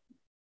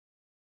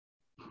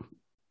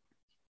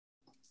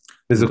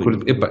 Mas eu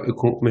curto, eu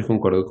também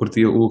concordo. Eu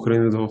curti o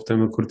Ocarina of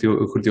Time, eu curti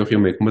o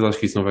remake, mas acho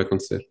que isso não vai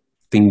acontecer.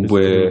 Tenho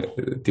bué,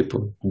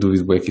 tipo,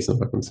 dúvida bué que isso não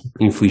vai acontecer.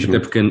 Infelizmente.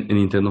 Até porque a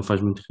Nintendo não faz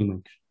muitos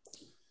remakes.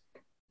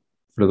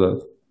 Verdade.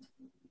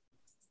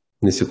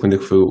 Nem sei quando é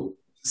que foi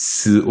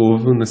se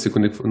houve, não sei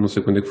quando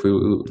é que foi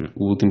o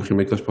último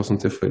remake que eles possam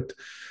ter feito.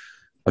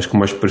 Acho que o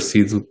mais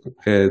parecido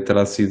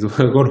terá sido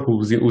agora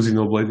o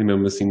Xenoblade, e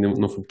mesmo assim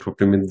não foi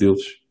propriamente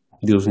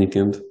deles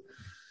Nintendo.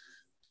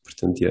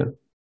 Portanto,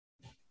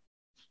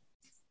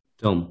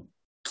 Então,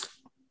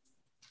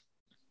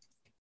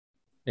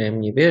 é a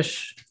minha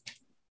vez.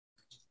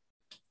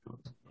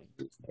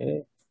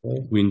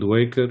 Wind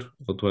Waker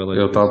ou Twilight?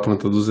 Ele estava a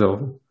pergunta do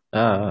Zelda.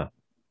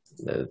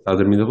 Está a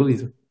dormir da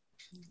baliza.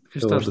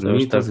 Estás a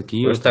dormir, estás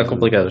aqui. Hoje está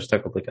complicado.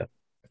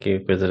 que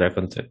a coisa já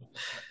aconteceu.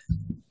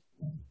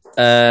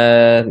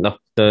 Não,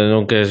 eu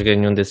nunca joguei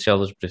nenhum desses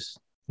Zeldas por isso.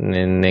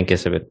 Nem quer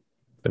saber.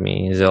 Para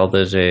mim,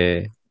 Zeldas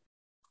é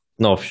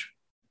novos.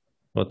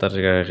 Vou estar a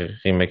jogar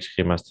remakes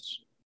e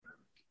remasters.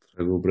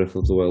 Trago o Breath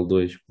of the Wild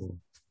 2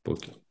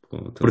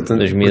 Portanto,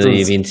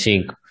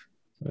 2025.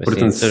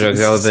 Assim, só jogo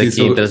Zelda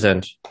daqui em 3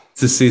 anos.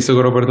 se saísse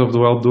agora o Breath of the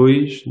Wild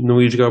 2,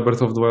 não ia jogar o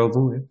Breath of the Wild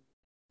 1, é?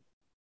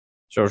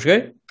 Já o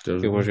joguei? Já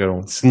Eu vou jogar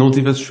um. Se não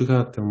tivesse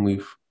jogado, é um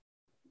livro.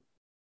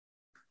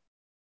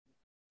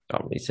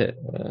 Calma, isso é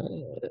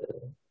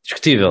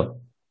discutível.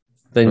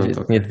 Pronto, Tinha de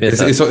ok.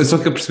 pensar. Eu só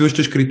quero perceber os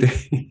teus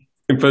critérios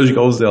para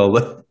jogar o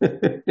Zelda.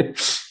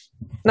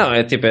 Não,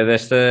 é tipo, é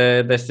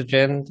desta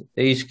gen,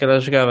 é isto que ela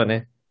jogava,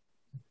 né?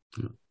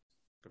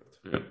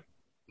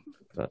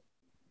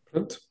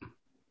 Pronto.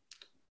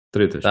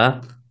 Tretas. Tá?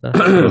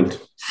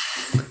 Pronto.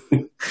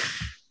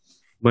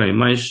 Bem,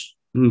 mais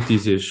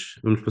notícias.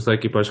 Vamos passar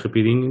aqui para as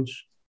rapidinhas.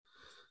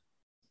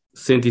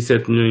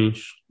 107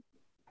 milhões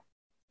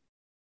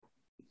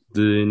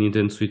de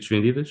Nintendo Switch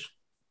vendidas.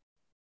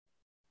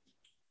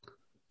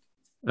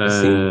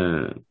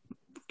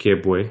 Que é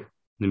bué,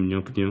 na minha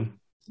opinião.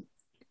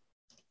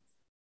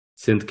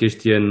 Sendo que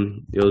este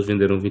ano eles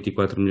venderam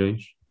 24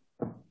 milhões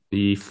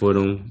e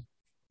foram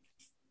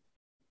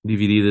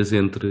divididas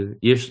entre.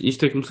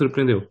 Isto é que me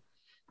surpreendeu.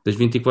 Das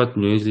 24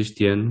 milhões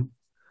deste ano,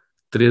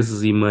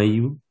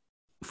 13,5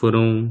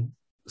 foram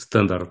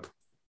standard.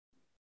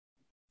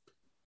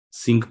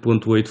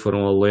 5,8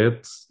 foram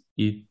OLED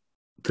e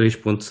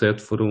 3,7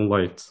 foram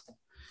Lite.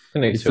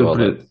 Quando é que E saiu o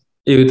OLED?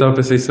 Eu estava a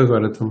pensar isso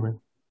agora também.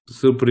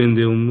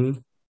 surpreendeu-me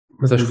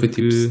Mas acho que foi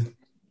tipo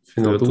porque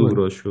final do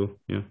outubro, ano. acho eu.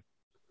 Yeah.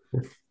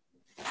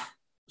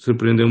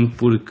 Surpreendeu-me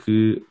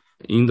porque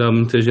ainda há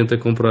muita gente a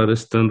comprar as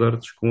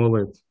standards com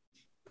OLED.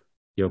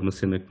 E é uma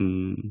cena que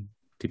me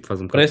tipo,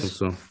 faz um bocado de Preço?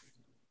 confusão.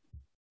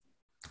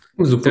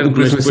 Mas o Certo, preço mas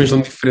não é assim depois-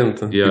 tão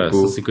diferente. Yeah, Tipo,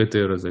 são 50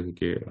 euros é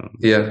que é.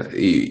 yeah,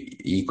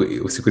 e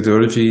 50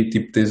 euros e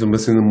tipo, tens uma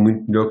cena de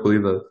muito melhor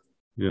qualidade.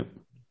 Yeah.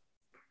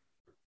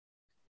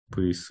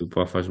 Por isso,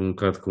 pá, faz-me um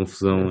bocado de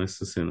confusão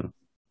essa cena.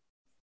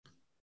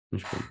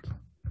 Mas pronto.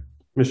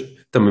 Mas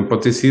também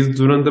pode ter sido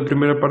durante a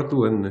primeira parte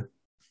do ano, né?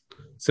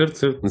 Certo,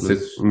 certo. Não sei,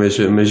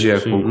 mas já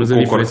sim, concordo mas a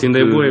diferença ainda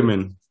é boa,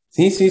 man.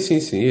 Sim.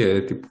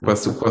 É tipo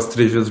quase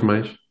 3 vezes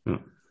mais.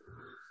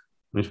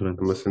 Mas É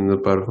pronto. uma cena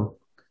da parva.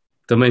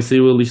 Também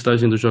saiu a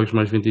listagem dos jogos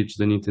mais vendidos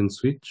da Nintendo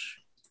Switch.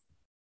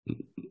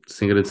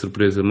 Sem grande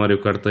surpresa, Mario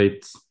Kart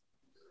 8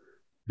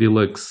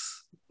 Deluxe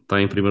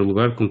está em primeiro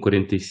lugar com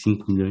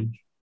 45 milhões.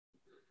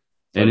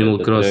 Animal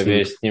Olha, Crossing. outra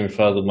vez tínhamos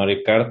falado do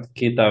Mario Kart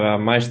que estava a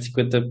mais de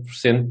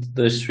 50%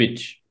 das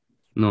Switch.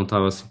 Não,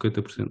 estava a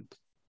 50%.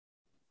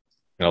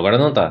 Agora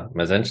não está,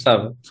 mas antes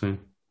estava. Sim.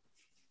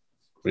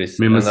 Por isso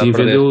Mesmo anda a assim,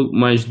 perder. vendeu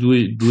mais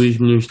de 2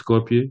 milhões de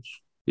cópias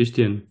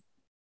este ano.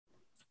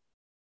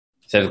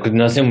 Certo,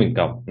 continua a ser muito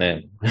calmo,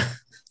 né?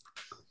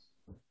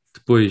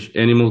 Depois,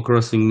 Animal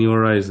Crossing New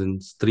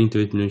Horizons,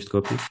 38 milhões de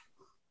cópias.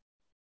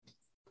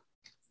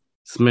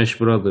 Smash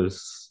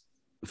Brothers,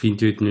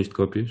 28 milhões de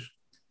cópias.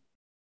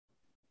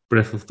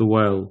 Breath of the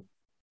Wild,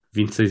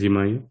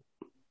 26,5.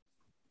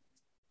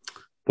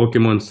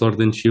 Pokémon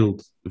Sword and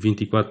Shield,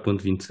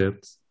 24,27.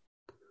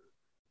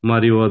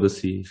 Mario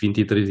Odyssey,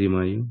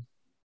 23,5.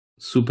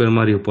 Super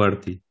Mario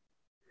Party,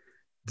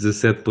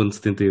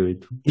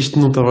 17,78. Isto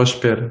não estava à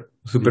espera.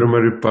 O Super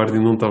Mario Party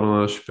não estava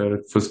nada à espera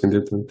que fosse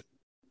vender tanto.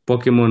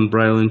 Pokémon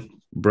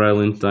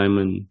Brilliant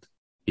Diamond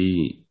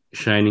e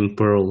Shining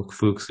Pearl, que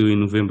foi o que saiu em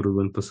novembro do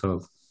ano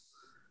passado,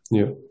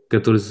 Yeah.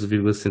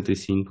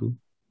 14,65.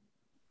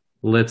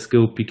 Let's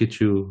Go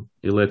Pikachu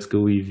e Let's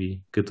Go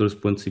Eevee,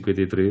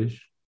 14,53.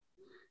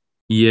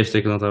 E esta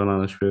é que não estava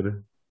nada à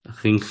espera.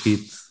 Ring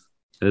Fit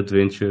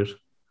Adventure,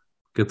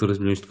 14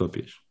 milhões de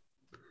cópias.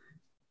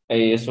 É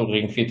esse o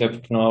Ring Fit, é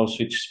porque não há o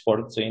Switch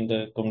Sports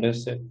ainda como deve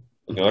ser.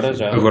 Agora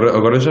já.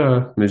 Agora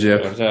já, mas já.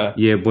 Agora já.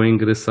 E é bem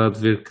engraçado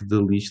ver que da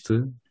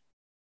lista,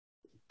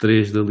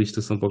 3 da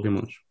lista são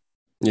Pokémons.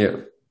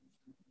 Yeah.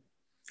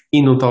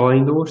 E não está lá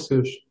ainda os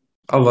seus.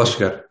 Lá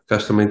chegar. Que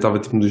acho que também estava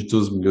tipo nos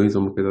 12 milhões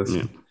ou uma coisa assim.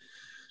 Yeah.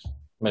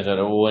 Mas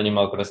era o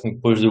Animal Crossing,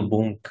 depois do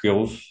boom que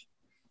houve,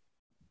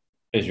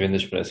 as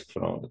vendas parece que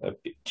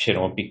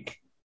desceram a pique.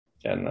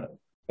 Já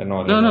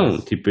não havia Não, nada.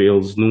 tipo,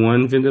 eles num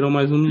ano venderam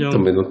mais 1 milhão.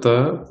 Também não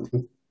está.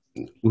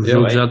 O É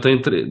jogo bem. já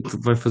tem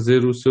vai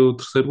fazer o seu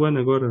terceiro ano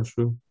agora, acho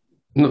eu.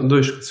 Não,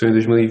 dois, saiu em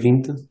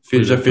 2020.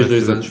 Pois Já é, fez vai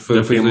 2 fazer- anos. já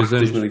Foi fez em março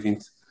 2 de anos.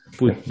 2020.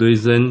 Puto,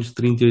 2 anos,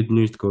 38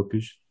 milhões de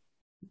cópias.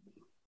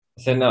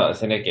 A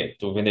cena é que é,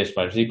 tu vendeste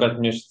mais 24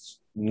 milhões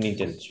de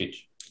Nintendo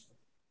Switch.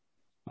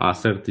 Ah,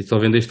 certo, e só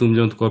vendeste 1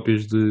 milhão de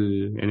cópias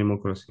de Animal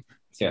Crossing.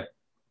 Sim, é.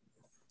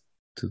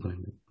 Tudo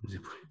bem. Mas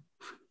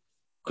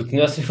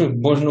Continua a ser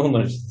bons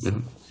números.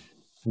 Uhum.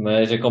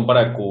 Mas a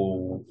comparar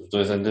com os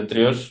 2 anos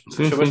anteriores,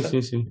 puxou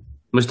bastante. Sim.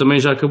 Mas também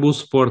já acabou o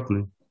suporte,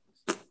 né?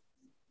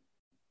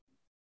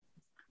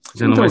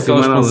 Já não Então vai ser aquela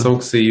mais nada. expansão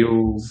que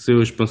saiu. Saiu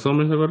a expansão,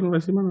 mas agora não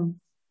vai ser mais nada.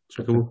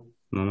 Já acabou.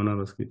 Não há mais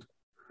nada a seguir.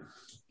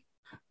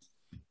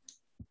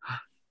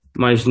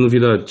 Mais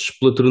novidades.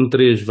 Splatoon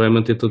 3 vai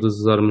manter todas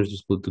as armas do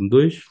Splatoon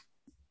 2.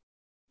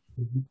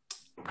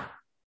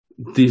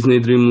 Disney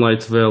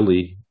Dreamlight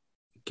Valley,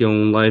 que é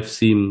um live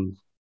sim,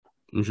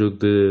 um jogo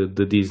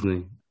da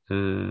Disney.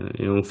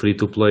 É um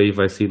free-to-play e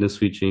vai sair na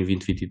Switch em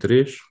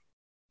 2023.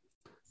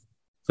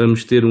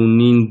 Vamos ter um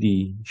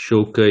Indie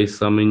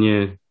Showcase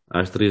amanhã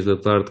às 3 da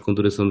tarde com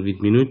duração de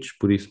 20 minutos.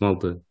 Por isso,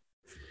 malta,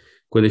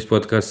 quando este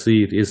podcast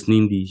sair, esse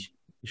Indie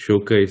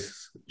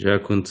Showcase já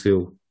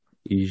aconteceu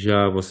e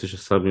já vocês já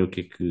sabem o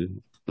que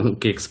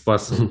é que se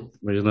passa,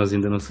 mas nós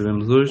ainda não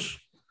sabemos hoje.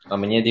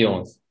 Amanhã é dia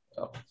 11.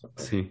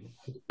 Sim.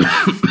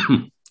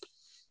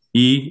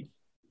 E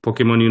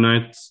Pokémon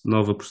Unite,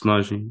 nova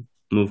personagem,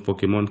 novo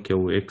Pokémon que é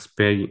o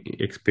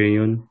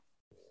Experion,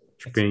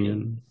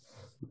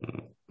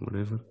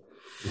 whatever,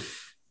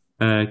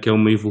 que é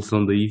uma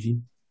evolução da Eevee.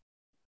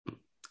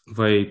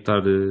 Vai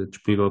estar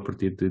disponível a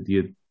partir do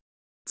dia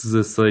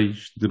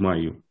 16 de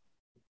maio.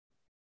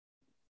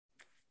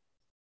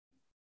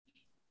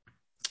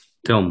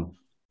 Telmo,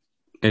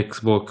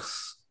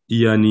 Xbox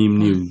e Anime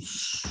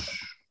News.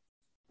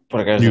 Por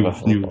acaso não vai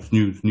falar.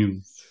 News.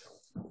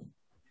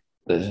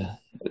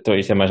 Então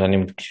isto é mais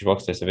anime do que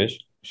Xbox desta vez.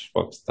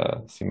 Xbox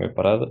está assim meio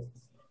parada.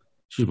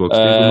 Xbox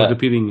tem uma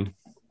rapidinha.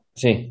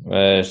 Sim,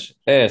 mas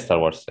é Star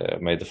Wars, é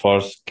May the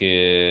Force,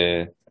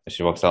 que a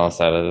Xbox está a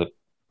lançar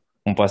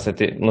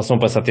lançou um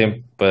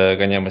passatempo para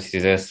ganhar uma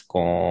Series S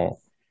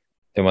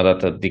tem uma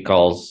data de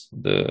decals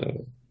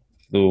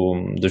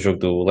do jogo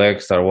do Lego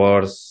Star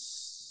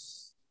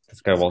Wars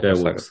Skywalker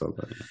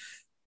Saga.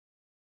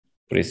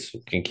 Por isso,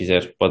 quem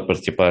quiser pode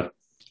participar.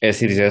 É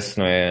Series S,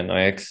 não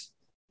é X,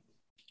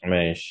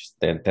 mas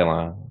tem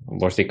lá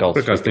bons decals.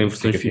 Por acaso tem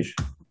versões fixe.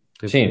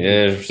 Sim,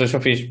 as versões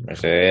são fixe,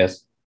 mas é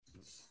S.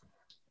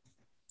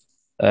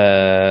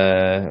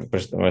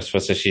 Mas se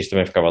fosse X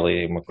também ficava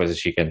ali uma coisa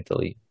gigante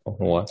ali,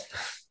 um A.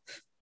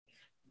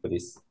 Por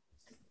isso.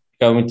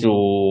 Ficava muito.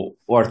 O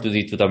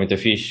R2D2 está muito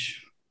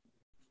fixe.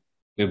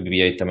 O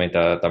BB-8 também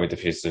está muito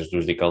fixe, as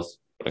duas decals.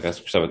 Por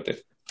acaso gostava de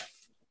ter.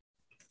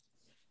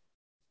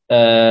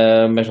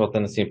 Mas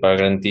voltando assim para a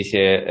grande notícia,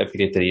 é a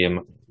pirataria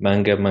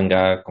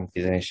mangá, como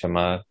quiserem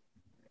chamar,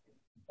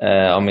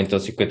 aumentou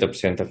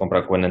 50% a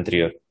comparar com o ano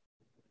anterior.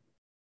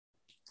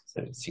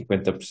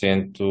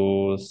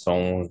 50%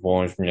 são uns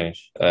bons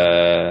milhões.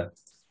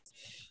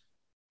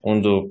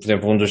 Por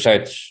exemplo, um dos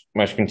sites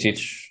mais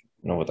conhecidos,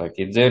 não vou estar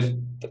aqui a dizer,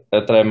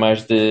 atrai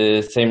mais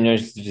de 100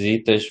 milhões de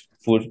visitas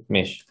por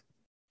mês.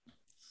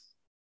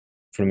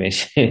 Por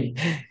mês.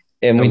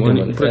 É muito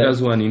anime, por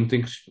acaso o anime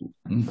tem crescido,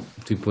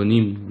 tipo o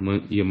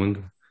anime e a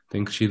manga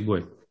tem crescido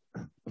bem.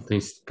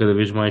 Tem-se cada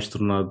vez mais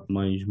tornado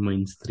mais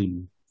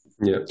mainstream.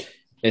 Yeah.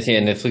 É assim,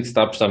 a Netflix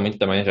está a apostar muito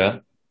também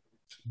já.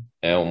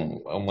 É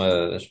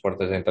uma das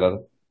portas de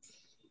entrada.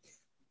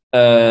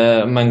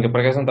 Manga, por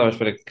acaso não estava a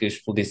esperar que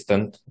explodisse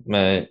tanto,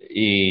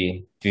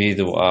 e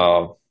devido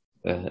à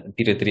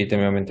pirataria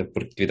também aumenta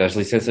porque devido às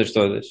licenças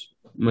todas.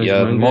 Mas e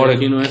a manga demora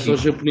aqui não é só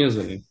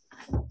japonesa, né?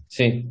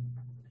 Sim.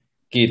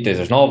 Aqui tens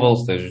as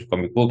novels, tens os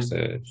comic books,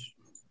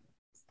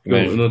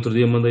 Eu, no outro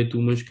dia mandei-te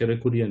umas que era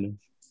coreana,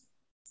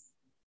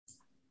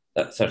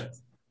 certo.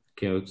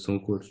 que são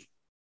cores.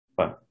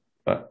 Pá.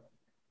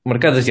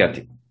 Mercado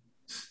asiático.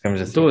 Vamos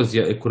assim. Então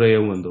a Coreia é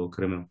onde, ou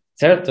caramelo?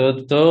 Certo,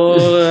 estou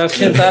a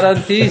acrescentar a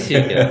notícia.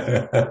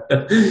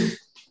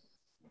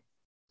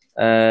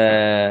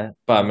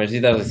 Mas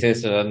devido à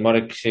licença, a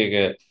demora que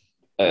chega,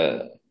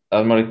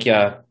 a demora que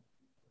há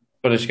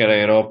para chegar à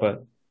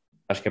Europa,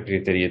 acho que a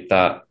pirataria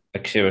está a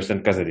crescer bastante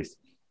por causa disso.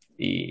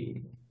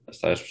 E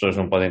as pessoas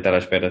não podem estar à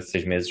espera de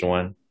 6 meses, um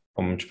ano,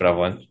 como me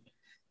esperavam antes.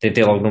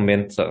 Tentei logo no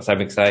momento,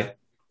 sabem que sai.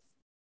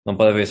 Não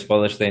pode haver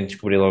spoilers, têm de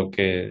descobrir logo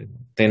que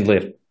têm de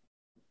ler.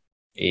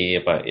 E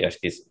acho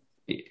que isso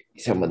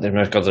é uma das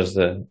maiores causas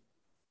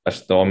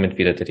acho, do aumento de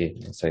pirataria,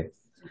 não sei.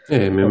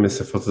 É mesmo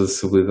essa falta de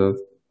acessibilidade.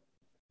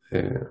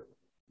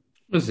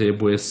 Mas é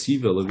boa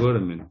acessível agora,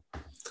 mano.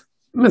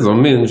 Mais ou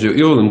menos.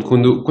 Eu lembro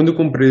quando eu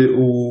comprei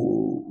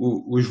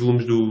os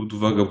volumes do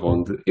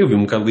Vagabond, eu vi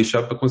um bocado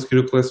lixado para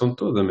conseguir a coleção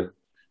toda, mano.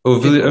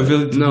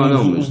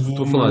 Não, mas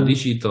estou a falar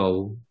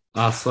digital.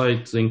 Há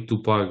sites em que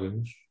tu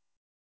pagas,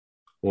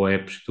 ou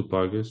apps que tu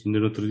pagas. Ainda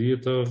no outro dia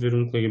estava a ver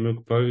um colega meu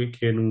que paga,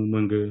 que é no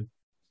Manga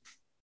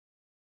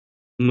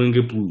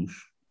Plus.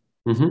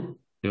 Uhum.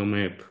 É uma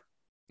app.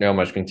 É o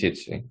mais conhecido,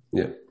 sim.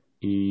 Yeah.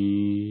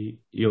 E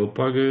ele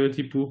paga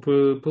tipo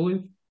para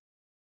ler.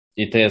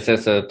 E tem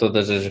acesso a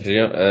todas as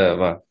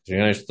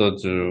regiões de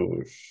todos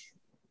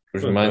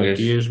os mangas.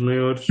 Aqui as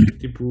maiores,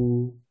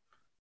 tipo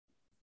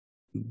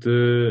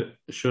de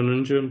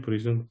Shonen Jump, por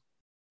exemplo.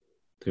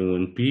 Tem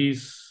One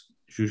Piece,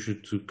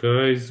 Jujutsu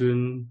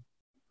Kaisen,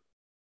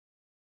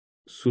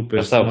 Super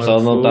Mas o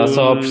pessoal não está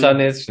só a apostar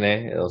Smartphone, nesses,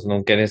 né? Eles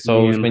não querem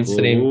só os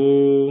mainstream.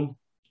 Nihongo,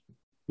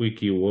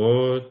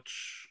 Wikiwatch,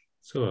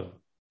 sei lá,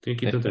 tem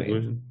aqui É, tanta tem.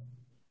 coisa.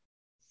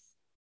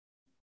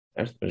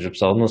 Mas o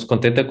pessoal não se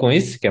contenta com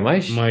isso, quer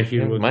mais? My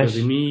Hero Mais?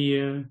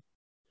 Academia,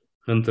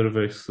 Hunter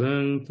vs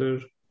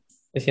Hunter.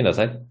 Assim não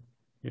sai.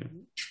 Yeah.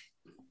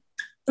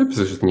 A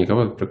pessoa já tinha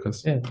acabado, por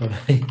acaso. É, tá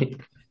bem.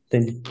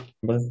 Também,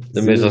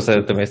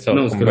 também só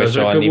Não, se como calhar vais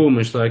já só ao acabou, anime.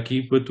 mas está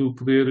aqui para tu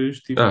poderes,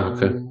 tipo,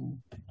 Ok.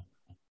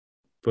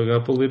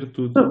 pagar para ler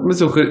tudo. Não, mas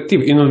eu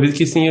não vi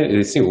que isso tinha.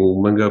 Assim,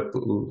 o manga,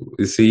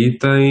 isso aí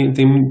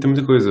tem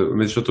muita coisa.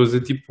 Mas eu só estou a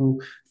dizer, tipo,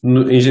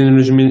 em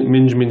géneros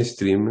menos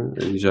mainstream,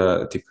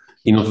 já, tipo,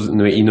 e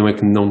não é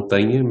que não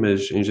tenha,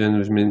 mas em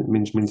géneros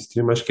menos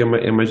mainstream, acho que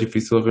é mais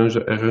difícil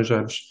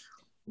arranjares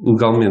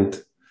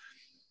legalmente.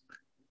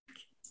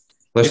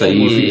 Lá É está,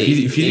 como,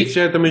 e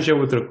físico também já é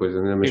outra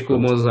coisa, né? é Mas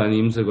como pronto, os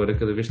animes, agora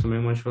cada vez também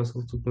é mais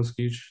fácil tu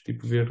conseguires,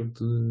 tipo, ver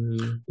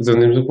os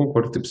animes eu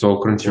concordo. Tipo, só o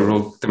Concordo.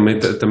 Crunchyroll também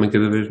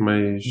cada vez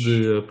mais.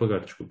 de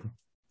apagar, desculpa.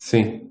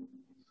 Sim,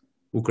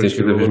 O tens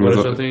cada Crunchyroll vez mais.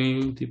 agora já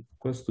tem, tipo,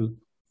 quase tudo.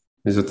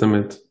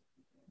 Exatamente.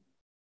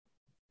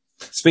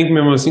 Se bem que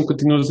mesmo assim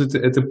continuas a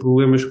ter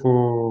problemas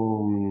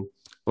com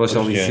lá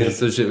está, As regiões.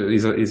 licenças,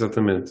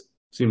 exatamente.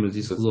 Sim, mas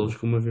isso Exatamente. resolves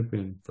com uma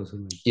VPN,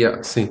 facilmente.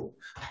 Yeah, sim.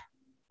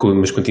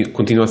 Mas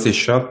continua a ser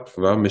chato,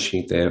 vá, mas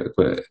sim,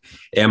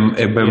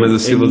 é bem mais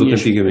acessível do que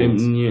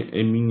antigamente.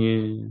 A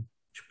minha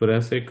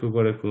esperança é que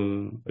agora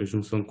com a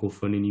junção com o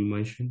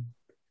Funimation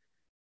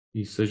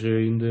isso seja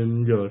ainda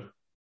melhor.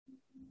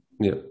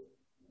 Yeah.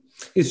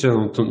 Isso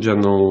já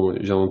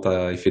não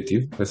está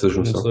efetivo, essa Não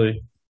junção.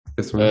 sei.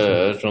 Essa não sei.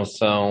 A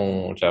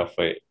junção já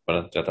foi,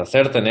 pronto, já está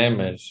certa, né?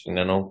 Mas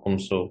ainda não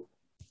começou o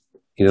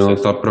Ainda não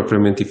processo. está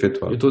propriamente Eu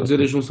efetuado. estou a dizer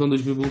Ok. a junção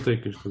das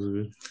bibliotecas, estás a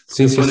ver? Porque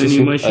Sim, a sim, sim, sim.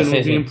 Funimation não Sim,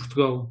 havia em sim.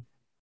 Portugal.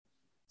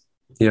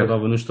 Só Yeah,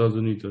 dava nos Estados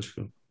Unidos, acho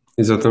que.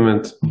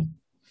 exatamente.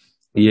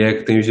 E é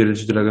que tem os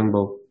direitos de Dragon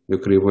Ball.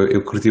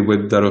 Eu curti bué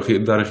de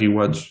dar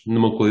rewatch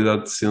numa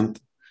qualidade decente.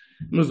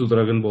 Mas o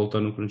Dragon Ball está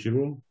no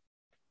Crunchyroll.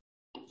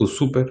 O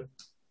Super.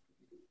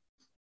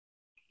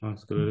 Ah,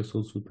 se calhar é só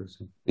o Super,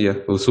 sim.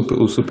 Yeah, o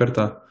Super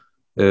está.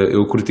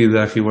 Eu curti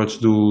dar rewatch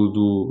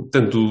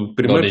tanto do Do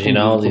primeiro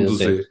original como e do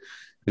assim. Z.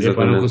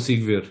 Epá, não Exatamente.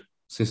 consigo ver,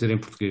 sem ser em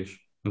português.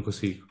 Não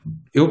consigo.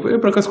 Eu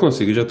por acaso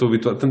consigo, eu já estou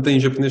habituado. Tanto em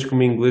japonês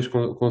como em inglês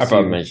Ah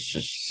pá, consigo. mas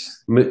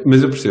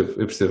Mas eu percebo,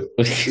 eu percebo.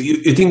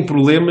 Eu tenho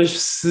problemas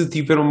se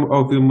tiver a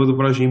ouvir uma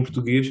dobragem em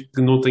português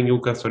que não tenha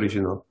o cast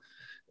original.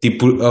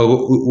 Tipo,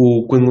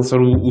 quando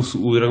lançaram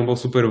o Dragon Ball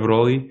Super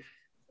Broly,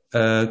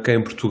 cá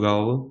em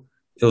Portugal,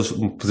 eles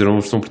puseram a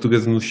versão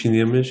portuguesa nos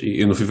cinemas, e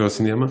eu não fui ver ao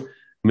cinema,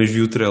 mas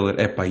vi o trailer.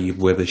 É pá, e é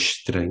bué da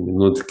estranho,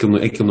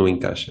 aquilo não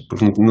encaixa,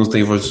 porque não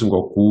tem a voz do Son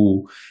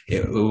Goku,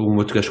 é um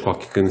outro gajo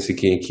qualquer que eu não sei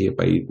quem é que é,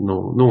 pá, e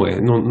não é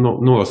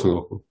o Son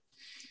Goku.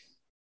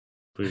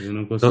 Pois eu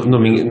não Não, consigo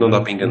ver, não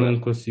dá para enganar. não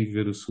consigo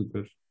ver o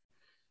Super.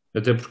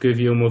 Até porque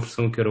havia uma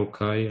versão que era o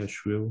Kai,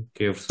 acho eu,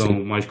 que é a versão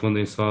Sim, mais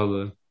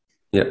condensada,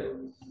 yeah,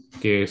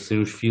 que é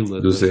sem os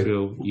fillers, do acho Z.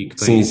 eu, e que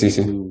Sim, tem sim,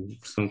 sim. tipo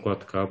versão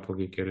 4K, ou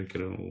o que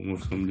era uma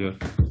versão melhor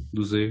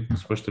do Z, que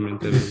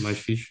supostamente era mais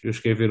fixe. Eu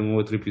cheguei a ver um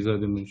outro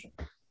episódio, mas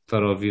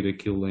estar a ouvir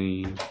aquilo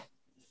em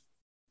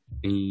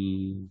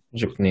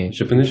japonês.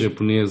 Japonês?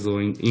 japonês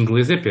ou em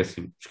inglês é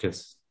péssimo,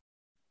 esquece.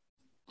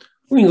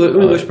 O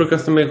inglês Ah, por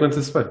acaso também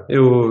acontece bem.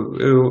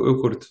 Eu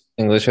curto.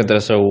 em inglês só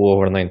interessa o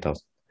Over 9000.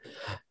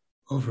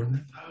 Over,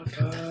 né?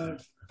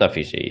 Está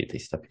fixe aí, isso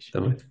está fixe.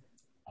 Também.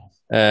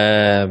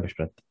 Mas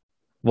pronto.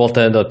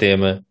 Voltando ao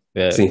tema,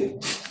 Sim.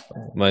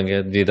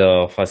 manga, devido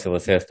ao fácil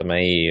acesso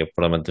também e ao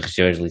problema de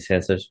regiões de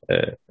licenças,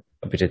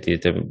 o objetivo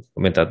tem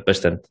aumentado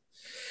bastante.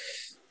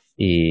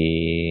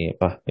 E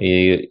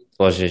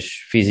lojas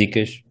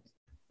físicas,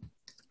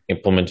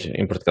 pelo menos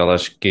em Portugal,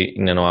 acho que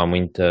ainda não há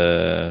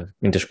muita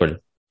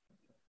escolha,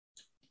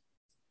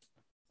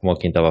 como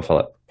aqui estava a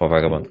falar, para o Em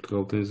vagabundo.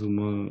 Portugal tens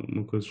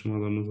uma coisa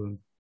chamada Amazon.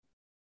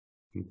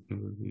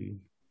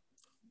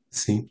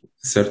 Sim,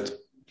 certo.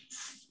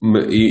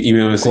 E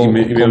mesmo assim,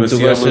 Como tu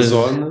gostas.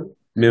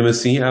 mesmo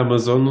assim, a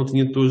Amazon não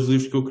tinha todos os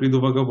livros que eu queria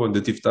do Vagabundo.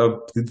 Eu tive de estar a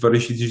pedir de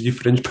vários sítios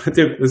diferentes para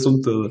ter a coleção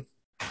toda.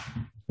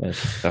 Mas,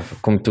 Rafa,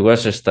 como tu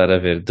gostas de estar a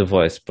ver The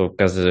Voice por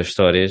causa das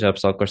histórias, há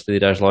pessoal que gosta de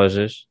ir às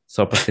lojas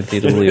só para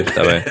sentir o livro,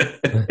 está bem?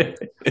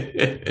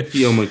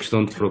 E é uma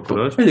questão de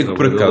procurar, Olha porque que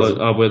por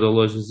acaso, há bué de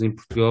lojas em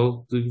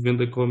Portugal de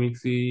venda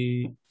cómics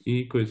e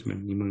coisas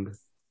mesmo, e manga.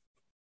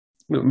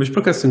 mas por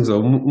acaso, temos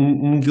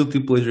um guilty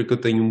pleasure que eu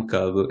tenho um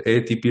bocado é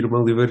tipo ir a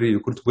uma livraria.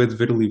 Eu curto bué de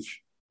ver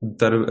livros, de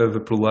estar a ver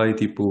por lá e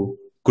tipo,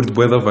 curto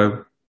bué da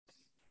vibe.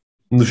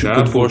 Já há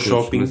Quando vou ao poucas,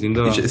 shopping, mas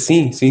ainda há.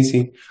 sim, sim,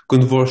 sim.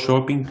 Quando vou ao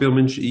shopping, pelo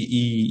menos,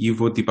 e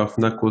vou tipo à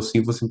FNAC ou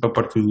assim, vou sempre para a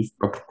parte dos livros,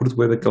 pá, porque curto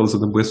bué daquela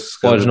zona bué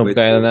Podes sossegada, não bué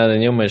pegar em tipo. nada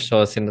nenhum, mas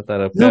só assim de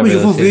estar a Não, pegar, mas eu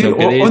ver vou assim se ver, não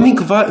quer ou ir. nem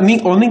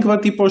que vá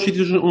tipo aos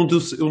sítios onde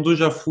eu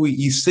já fui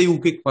e sei o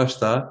que é que lá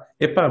está,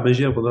 é pá, mas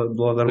já vou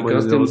lá dar Por uma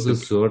olhada acaso dela temos a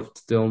sempre.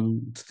 sorte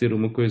de ter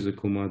uma coisa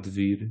como a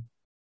Advir,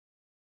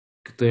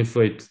 que tem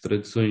feito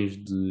traduções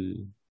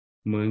de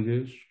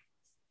mangas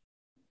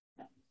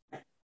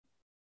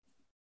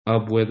há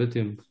bué de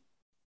tempo.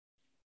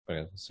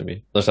 Não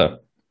sabia. Lá está.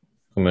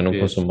 Como eu não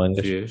consumo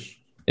mangas, Fez.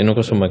 eu não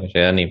consumo mangas,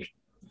 é animes.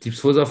 Tipo,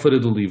 se fores à Feira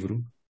do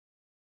Livro,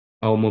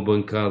 há uma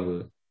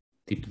bancada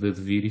tipo de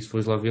Advir, e se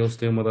fores lá ver, eles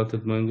têm uma data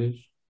de mangas,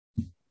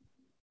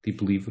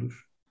 tipo livros,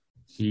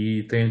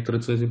 e têm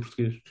traduções em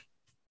português.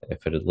 É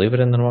feira de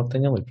livro, é normal que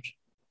tenha livros.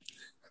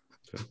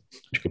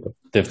 Desculpa,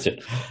 deve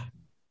ser.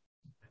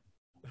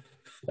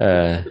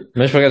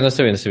 Mas por acaso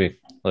não sabia.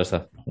 Lá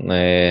está. Não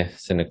é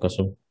cena que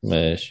consumo,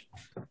 mas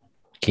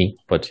aqui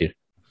pode ir.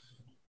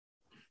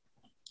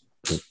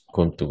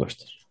 Como tu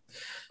gostas.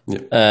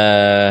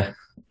 Yeah.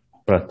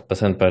 Pronto,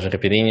 passando para as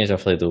rapidinhas, já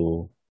falei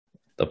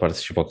da parte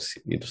do Xbox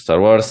e do Star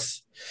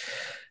Wars.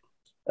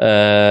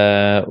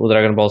 O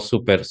Dragon Ball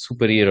Super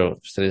Hero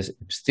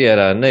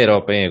estreará na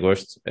Europa em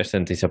agosto. Esta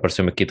notícia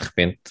apareceu-me aqui de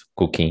repente,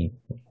 com o Kim.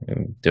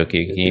 Estou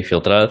aqui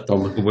infiltrado.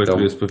 Toma, Estou bem toma.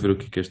 curioso para ver o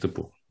que é esta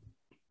porra.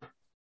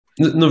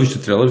 Não viste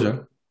o trailer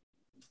já?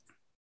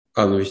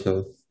 Não viste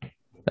nada.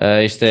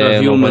 Isto Já é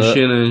vi uma umas banda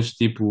cenas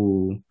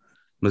tipo.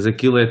 Mas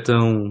aquilo é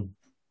tão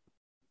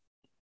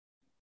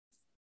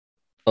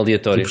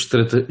aleatória.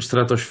 tipo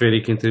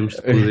estratosférico em termos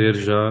de poder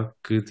já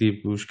que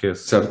tipo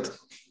esquece. Certo.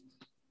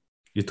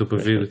 E eu estou para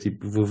ver,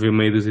 tipo, vou ver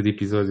meia dúzia de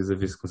episódios a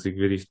ver se consigo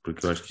ver isto,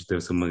 porque eu acho que isto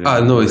deve ser uma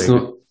grande Não, isso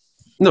bodega.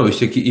 não. Não,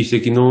 isto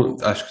aqui não.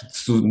 Acho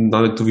que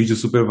nada que tu viste o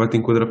Super vai te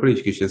enquadrar para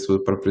isto, que isto é a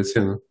sua própria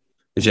cena.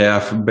 Já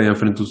é bem à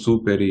frente do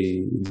Super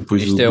e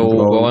depois Isto do, é do o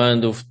Brawl. Gohan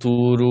do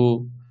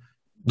futuro.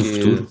 Do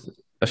futuro?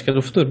 Acho que é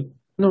do futuro.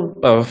 Não.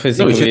 Foi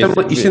assim Não, que isto eu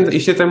é, vi.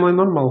 isto é timeline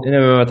normal. É na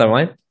mesma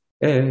timeline?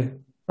 É.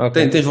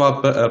 Ok. Tens lá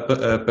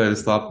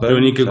aparece lá A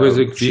única já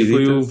coisa que vi foi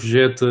vestidita. o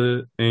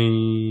Vegeta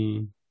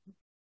em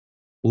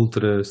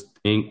Ultra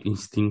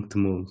Instinct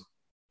Mode.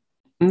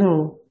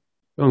 Não,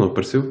 ele não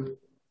apareceu.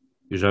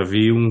 Eu já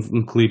vi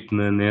um clipe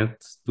na net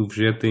do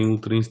Vegeta em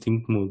Ultra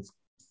Instinct Mode.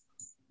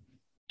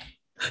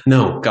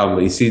 Não,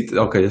 calma,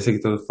 ok, já sei o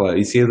que estás a falar.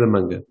 Isso é da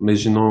manga,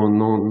 mas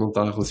não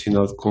está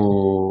relacionado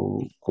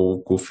com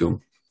o filme.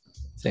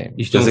 Sim.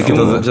 Isto é um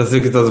filme? Já sei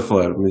o que estás a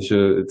falar, mas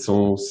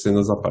são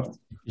cenas à parte.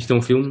 Isto é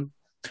um filme?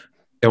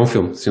 É um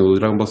filme, sim, o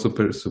Dragon Ball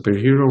Super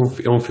Hero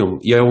é um filme.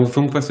 E é um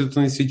filme que vai ser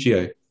todo em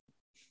CGI.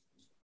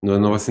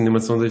 Não vai ser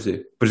animação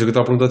 2D. Por isso que eu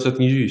estava a perguntar se já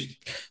tinhas visto.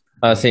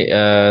 Sim,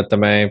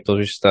 também, pelo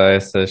visto, está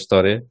essa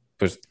história.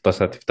 Depois de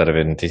passar, tipo, estar a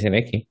ver a notícia, né,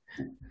 aqui.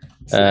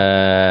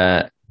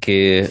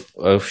 Que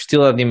o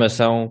estilo de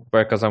animação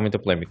vai causar muita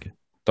polémica.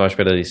 Estou à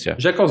espera disso já.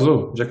 Já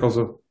causou.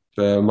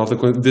 A malta,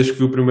 desde que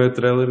viu o primeiro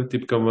trailer,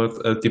 tipo,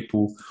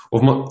 tipo,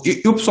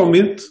 eu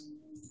pessoalmente,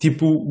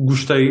 tipo,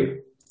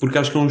 gostei, porque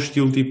acho que é um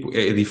estilo, tipo,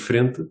 é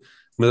diferente,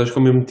 mas acho que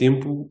ao mesmo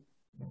tempo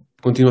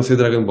continua a ser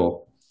Dragon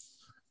Ball.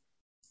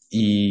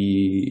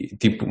 E,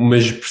 tipo,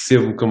 mas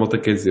percebo o que a malta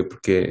quer dizer,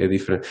 porque é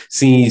diferente.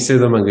 Sim, isso é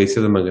da manga,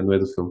 não é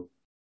do filme.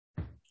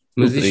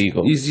 Mas Ultra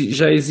isto Eagle.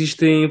 já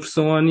existe em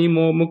versão anime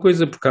ou uma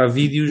coisa, porque há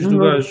vídeos do Não.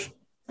 gajo.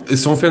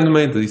 São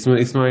fan-made, isso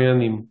não é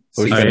anime.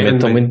 Os Sim, fan-made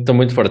fan-made. estão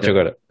muito fortes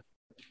agora.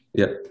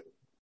 Yeah.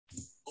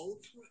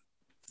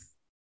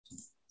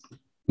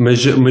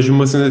 Mas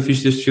uma cena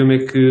fixe deste filme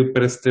é que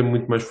parece ter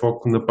muito mais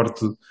foco na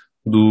parte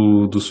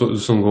do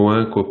Son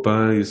Gohan com a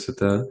Pan e o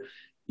Satan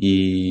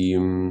e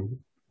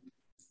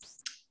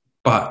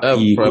pá, A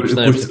e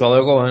personagem principal é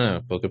o Gohan,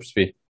 né, pelo que eu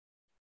percebi.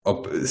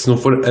 se não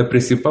for a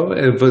principal,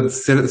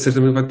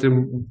 certamente vai ter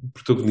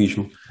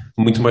protagonismo,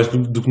 muito mais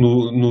do que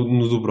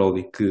no do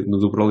Broly, que no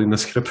do Broly não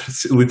sequer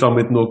apareceu,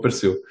 literalmente não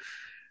apareceu.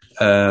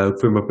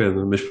 Foi uma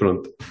pena, mas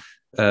pronto.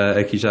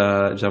 Aqui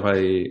já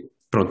vai.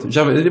 Pronto,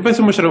 vai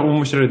ser uma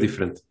história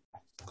diferente.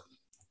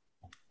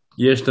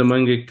 E esta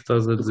manga que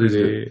estás a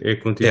dizer é a É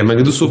a continuação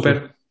manga do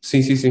Super.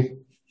 Sim.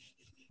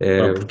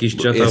 porque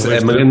isto já Essa- estava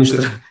a manga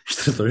nunca-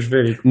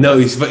 estratosférico. Não,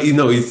 isso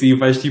aí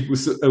vais tipo.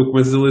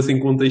 Começas a ler sem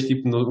contexto,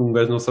 tipo, um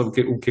gajo não sabe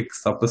o que é que se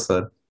está a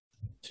passar.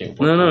 Sim,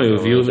 Não, eu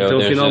vi já até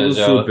o final do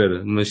já-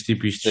 Super, mas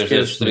tipo isto Desde a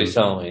esquece.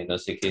 destruição e não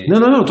sei o quê.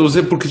 Não, estou a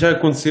dizer porque já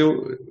aconteceu.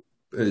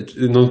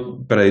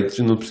 Não, peraí,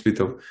 não percebi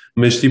então.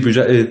 Mas tipo,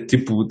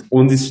 tipo,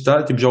 onde isso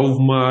está, tipo, já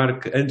houve uma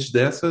arca antes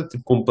dessa,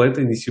 tipo, completa,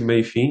 início,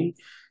 meio e fim,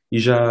 e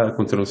já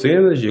aconteceram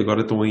cenas, e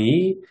agora estão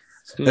aí.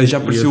 Sim. Já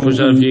E apareceu eu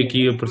já um vi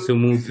aqui, apareceu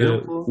uma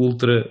exemplo.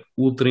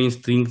 Ultra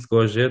Instinct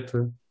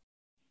Gogeta.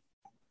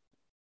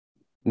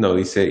 Não,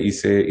 isso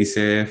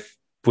é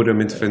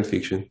puramente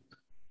fanfiction.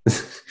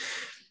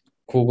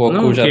 Que o Goku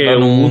Não, já que é está o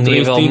num Ultra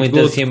nível Instinct muito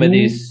Goku. acima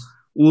disso.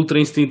 Ultra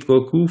Instinct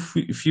Goku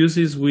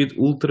fuses with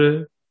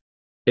Ultra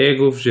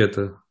Ego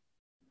Vegeta.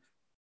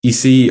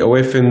 Isso aí, ou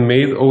é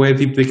fan-made, ou é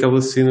tipo daquela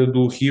cena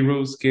do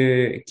Heroes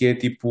que é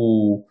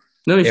tipo.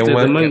 Não, isto é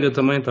da uma. manga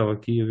também, estava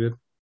aqui a ver.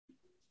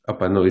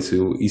 Pá, não, isso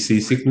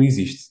aí sei que não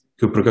existe.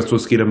 Que eu por acaso estou a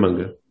seguir a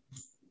manga.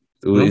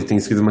 Eu Não? tenho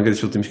seguido a manga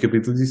destes últimos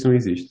capítulos e isso não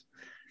existe.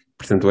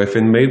 Portanto, ou é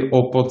fan-made,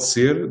 ou pode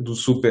ser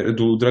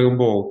do Dragon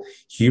Ball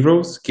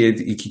Heroes,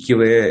 e que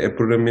aquilo é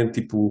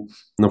puramente tipo.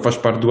 Não faz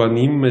parte do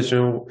anime, mas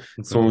são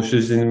os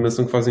estúdios de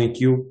animação que fazem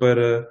aquilo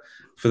para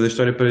fazer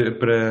história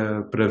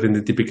para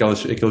vender tipo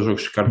aqueles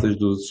jogos de cartas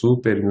do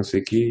Super e não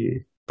sei o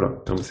quê.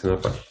 Pronto, é uma cena à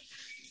parte.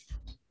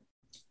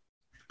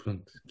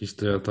 Pronto,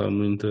 isto já está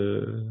muito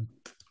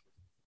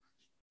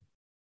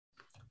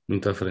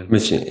à frente.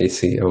 Mas sim,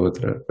 isso aí é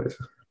outra coisa.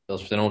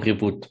 Eles fizeram um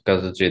reboot por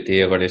causa do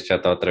GT, agora este já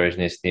está outra vez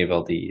nesse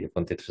nível e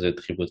vão ter de fazer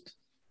outro reboot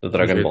do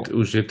Dragon Ball.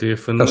 O GT é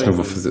Acho que não fan-made.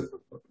 vou fazer.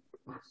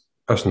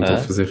 Acho que não estou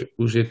a fazer.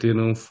 O GT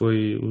não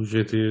foi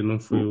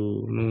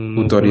o.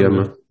 Não O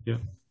Toriyama.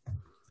 Yeah.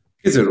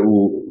 Quer dizer,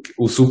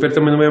 o Super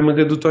também não é a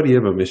manga do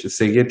Toriyama, mas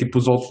segue é tipo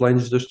os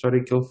outlines da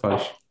história que ele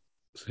faz.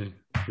 Sim.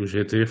 O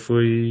GT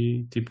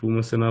foi tipo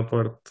uma cena à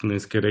parte, nem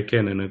sequer é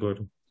Canon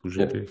agora. O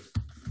GT.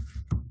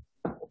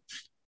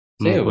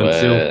 Não Sim,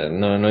 aconteceu.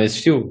 não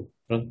existiu.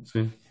 Pronto.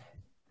 Sim.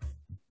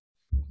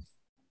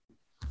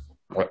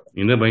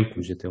 Ainda bem que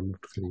o GT é o meu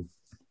preferido.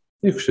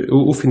 Eu gostei.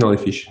 O final é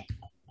fixe.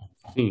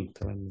 Sim,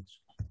 tá bem, mas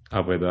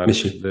há bué de Mas arcos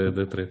sim,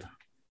 da treta.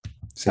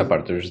 A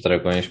parte dos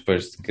dragões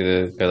depois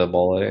de cada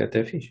bola é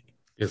até fixe.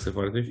 Essa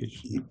parte é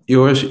fixe.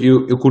 eu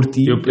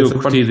curti Eu essa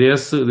curti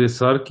parte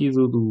desse arco e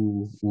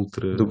do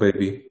Ultra. do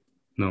Baby.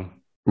 Não,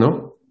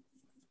 Não?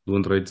 do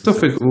Android Então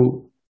foi 17.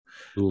 o.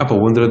 Do Ah, pá,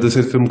 Ultra. o Android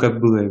 17 foi um bocado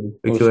do Baby.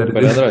 O Aquilo era.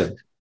 Super Android.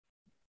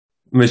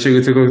 Mas chega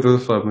a ser o que eu estou a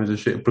falar, mas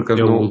achei, por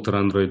acaso É o não, Ultra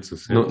Android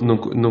 17.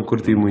 não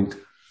curti muito.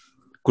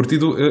 Eu curti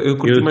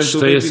Eu mais do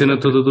testei a Baby. cena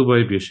toda do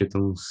Baby, achei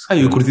tão Eu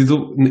secante. curti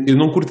eu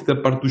não curti da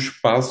parte do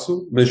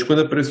espaço, mas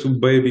quando aparece o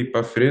Baby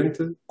para a frente,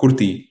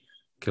 curti.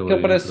 Que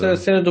parece a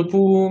cena do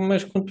Pooh,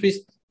 mas com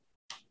twist.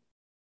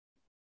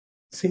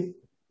 Sim.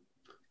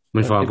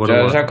 Mas vá, Tipo,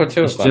 bora lá. já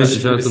aconteceu, Isto claro.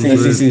 já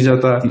estamos Sim, já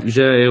está.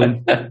 já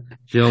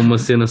é uma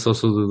cena só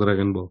sobre o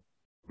Dragon Ball.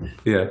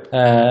 Yeah.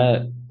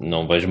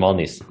 Não vejo mal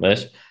nisso,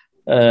 mas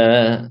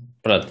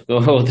pronto,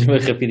 a última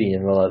rapidinha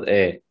do meu lado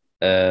é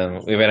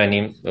o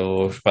Iberanime,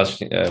 os passos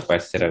vai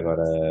ser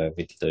agora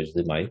 22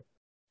 de maio,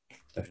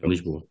 acho eu.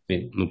 Lisboa.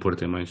 Sim, No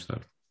Porto é mais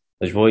tarde.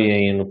 Lisboa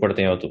e no Porto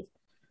em outubro.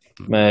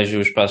 Mas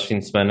os passos de fim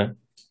de semana,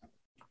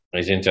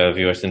 a gente já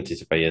viu esta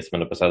notícia para aí a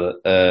semana passada,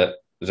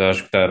 já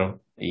escutaram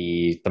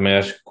e também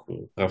acho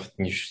que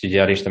os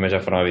subsidiários também já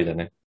foram à vida,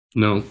 né?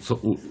 Não, só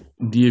o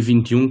dia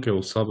 21, que é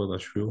o sábado,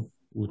 acho eu.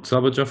 O de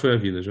sábado já foi à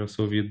vida, já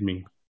só havia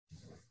domingo.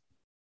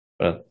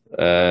 Pronto.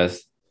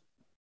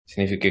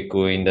 Significa que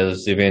ainda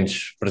os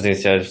eventos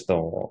presenciais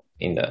estão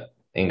ainda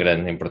em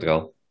grande em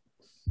Portugal.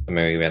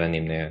 Também o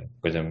Iberanime não é a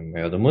coisa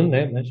maior do mundo,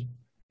 né? Mas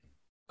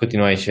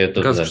continua a encher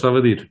Por todos os acaso anos.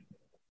 gostava de ir.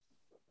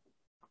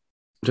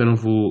 Já não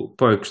vou.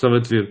 Pá, eu gostava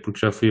de ver, porque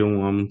já fui há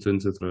muitos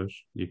anos atrás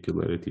e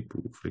aquilo era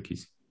tipo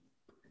fraquíssimo.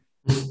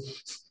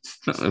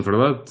 Não, é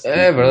verdade.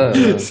 É Tipo,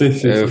 verdade.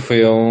 Sim. Eu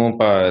fui a um,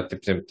 pá,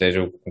 tipo, sempre tens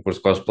o concurso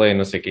de cosplay,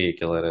 não sei o que,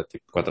 aquilo era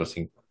tipo 4 ou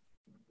 5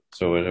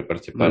 pessoas a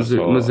participar mas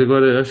só.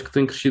 agora acho que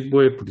tem crescido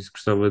bué, por isso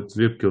gostava de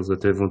ver, porque eles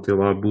até vão ter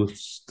lá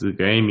booths de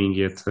gaming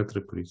e etc.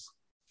 Por isso.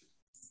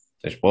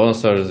 Tens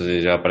sponsors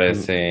e já Hum.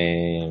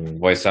 aparecem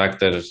voice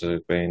actors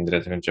que vêm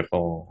diretamente do Japão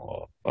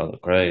ou da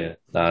Coreia,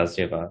 da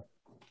Ásia, vá.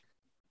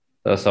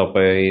 Dá só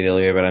para ir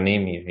ali a ver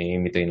anime e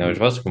imitem os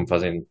vossos, como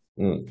fazem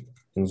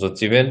nos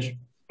outros eventos.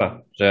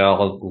 Pá, já é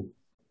algo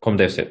como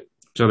deve ser.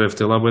 Já deve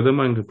ter lá bué da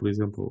manga, por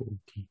exemplo,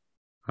 aqui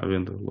à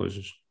venda,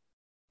 lojas.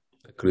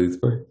 Acredito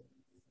bem.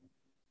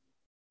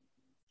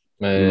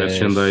 E Mas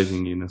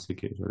merchandising e não sei o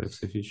quê, já deve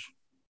ser fixe.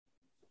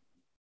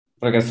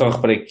 por acaso só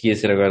reparei que ia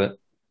ser agora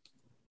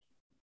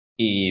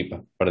e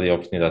pá, perdi a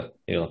oportunidade.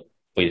 Eu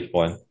vou ir para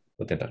o ano,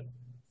 vou tentar.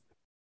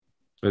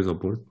 Vais ao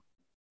Porto,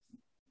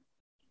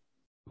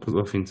 depois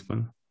ao fim de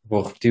semana.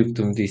 Vou repetir o que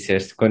tu me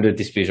disseste quando eu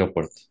disse para ir ao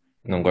Porto.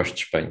 Não gosto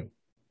de Espanha.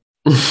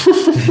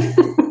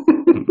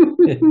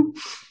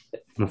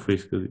 Não foi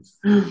isso que eu disse.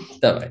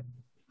 Está bem,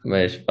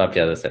 mas para a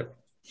piada serve.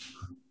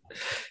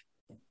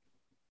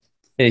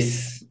 É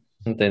isso,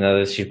 não tem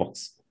nada de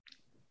Xbox.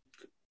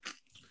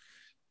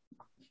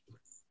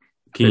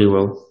 Very Kim,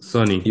 well.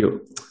 Sony.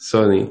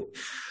 Sony.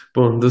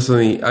 Bom, da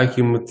Sony, há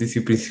aqui uma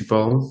notícia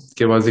principal,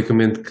 que é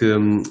basicamente que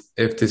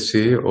a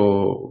FTC,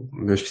 ou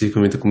mais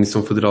especificamente a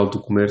Comissão Federal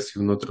do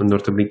Comércio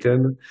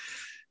norte-americana,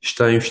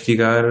 está a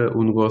investigar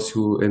o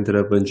negócio entre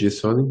a Bungie e a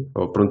Sony,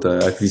 ou pronto, a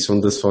aquisição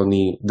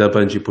da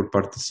Bungie por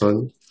parte da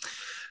Sony.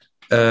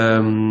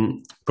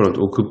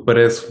 Pronto, o que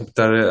parece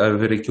estar a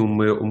haver aqui um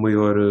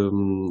maior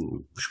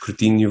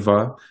escrutínio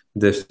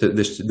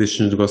destes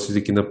negócios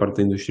aqui na parte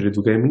da indústria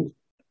do gaming.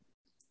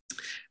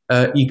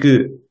 E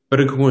que,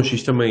 para que conste,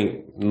 isto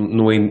também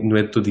não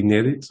é de todo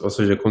inédito, ou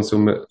seja, aconteceu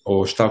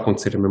ou está a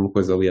acontecer a mesma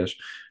coisa, aliás,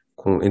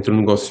 entre o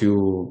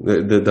negócio,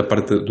 da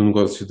parte do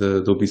negócio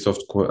da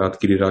Ubisoft a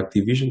adquirir a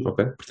Activision,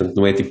 ok? Portanto,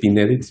 não é tipo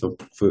inédito, só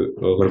foi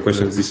agora com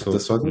esta aquisição da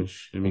Sony.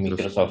 Mas a A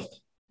Microsoft. Microsoft.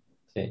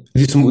 Sim.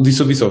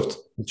 Disse Ubisoft,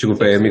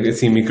 desculpa,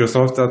 Sim. a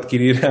Microsoft a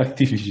adquirir a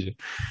Activision.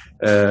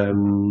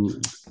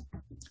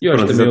 E eu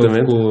acho Pronto, que também houve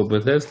exatamente. com a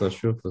Bethesda,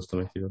 acho eu, que eles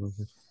também tiveram.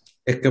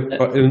 É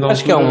capaz, eu, na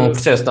Acho que é um altura-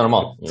 processo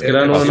normal. Se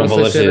calhar não, São não sei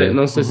valores se era, de-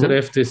 não sei se Uhum. era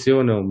FTC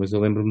ou não, mas eu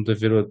lembro-me de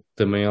haver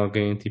também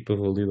alguém tipo a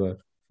validar.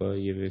 Pá,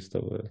 ia ver se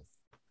estava.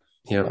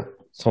 Yeah.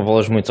 São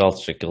valores muito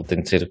altos, aquilo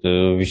tem de ser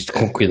visto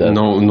com cuidado.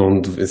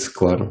 Não,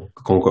 claro,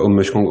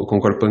 mas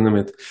concordo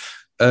plenamente.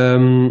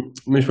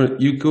 Mas pronto,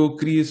 e o que eu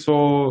queria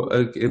só,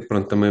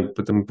 pronto, também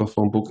para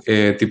falar um pouco,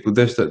 é tipo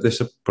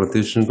pronto,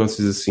 destes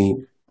negócios assim,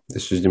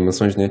 destas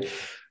dimensões, né?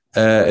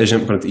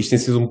 Pronto, isto tem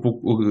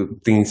sido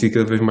tem sido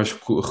cada vez mais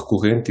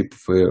recorrente, tipo,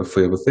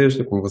 foi a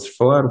Bethesda, como vocês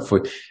falaram,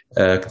 foi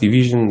a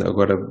Activision,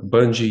 agora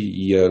Bungie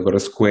e agora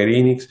Square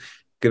Enix,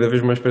 cada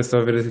vez mais parece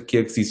haver aqui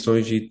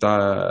aquisições e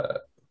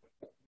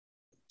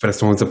parece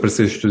que vão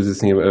desaparecer os estudos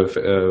assim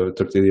a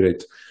torto e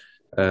direito,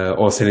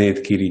 ou a serem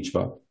adquiridos,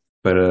 vá,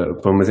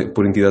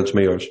 por entidades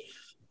maiores.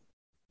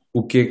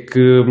 o que é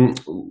que,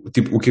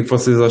 tipo, o que é que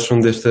vocês acham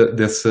destes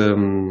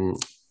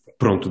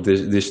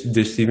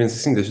eventos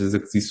assim, destas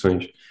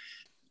aquisições?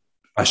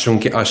 Acham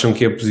que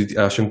é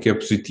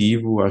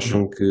positivo?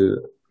 Acham que,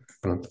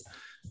 pronto.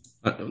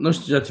 Nós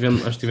já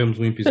tivemos, acho que tivemos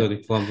um episódio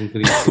que falámos um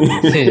bocadinho sobre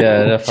isso, Sim,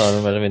 já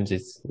falaram mais ou menos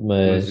isso.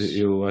 mas Mas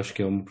eu acho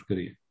que é uma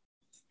porcaria.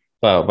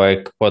 pá,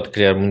 pode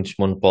criar muitos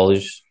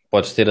monopólios.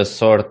 Podes ter a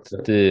sorte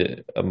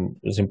de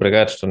os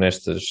empregados estão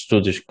nestes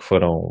estúdios que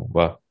foram,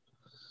 vá,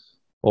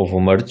 houve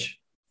um merge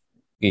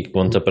e que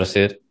vão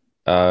desaparecer.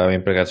 Há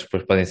empregados que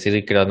depois podem sair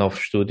e criar novos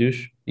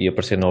estúdios e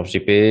aparecer novos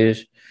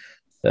IPs,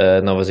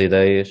 novas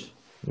ideias,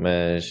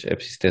 mas é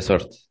preciso ter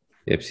sorte.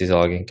 É preciso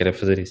alguém que queira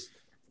fazer isso.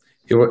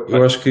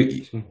 Eu acho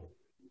que, Sim.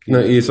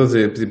 não, ia só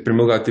dizer, em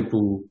primeiro lugar,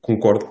 tipo,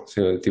 concordo,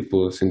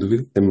 tipo, sem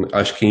dúvida.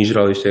 Acho que em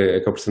geral isto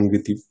acaba por ser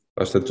negativo.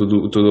 Acho que está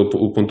todo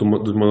o ponto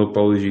dos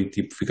monopólios e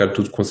tipo, ficar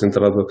tudo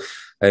concentrado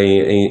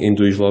em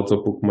dois lados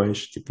ou pouco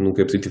mais, tipo,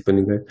 nunca é positivo para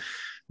ninguém.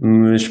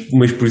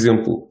 Mas por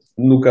exemplo,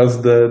 no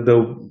caso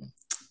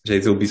já ia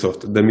dizer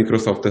Ubisoft, da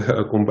Microsoft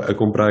a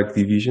comprar a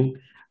Activision,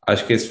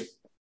 acho que acho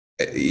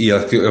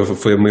que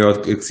foi a maior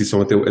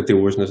aquisição até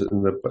hoje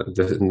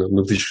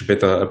no que diz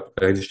respeito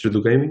à indústria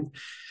do gaming.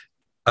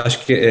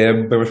 Acho que é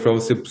bem mais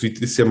provável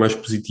ser mais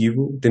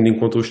positivo, tendo em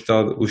conta o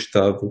estado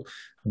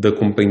da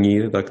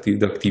companhia, da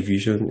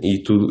Activision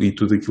e tudo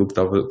aquilo que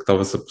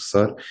estava-se a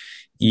passar.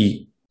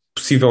 E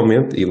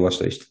possivelmente, e lá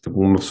está isto,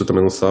 uma pessoa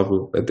também não sabe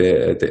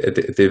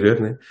até ver,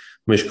 né?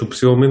 Mas que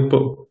possivelmente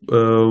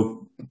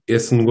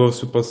esse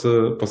negócio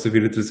possa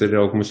vir a trazer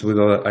alguma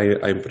estabilidade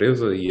à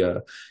empresa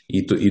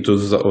e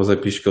todos os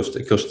IPs que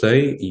eles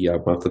têm e à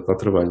malta que lá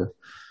trabalha.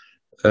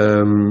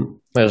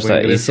 Mas Bem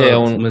está, isso é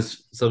engraçado, um. mas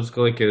sabes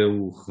qual é que é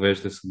o revés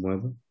dessa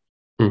moeda?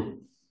 Hum,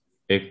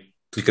 É que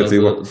tu Fica estás tudo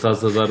igual.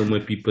 estás a dar uma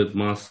pipa de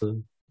massa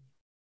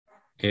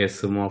a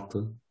essa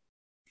malta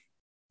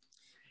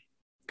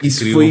que Isso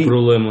criou o foi.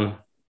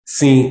 problema.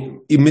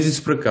 Sim, mas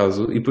isso por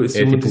acaso, É uma tipo o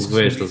notícia revés,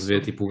 sobre estás a ver?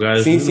 isso. Tipo, o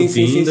gajo Sim, no sim, sim,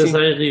 fim sim, ainda sim.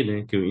 sai a rir,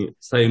 né?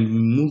 Sai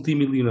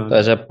multimilionário.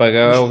 Estás a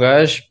pagar o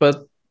gajo para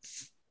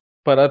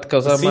parar de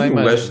causar má Sim, o gajo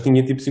imagem.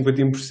 tinha tipo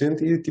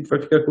 51% e tipo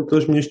vai ficar com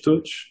aqueles milhões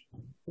todos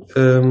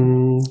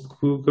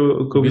que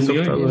o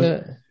Ubisoft está Bilhões.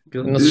 agora.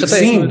 Não se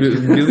chateia. Sim,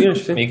 bilhões,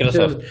 sim.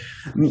 Microsoft.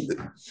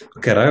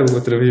 Caralho,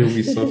 outra vez o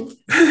Ubisoft.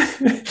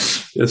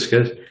 Esses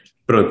gajos.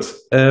 Pronto.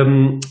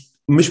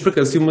 Mas por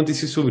acaso, tive uma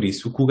notícia sobre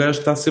isso, que o gajo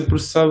está a ser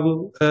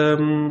processado,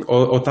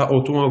 ou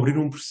estão a abrir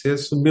um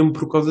processo mesmo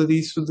por causa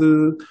disso,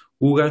 de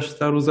o gajo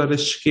estar a usar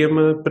este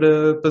esquema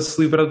para se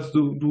livrar de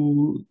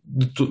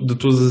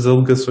todas as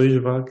alegações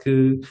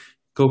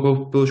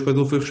pelas quais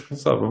ele foi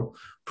responsável.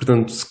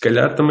 Portanto, se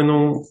calhar também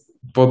não.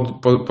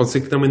 Pode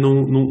ser que também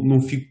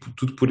não fique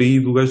tudo por aí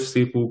do gajo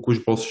sair com os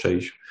bolsos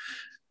cheios.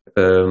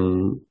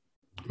 Um,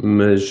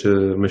 mas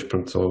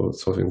pronto,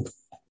 só vendo.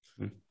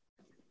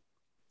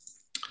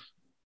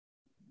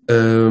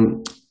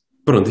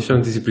 Pronto, isto é a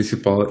notícia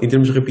principal. Em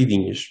termos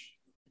rapidinhas,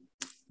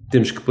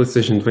 temos que a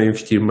PlayStation vai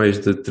investir mais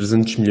de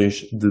 300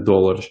 milhões de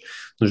dólares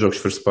nos jogos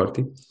first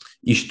party.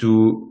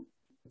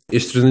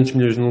 Estes 300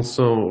 milhões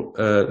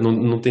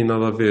não têm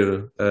nada a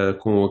ver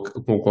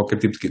com qualquer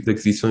tipo de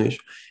aquisições,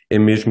 é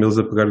mesmo eles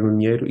a pegar no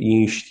dinheiro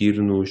e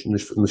investir nos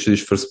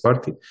seus first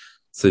party,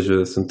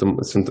 seja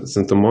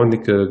Santa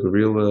Mónica,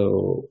 Guerrilla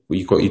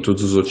e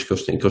todos os outros que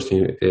eles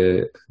têm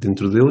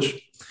dentro deles.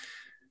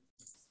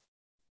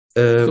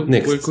 Estou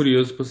bem Next.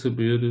 curioso para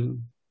saber,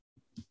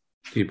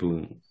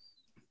 tipo,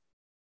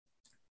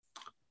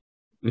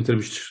 em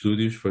termos de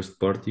estúdios, first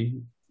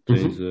party,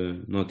 tens a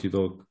Naughty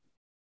Dog,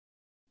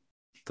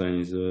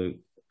 tens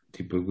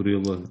tipo a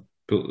Guerrilla,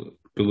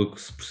 pelo que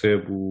se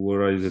percebe, o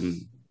Horizon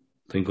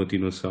tem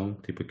continuação,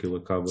 tipo aquilo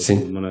acaba de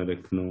Sim. uma maneira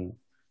que não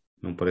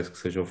parece que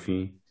seja o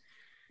fim.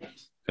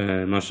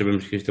 Nós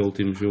sabemos que este é o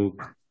último jogo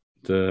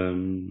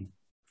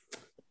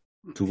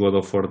do God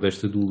of War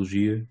desta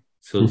duologia,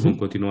 se eles vão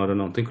continuar ou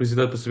não. Tenho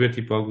curiosidade para saber,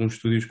 tipo, alguns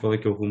estúdios qual é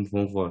que é o rumo que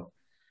vão levar.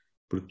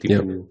 Porque,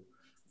 tipo,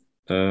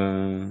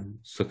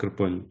 Sucker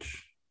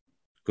Punch,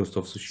 Ghost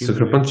of Tsushima,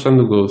 Sucker Punch está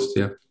no Ghost,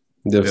 yeah.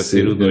 Deve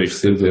ser o 2,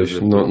 ser o 2.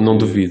 Não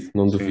duvido,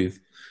 não duvido.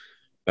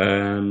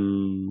 A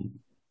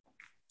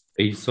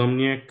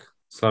Insomniac,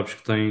 sabes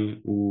que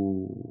tem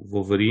o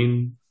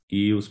Wolverine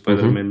e o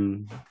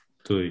Spider-Man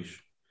 2.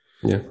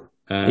 Yeah.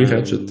 E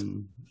Ratchet.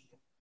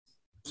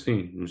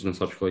 Sim, mas não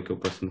sabes qual é que é o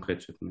próximo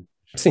Ratchet, né?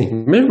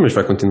 Sim, mas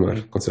vai continuar,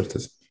 com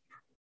certeza.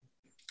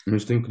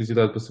 Mas tenho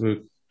curiosidade para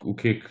saber o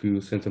que é que o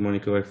Santa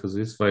Mónica vai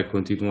fazer, se vai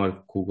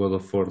continuar com o God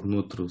of War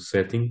noutro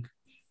setting,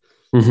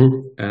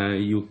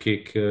 e o que é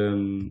que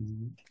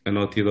a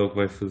Naughty Dog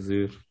vai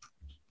fazer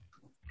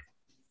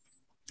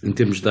em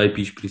termos de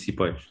IPs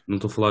principais. Não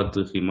estou a falar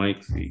de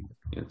remakes e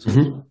etc.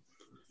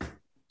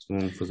 Se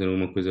vão fazer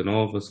uma coisa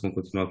nova, se vão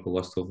continuar com o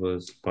Last of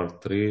Us Part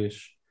 3,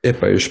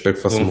 Epá, eu espero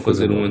que façam vão uma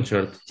coisa fazer um nova.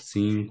 Uncharted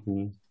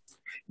 5.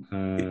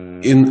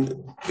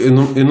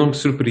 Eu não me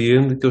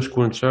surpreendo que eles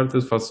com o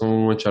Uncharted façam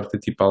um Uncharted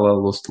tipo à la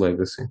Lost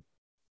Legacy.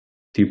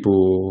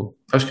 Tipo,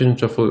 acho que a gente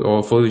já falou,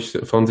 ou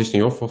falamos disto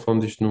em off ou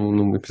falamos disto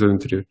num episódio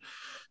anterior.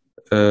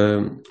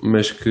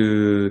 mas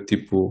que,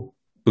 tipo,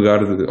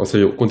 ou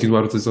seja,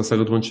 continuar a utilizar a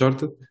saga do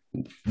Uncharted,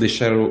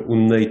 deixar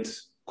o Nate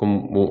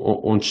como,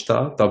 onde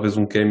está, talvez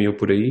um cameo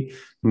por aí,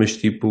 mas,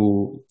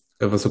 tipo,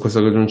 avançar com a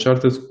saga do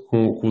Uncharted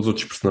com os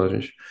outros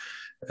personagens.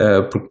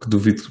 Porque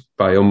duvido,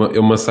 pá, é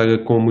uma saga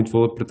com muito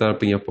valor para estar a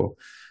pinhar-pó.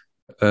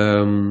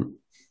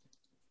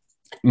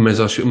 Mas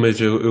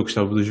eu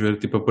gostava de os ver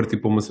tipo, a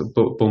partir para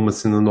uma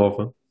cena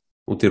nova,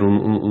 ou ter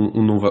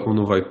um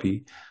novo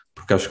IP,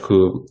 porque acho que,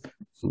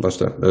 lá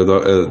está,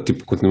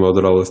 tipo, continuo a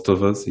adorar Last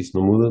of Us, isso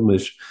não muda,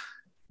 mas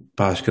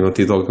pá, acho que a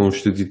Naughty Dog é um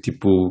estúdio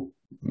tipo,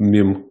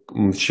 mesmo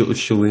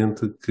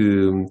excelente,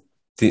 que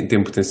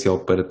tem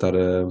potencial para estar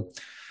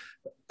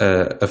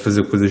a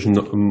fazer coisas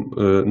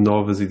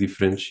novas e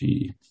diferentes,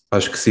 e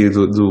acho que sair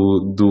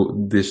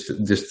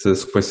desta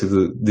sequência,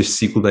 deste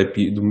ciclo de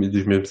IP,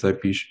 dos mesmos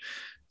IPs,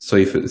 só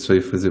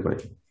ia fazer bem.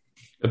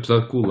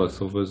 Apesar de que o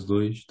Last of Us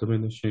 2 também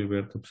deixa em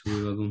aberto a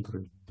possibilidade de um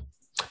 3.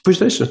 Pois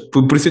deixa,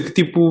 por isso é que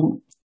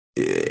tipo,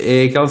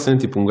 é aquela cena,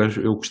 tipo, um gajo,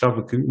 eu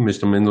gostava que, mas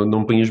também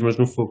não ponho as mãos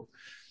no fogo.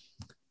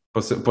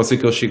 Pode ser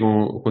que eles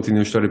continuem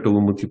a história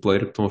pelo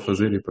multiplayer que estão a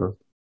fazer e pronto.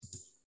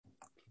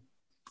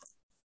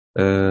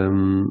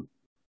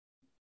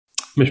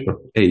 Mas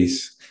pronto, é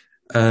isso.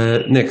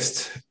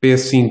 Next,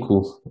 PS5,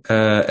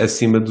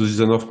 acima dos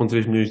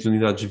 19,3 milhões de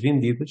unidades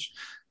vendidas,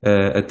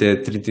 até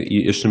 30,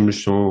 e estes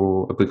números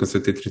aplicam-se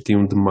até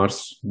 31 de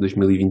março de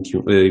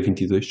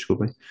 2022,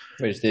 desculpem.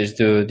 Mas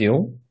desde o dia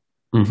 1?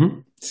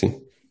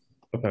 Sim.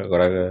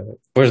 Agora,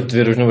 depois de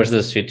ver os números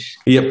da Switch.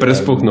 E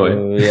parece pouco, não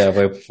é?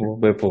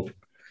 Vai pouco.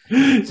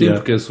 Sim, Yeah.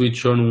 porque a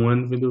Switch só num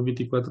ano vendeu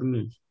 24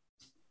 milhões.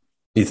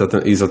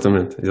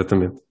 Exatamente.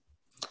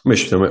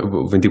 Mas também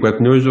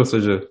 24 milhões, ou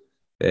seja,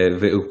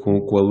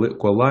 com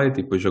a Lite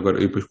e depois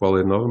com a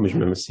Lite nova, mas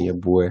mesmo assim é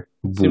boa.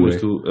 Sim,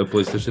 mas a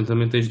PlayStation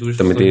também tens duas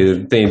Também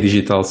versões. tem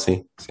digital,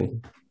 sim.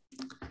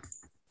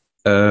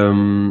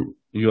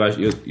 Eu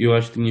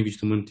acho que tinha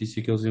visto uma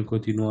notícia que eles iam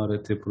continuar a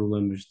ter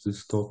problemas de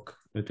stock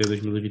até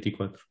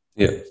 2024.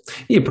 Yeah.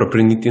 E a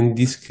própria Nintendo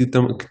disse que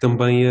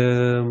também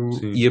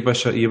Sim. ia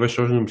baixar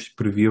os números,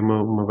 previa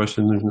uma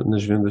baixa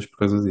nas vendas por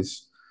causa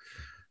disso.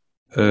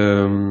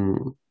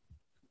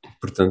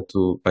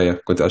 Portanto, pá,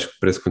 acho que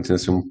parece que continua a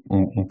ser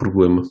um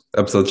problema,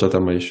 apesar de já estar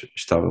mais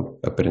estável,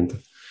 aparenta.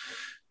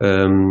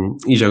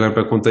 E já agora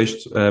para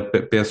contexto, a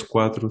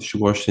PS4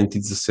 chegou aos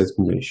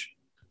 117 milhões,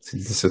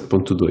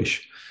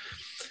 117,2.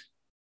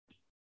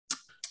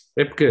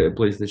 É porque a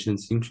PlayStation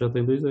 5 já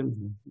tem 2 anos.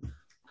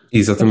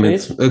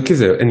 Exatamente. Quer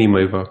dizer,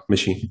 animei, vá, mas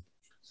sim.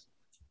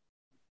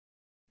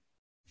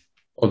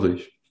 Ou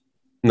 2.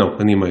 Não,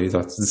 animei,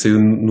 exato. Saiu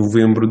em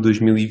novembro de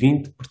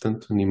 2020,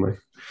 portanto, animei.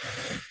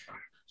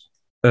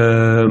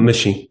 Mas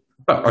sim.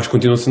 Pá, acho que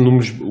continuam sendo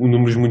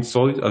números muito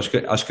sólidos. Acho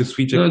que a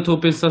Switch Não, estou a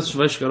pensar se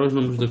vai chegar aos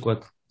números da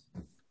 4.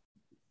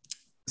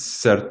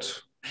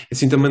 certo.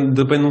 Assim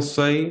também não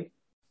sei.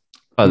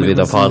 Devido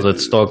à Mas, falta de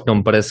stock, não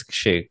me parece que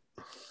chegue.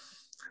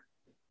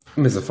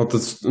 Mas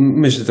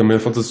também a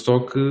falta de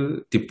stock,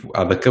 tipo,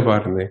 há de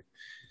acabar, né?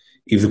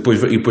 E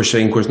depois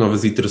saem com as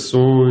novas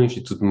iterações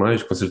e tudo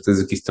mais. Com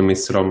certeza que isso também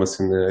será uma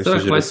cena esta Será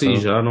que vai geração.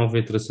 sair já a nova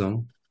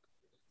iteração?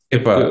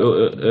 Epá, A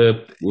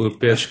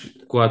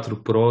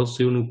PS4 Pro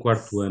saiu no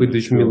quarto ano.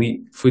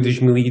 foi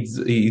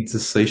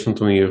 2016, se não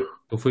estou em erro.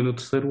 Ou foi no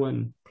terceiro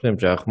ano? Por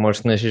exemplo, já há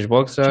rumores que na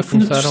Xbox já foi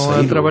no começaram a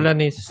terceiro. trabalhar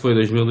nisso. Foi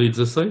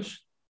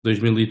 2016.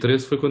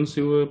 2013 foi quando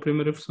saiu a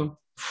primeira versão.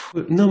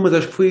 Não, mas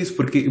acho que foi isso,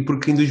 porque em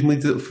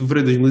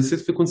fevereiro de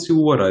 2017 foi quando saiu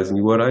o Horizon,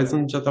 e o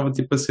Horizon já estava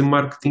tipo a ser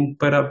marketing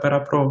para a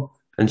Pro,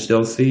 antes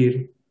dela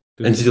sair,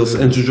 antes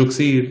do jogo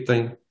sair,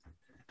 tem.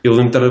 Eu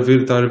lembro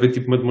de estar a ver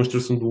tipo uma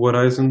demonstração do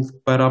Horizon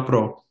para a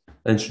Pro,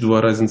 antes do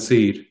Horizon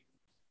sair.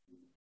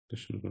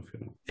 Deixa-me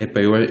confirmar.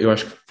 Epá, eu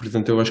acho que,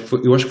 portanto, eu acho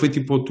que foi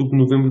tipo outubro,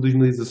 novembro de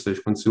 2016,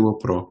 quando saiu a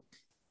Pro.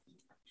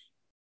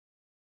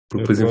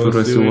 Porque depois em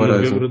fevereiro saiu o em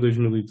Horizon. novembro de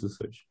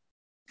 2016.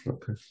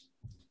 Ok.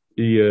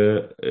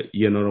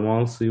 E a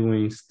normal saiu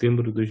em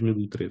setembro de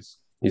 2013.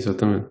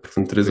 Exatamente,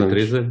 portanto 3 Foi anos.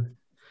 3 anos.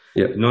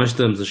 Yeah. Nós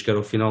estamos a chegar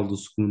ao final do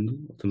segundo.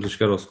 Estamos a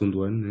chegar ao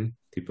segundo ano, né?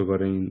 Tipo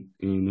agora em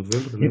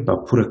novembro, né? Epá,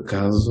 por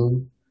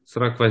acaso...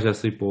 Será que vai já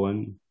sair para o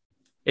ano?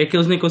 É que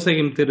eles nem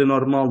conseguem meter a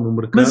normal no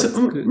mercado.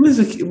 Mas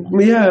aqui,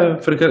 yeah,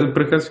 por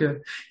acaso, yeah.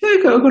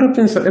 Agora a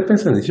pensar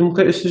nisso,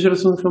 esta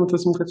geração realmente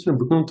está um bocado estranha,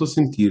 porque eu não estou a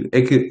sentir.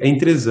 É que em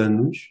 3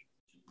 anos,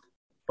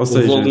 ou Houve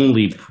seja, logo um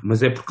leap,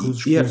 mas é porque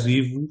os Yeah.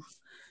 exclusivos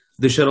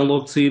deixaram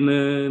logo de sair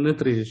na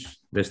 3.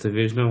 Desta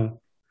vez não.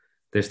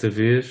 Desta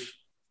vez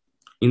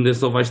ainda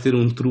só vais ter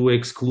um true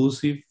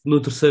exclusive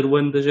no terceiro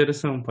ano da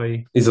geração,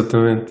 pai.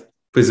 exatamente.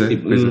 Pois é.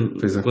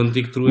 Quando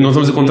digo true Não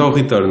estamos a contar o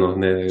exclusive, Returnal,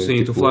 né? sim, Tipo,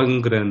 estou a falar de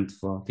um grande.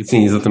 Tipo,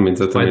 sim,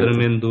 exatamente.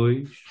 Spider-Man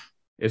 2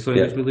 é só em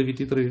Yeah.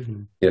 2023,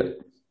 né? Yeah.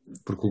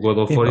 Porque o God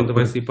of War ainda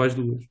vai sair para as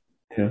duas.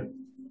 Yeah.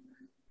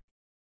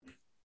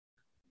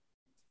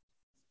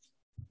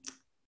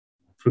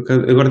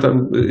 Agora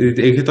é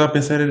que eu estava a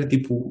pensar, era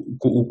tipo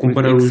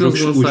comparar os jogos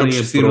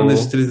que saíram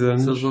nesses 3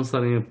 anos. Se eles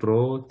lançarem a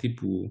Pro,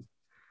 tipo,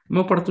 a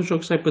maior parte dos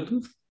jogos sai para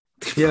tudo.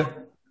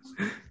 Yeah.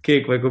 Quem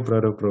é que vai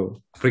comprar a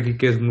Pro? Para que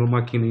queres uma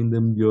máquina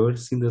ainda melhor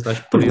se ainda estás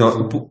Porque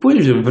preso?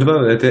 pois, é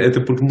verdade, até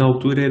porque na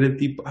altura era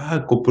tipo,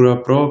 comprou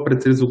a Pro para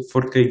teres o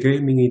 4K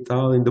Gaming e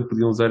tal, ainda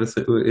podiam usar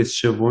esses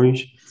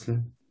chavões. Sim.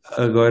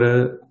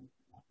 Agora,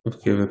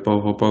 porque vai para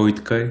o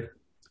 8K,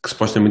 que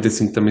supostamente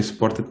assim também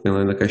suporta, tem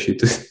lá na caixa e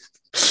tudo.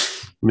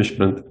 Mas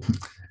pronto.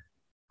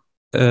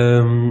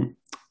 Ahm,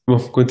 bom,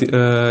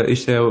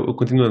 isto é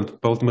continuando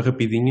para a última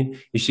rapidinha.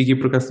 Isto aqui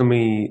por acaso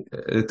também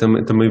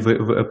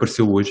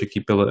apareceu hoje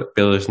aqui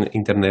pelas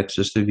internets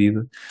desta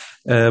vida.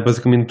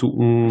 Basicamente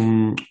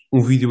um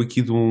vídeo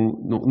aqui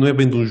não é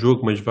bem de um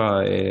jogo, mas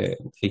é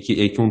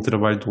aqui um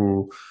trabalho de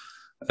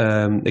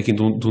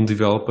um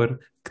developer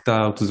que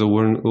está a utilizar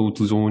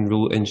utilizou o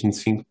Unreal Engine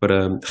 5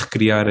 para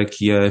recriar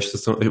aqui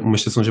uma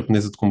estação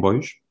japonesa de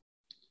comboios.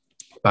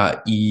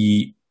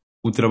 E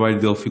o trabalho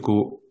dele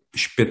ficou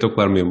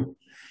espetacular mesmo.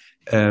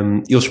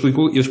 Ele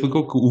explicou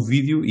que o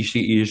vídeo, e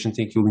a gente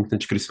tem aqui o link na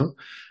descrição,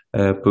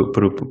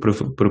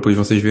 para depois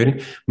vocês verem,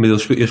 mas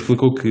ele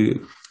explicou que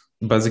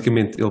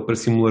basicamente ele, para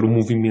simular o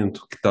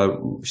movimento que está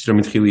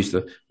extremamente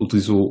realista,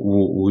 utilizou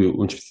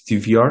um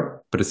dispositivo VR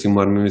para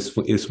simular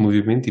mesmo esse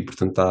movimento e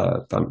portanto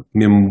está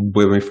mesmo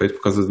bem feito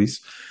por causa disso.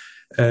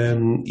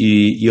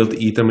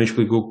 Ele também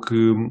explicou que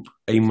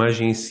a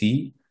imagem em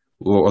si,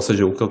 ou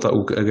seja,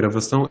 a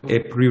gravação é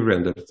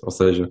pre-rendered, ou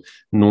seja,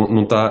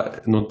 não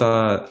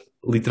está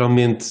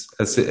literalmente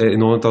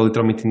não está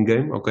literalmente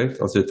in-game, ok?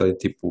 Ou seja, tem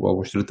tipo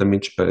alguns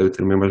tratamentos para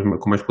ter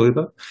com mais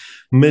qualidade,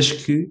 mas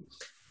que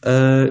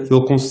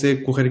ele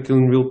consegue correr aquilo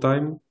em real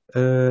time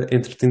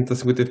entre 30 a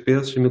 50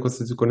 FPS e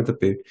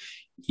 1440p.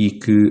 E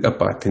que,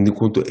 tendo em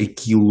conta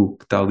aquilo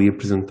que está ali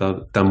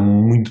apresentado, está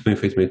muito bem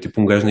feito mesmo.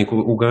 Tipo,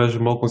 o gajo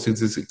mal consegue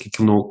dizer que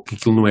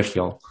aquilo não é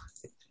real.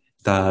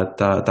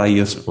 Está aí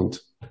a esse ponto.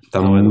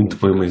 Está Não é muito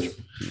do bem mesmo.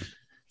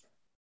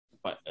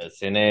 Pá, a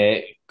cena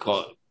é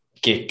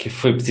que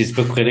foi preciso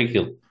para correr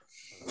aquilo.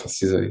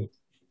 Faço ideia.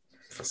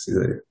 Faço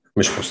ideia.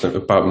 Mas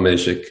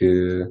é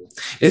que.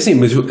 É assim,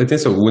 mas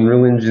atenção, o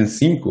Unreal Engine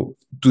 5,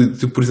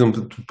 por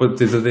exemplo, tu podes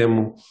ter a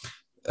demo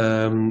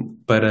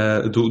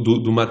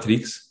do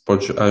Matrix,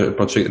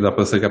 dá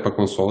para sacar para a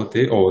consola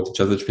até, ou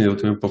já está disponível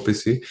também para o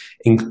PC,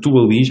 em que tu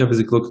ali já vês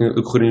aquilo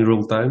a correr em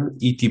real time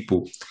e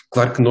tipo,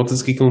 claro que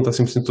nota-se que aquilo não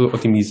está 100%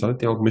 otimizado,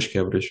 tem algumas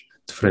quebras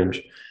de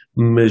frames,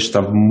 mas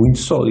está muito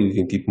sólido,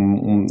 tem tipo,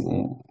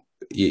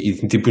 e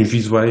tem tipo uns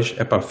visuais,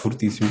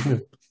 fortíssimos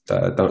mesmo,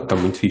 está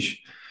muito fixe.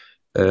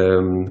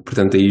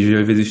 Portanto, aí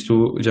já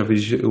vejo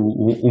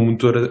o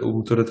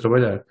motor a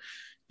trabalhar.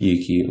 E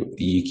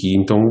aqui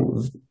então,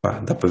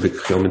 dá para ver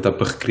que realmente dá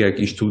para recriar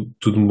isto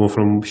tudo de uma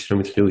forma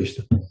extremamente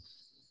realista.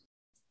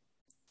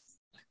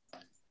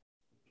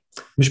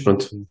 Mas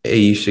pronto, é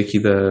isto aqui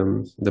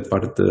da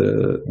parte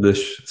das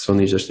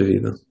Sonys desta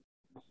vida.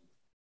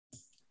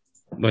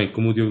 Bem,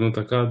 como o Diogo não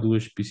está cá,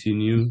 duas PC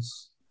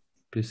News.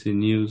 PC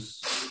News.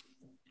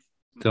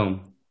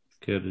 Então,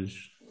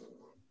 queres.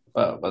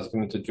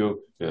 Basicamente o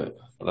jogo,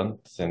 pronto,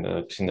 sendo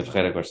a Cristina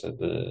Ferreira gosta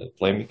de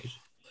polémicas.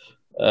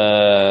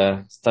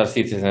 Star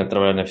Citizen a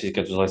trabalhar na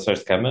física dos lençóis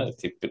de cama,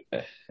 tipo,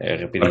 é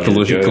Claro rapidinho.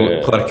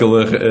 que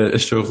ele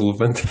achou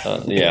relevante.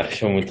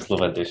 Achou muito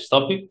relevante este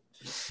tópico.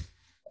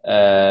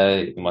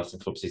 No máximo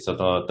que for preciso, só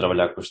estão a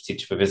trabalhar com os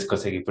tecidos para ver se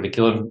conseguem pôr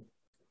aquilo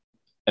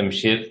a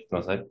mexer,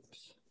 não sei.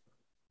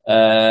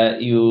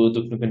 E o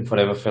Duke Nukem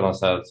Forever foi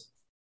lançado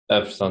a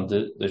versão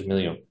de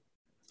 2001. Ou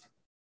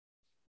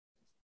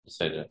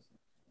seja,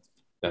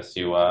 já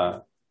saiu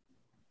há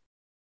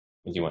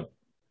 21 anos.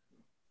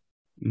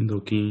 Ainda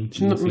aqui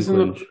Mas 5 eu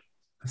não- anos.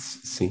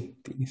 Sim,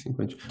 tinha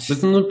 5 anos.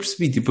 Mas eu não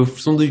percebi, tipo, a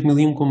versão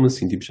 2001 como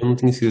assim? Tipo, já não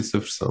tinha sido essa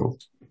versão.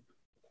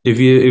 Eu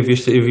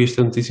vi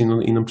esta notícia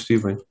e não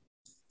percebi bem.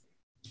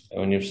 É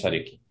o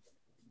aniversário aqui.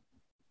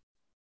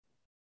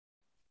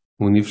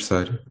 O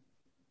aniversário.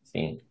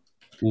 Sim,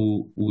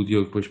 O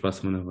Diogo depois para a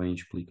semana vem e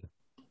explica.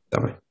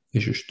 Está bem, é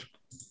justo.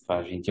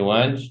 faz 21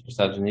 anos, nos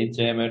Estados Unidos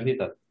já é maior de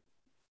idade.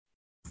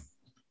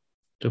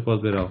 Já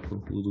pode ver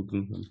álcool, o Duke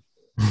Nukem.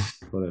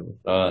 Forever.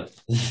 Pronto.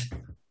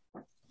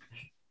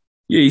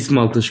 E é isso,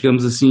 malta.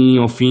 Chegamos assim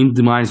ao fim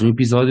de mais um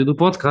episódio do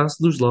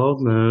podcast dos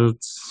Loud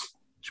Nerds.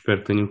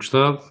 Espero que tenham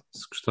gostado.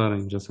 Se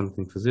gostarem, já sabem o que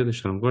têm que fazer.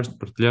 Deixar um gosto,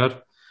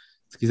 partilhar.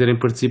 Se quiserem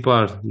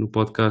participar no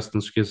podcast,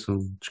 não se esqueçam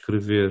de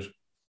escrever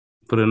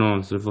para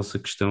nós a vossa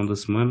questão da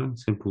semana.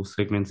 Sempre o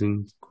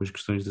segmentozinho com as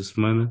questões da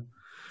semana.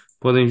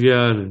 Podem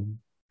enviar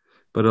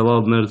para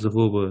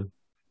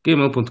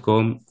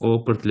loudnerds.gmail.com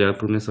ou partilhar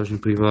por mensagem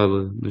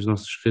privada nas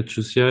nossas redes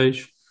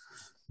sociais.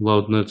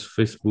 Loudnerds,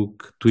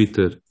 Facebook,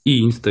 Twitter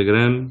e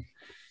Instagram.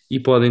 E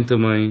podem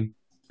também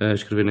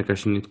escrever na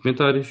caixinha de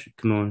comentários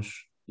que nós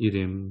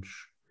iremos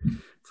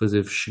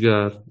fazer-vos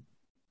chegar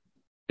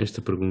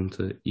esta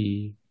pergunta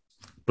e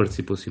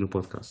participam assim no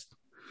podcast.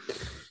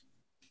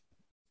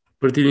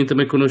 Partilhem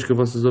também connosco as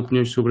vossas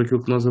opiniões sobre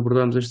aquilo que nós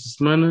abordámos esta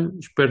semana.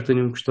 Espero que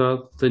tenham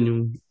gostado,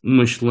 tenham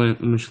uma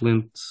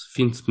excelente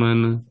fim de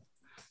semana,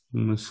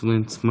 uma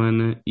excelente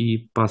semana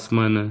e para a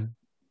semana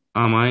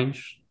há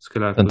mais. Se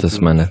calhar Tanta continuamos.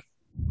 semana.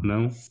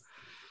 Não?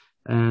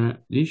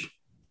 Diz?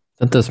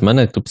 Tanta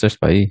semana que tu puseste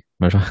para aí,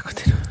 mas vai,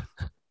 continua.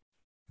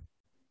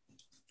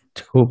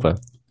 Desculpa.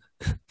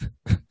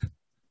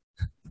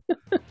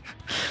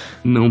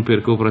 Não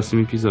perca o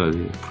próximo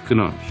episódio, porque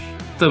nós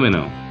também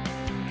não.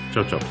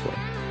 Tchau, tchau, pessoal.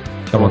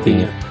 Tchau,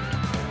 maltinha.